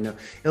on that. And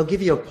it'll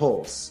give you a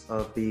pulse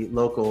of the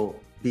local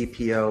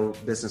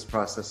BPO, business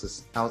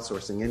processes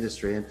outsourcing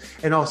industry,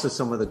 and also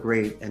some of the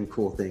great and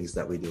cool things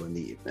that we do in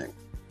the evening.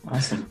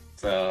 Awesome.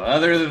 So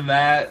other than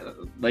that,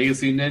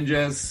 Legacy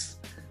Ninjas,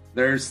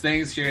 There's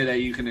things here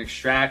that you can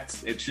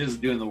extract. It's just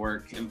doing the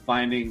work and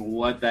finding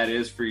what that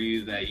is for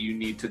you that you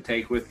need to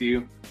take with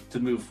you to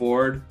move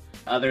forward.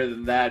 Other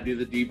than that, do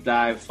the deep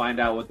dive, find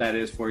out what that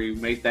is for you,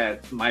 make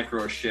that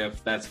micro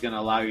shift that's going to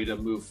allow you to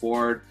move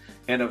forward.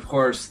 And of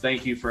course,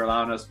 thank you for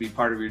allowing us to be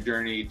part of your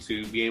journey,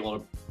 to be able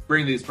to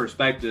bring these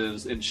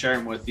perspectives and share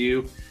them with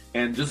you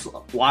and just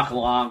walk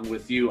along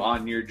with you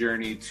on your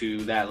journey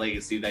to that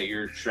legacy that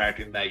you're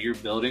extracting, that you're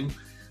building.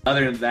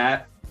 Other than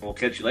that, we'll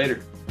catch you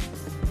later.